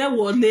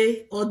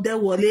Odewole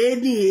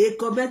ni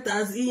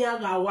commenters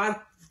in one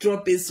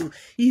drop so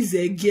is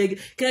a gig.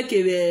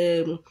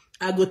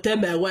 I go tell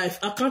my wife.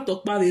 I can't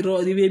talk about the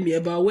road even me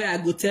about where I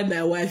go tell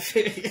my wife.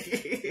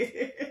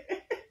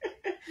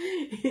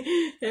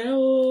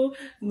 Oh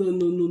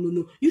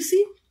no. You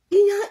see,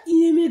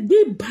 in a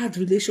big bad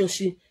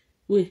relationship.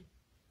 Wait,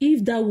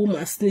 if that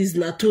woman sneeze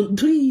na to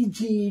do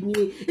EG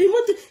me.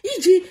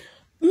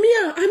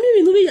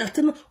 I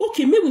mean,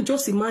 okay, maybe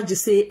just imagine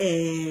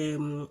say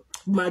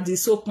Madi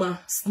Sokma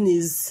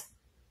sneeze.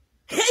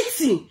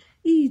 Hating.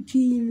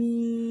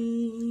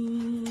 Ijimi.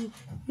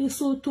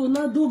 Eso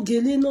tornado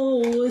gele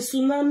no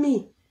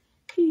tsunami.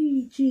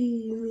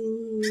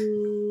 Ijimi.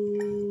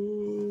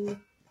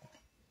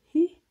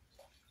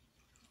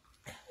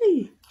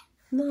 Hey,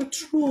 not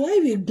true. I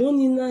will done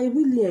in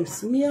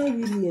Williams. Mia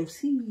Williams.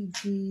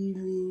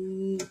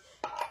 Ijimi.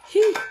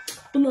 Hey,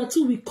 una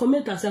too we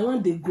comment as I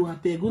want they go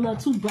abeg. Una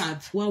too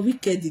bad. Well,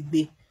 wicked it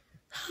be.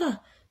 Ha.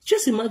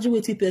 Just imagine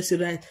what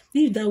person right.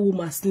 If that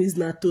woman sneeze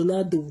na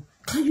tornado,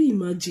 can you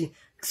imagine?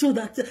 So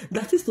that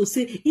is to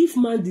say, if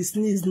man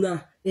sneeze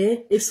now,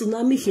 a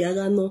tsunami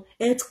here no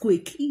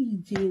earthquake.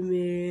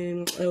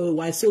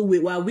 Why so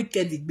why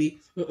wicked it be?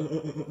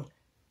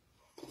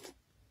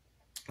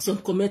 Some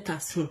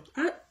commenters,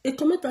 a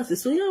commenter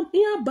says, so yeah,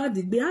 bad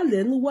it be. I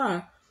learn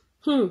why.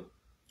 Can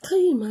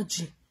you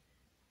imagine?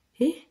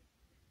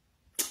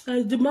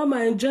 The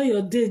mama enjoy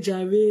your day,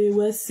 Jare.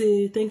 Well,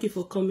 say thank you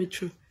for coming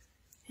through.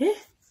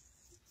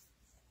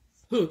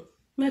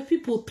 My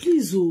people,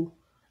 please,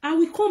 I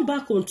will come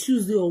back on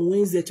Tuesday or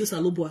Wednesday to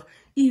Salobua.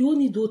 He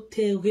only do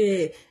tell her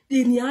the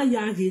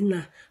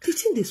Nyayarina. The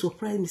thing they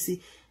surprise me,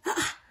 say,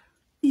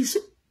 is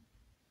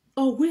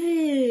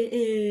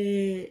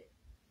away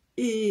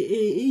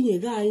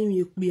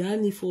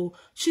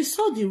she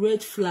saw the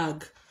red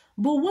flag.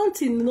 But one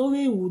thing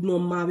Norway would not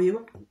marry,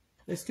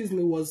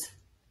 was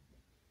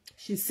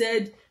she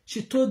said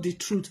she told the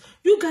truth.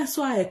 You guys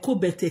saw how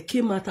Ekobete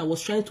came out and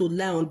was trying to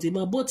lie on the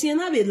man, but he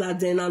have a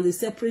laden and the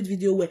separate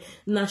video where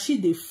now she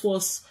they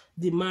force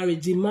the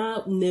marriage. The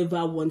man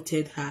never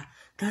wanted her.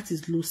 That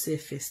is low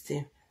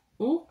self-esteem.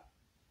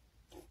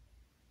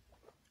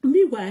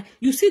 Meanwhile,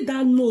 you see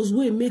that nose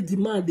where make the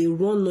man they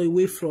run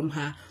away from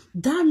her.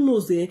 That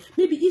nose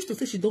maybe if to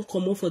say she don't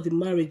come out for the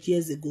marriage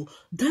years ago,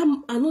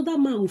 that another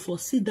man will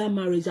foresee that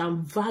marriage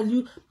and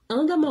value.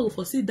 Another man will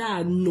foresee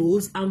that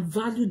nose and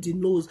value the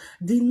nose.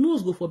 The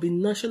nose go for the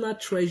national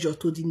treasure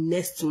to the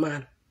next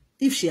man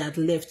if she had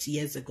left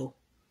years ago.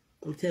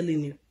 I'm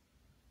telling you.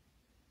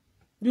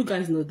 You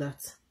guys know that.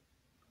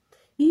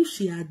 if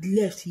she had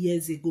left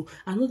years ago,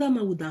 another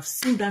man would have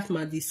seen that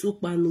man the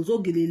soap man nose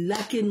ogele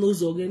like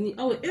nose already.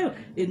 Oh,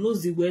 a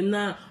nose the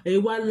na a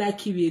one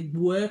like a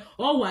boy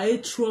or a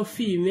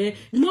trophy, man.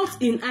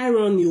 Not in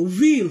irony,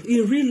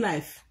 in real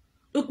life.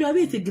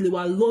 Okpiabe tegele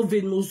wa love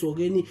nose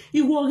already.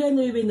 Iwo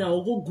no even na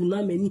ogo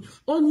guna many.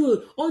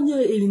 Onyo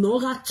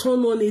elinoga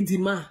turn on a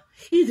demand.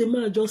 If the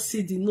man just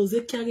see the nose,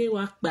 they carry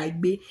work by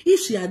be.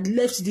 If she had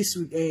left this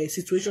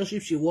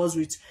situationship she was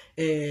with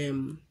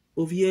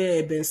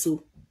Ovie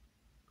Benso,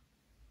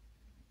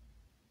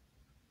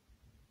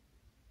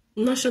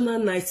 national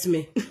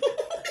nightmare.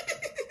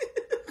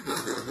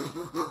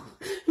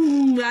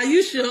 Are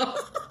you sure?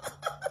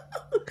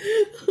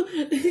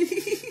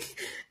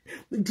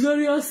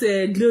 Glorious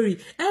glory.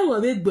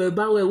 Ewa make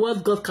boyba where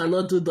what God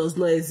cannot do does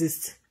not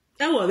exist.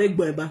 Ewa make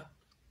boyba.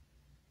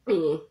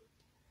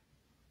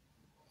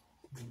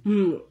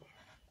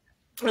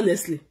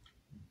 Honestly,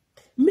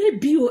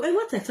 maybe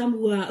what I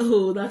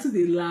tell that's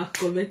the laugh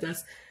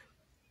commenters.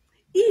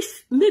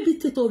 If maybe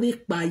take away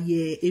by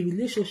a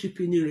relationship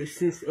in your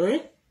since,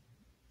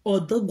 or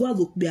the God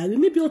look behind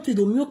maybe you to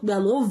the milk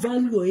ban no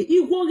value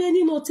it won't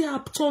any not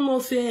a turn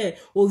off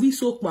or we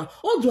so qua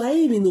or do I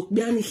even look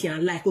behind here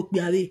like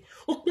Okbiari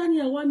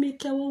I want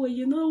make your way,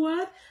 you know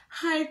what?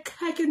 I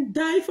can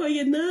die for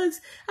your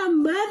nose.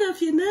 I'm mad of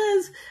your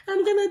nose.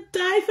 I'm gonna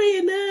die for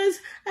your nose.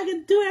 I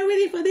can do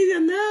everything for this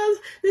your nose.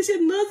 This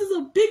your nose is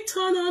a big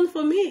turn on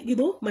for me. You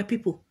know, my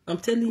people, I'm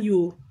telling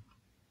you,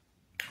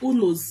 who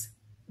knows?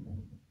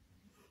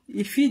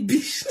 If it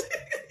be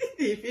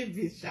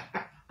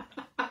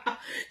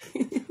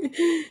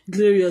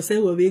Glorious,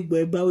 we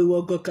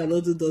what God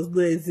cannot do does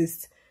not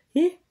exist.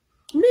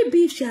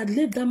 Maybe if she had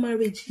left that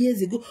marriage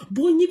years ago,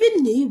 but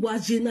even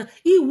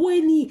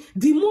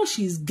the more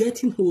she's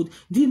getting old,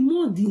 the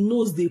more the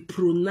nose they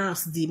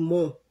pronounce, the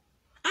more.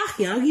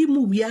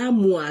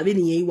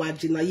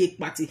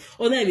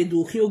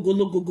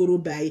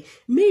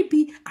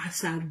 Maybe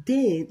as her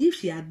then, if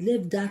she had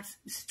left that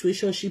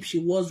situationship she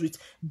was with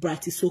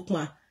Brighty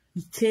Sokma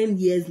 10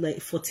 years,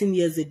 like 14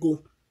 years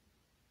ago,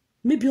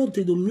 maybe all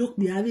they don't milk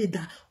me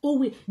that. Oh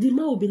wait, the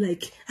man will be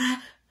like,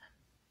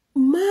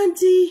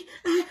 Mandy,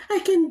 I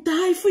can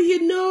die for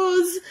your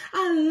nose.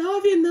 I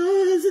love your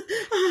nose.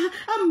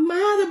 I'm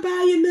mad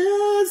about your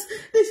nose.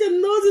 Your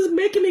nose is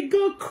making me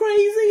go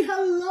crazy.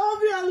 I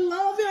love you. I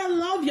love you. I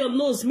love your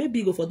nose. Maybe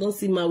you go for don't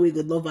see my way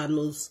go love her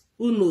nose.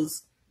 Who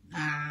knows?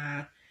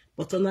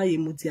 But on I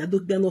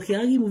don't know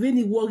he move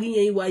any working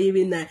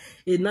in a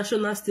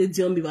national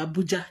stadium in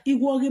Abuja. He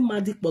working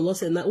magic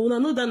bolos and una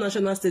know that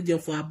national stadium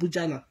for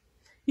Abuja now.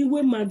 He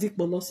went magic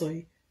bolos.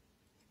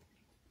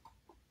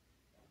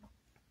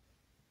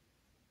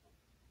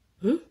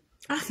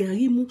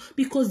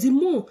 Because the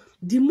more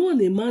the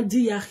man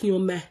di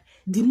yahiome,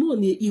 the more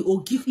he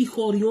ogi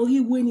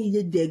horiori when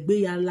he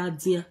degbe ya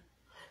ladia.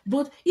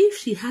 But if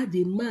she had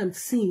a man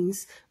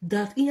since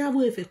that he have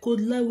if a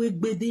code la we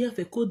gbede if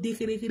a code de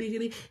when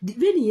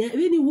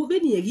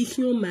he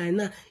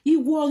na he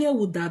warrior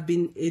would have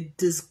been a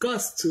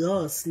disgust to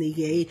us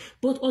nigga.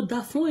 But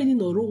other phone any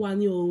no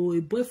rowani or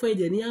a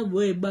boyfriend any have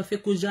a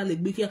bafeko jale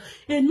gbeke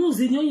and no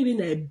zinyo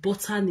even a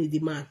botany the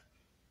man.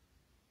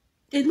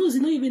 It knows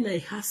it's not even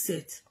a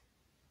asset.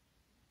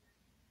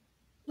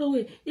 No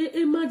way.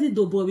 Imagine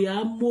the boy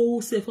I'm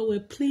more safe away,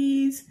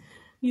 please.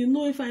 You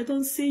know, if I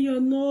don't see your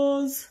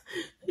nose,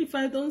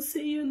 imagine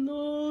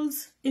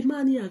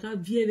I got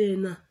very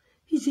na.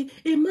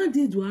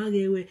 Imagine do I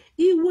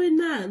he went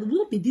na.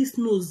 Not be this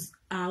nose.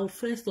 Our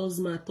first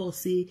husband thought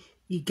say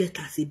he get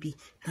as a be.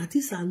 That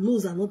this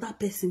knows another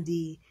person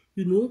they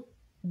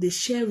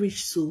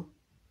cherish so.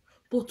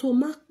 But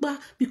Omakba,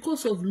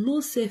 because of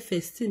low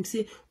self-esteem,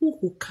 say, who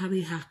will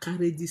carry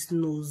this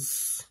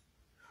nose?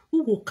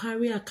 Who will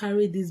carry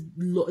this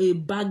a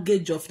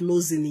baggage of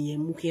nose in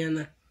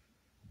Yemukiana?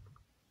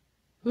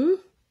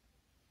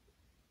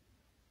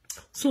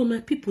 So my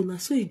people, now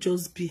so it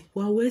just be.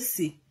 Well, we'll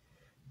see.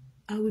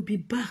 I will be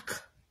back.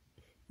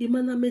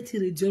 Imana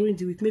metiri during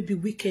the week, maybe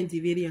weekend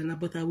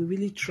but I will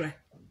really try.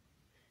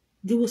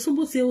 There was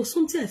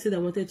something I said I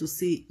wanted to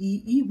say.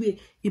 He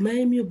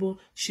Miami, but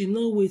she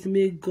know wait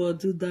make God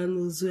do that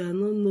nose. I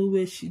don't know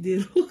where she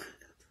did.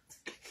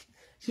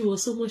 She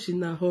was so much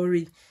in a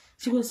hurry.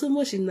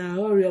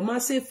 I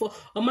must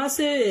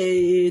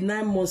say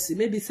 9 months,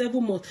 maybe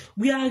 7 months.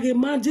 We are a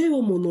man,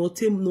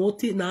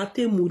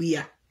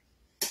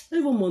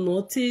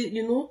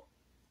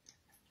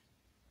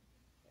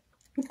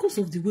 because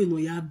of the way no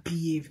ya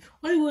behave.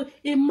 Why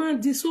a man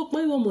this work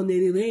my woman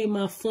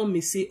ma form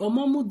me say o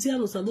ma mo dia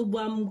no sa do bo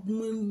am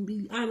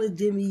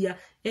jemi ya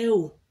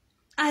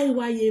I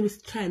why you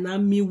try na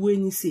me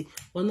when say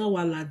ona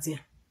wala dia.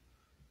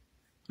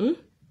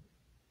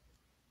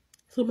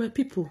 So my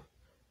people,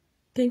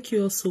 thank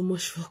you all so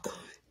much for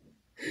coming.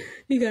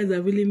 You guys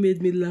have really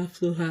made me laugh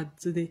so hard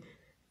today.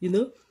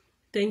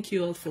 Thank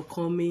you all for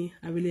coming.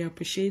 I really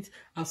appreciate.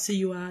 I'll see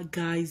you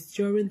guys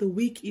during the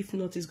week. If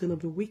not, it's gonna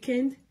be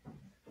weekend.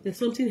 There's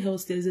something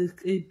else.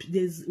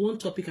 There's one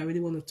topic I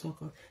really want to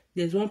talk on.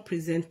 There's one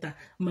presenter,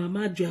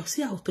 Mama Joy. I'll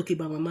see I'll talk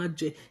about Mama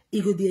Joy.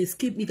 He go, they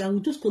escape me. I will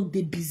just come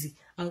dey busy.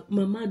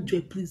 Mama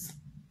Joy, please.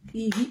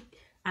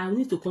 I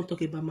need to come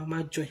talk about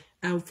Mama Joy.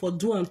 And for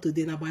do am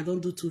today now, but I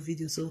don't do 2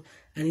 videos, so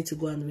I need to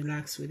go and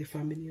relax with the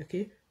family,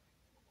 okay?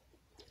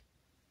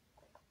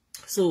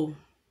 So,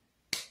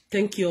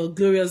 thank you all.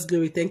 Glorious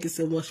Glory. Thank you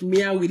so much.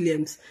 Mia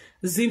Williams.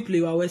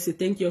 Simply, I will say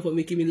thank you all for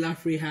making me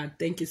laugh really hard.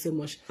 Thank you so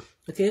much.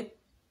 Okay?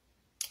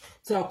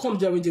 So I'll come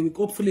during the week.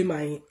 Hopefully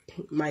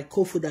my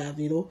cold would have,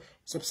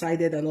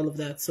 subsided and all of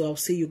that. So I'll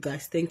see you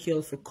guys. Thank you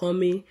all for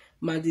coming.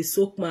 Madi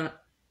Sokma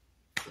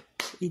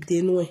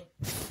Idenwe.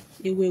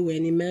 Iwe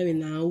weni meri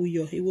na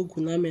uyo. Iwe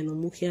guname no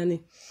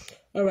mukiani.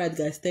 Alright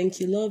guys, thank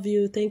you. Love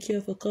you. Thank you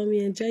all for coming.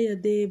 Enjoy your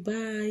day.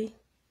 Bye.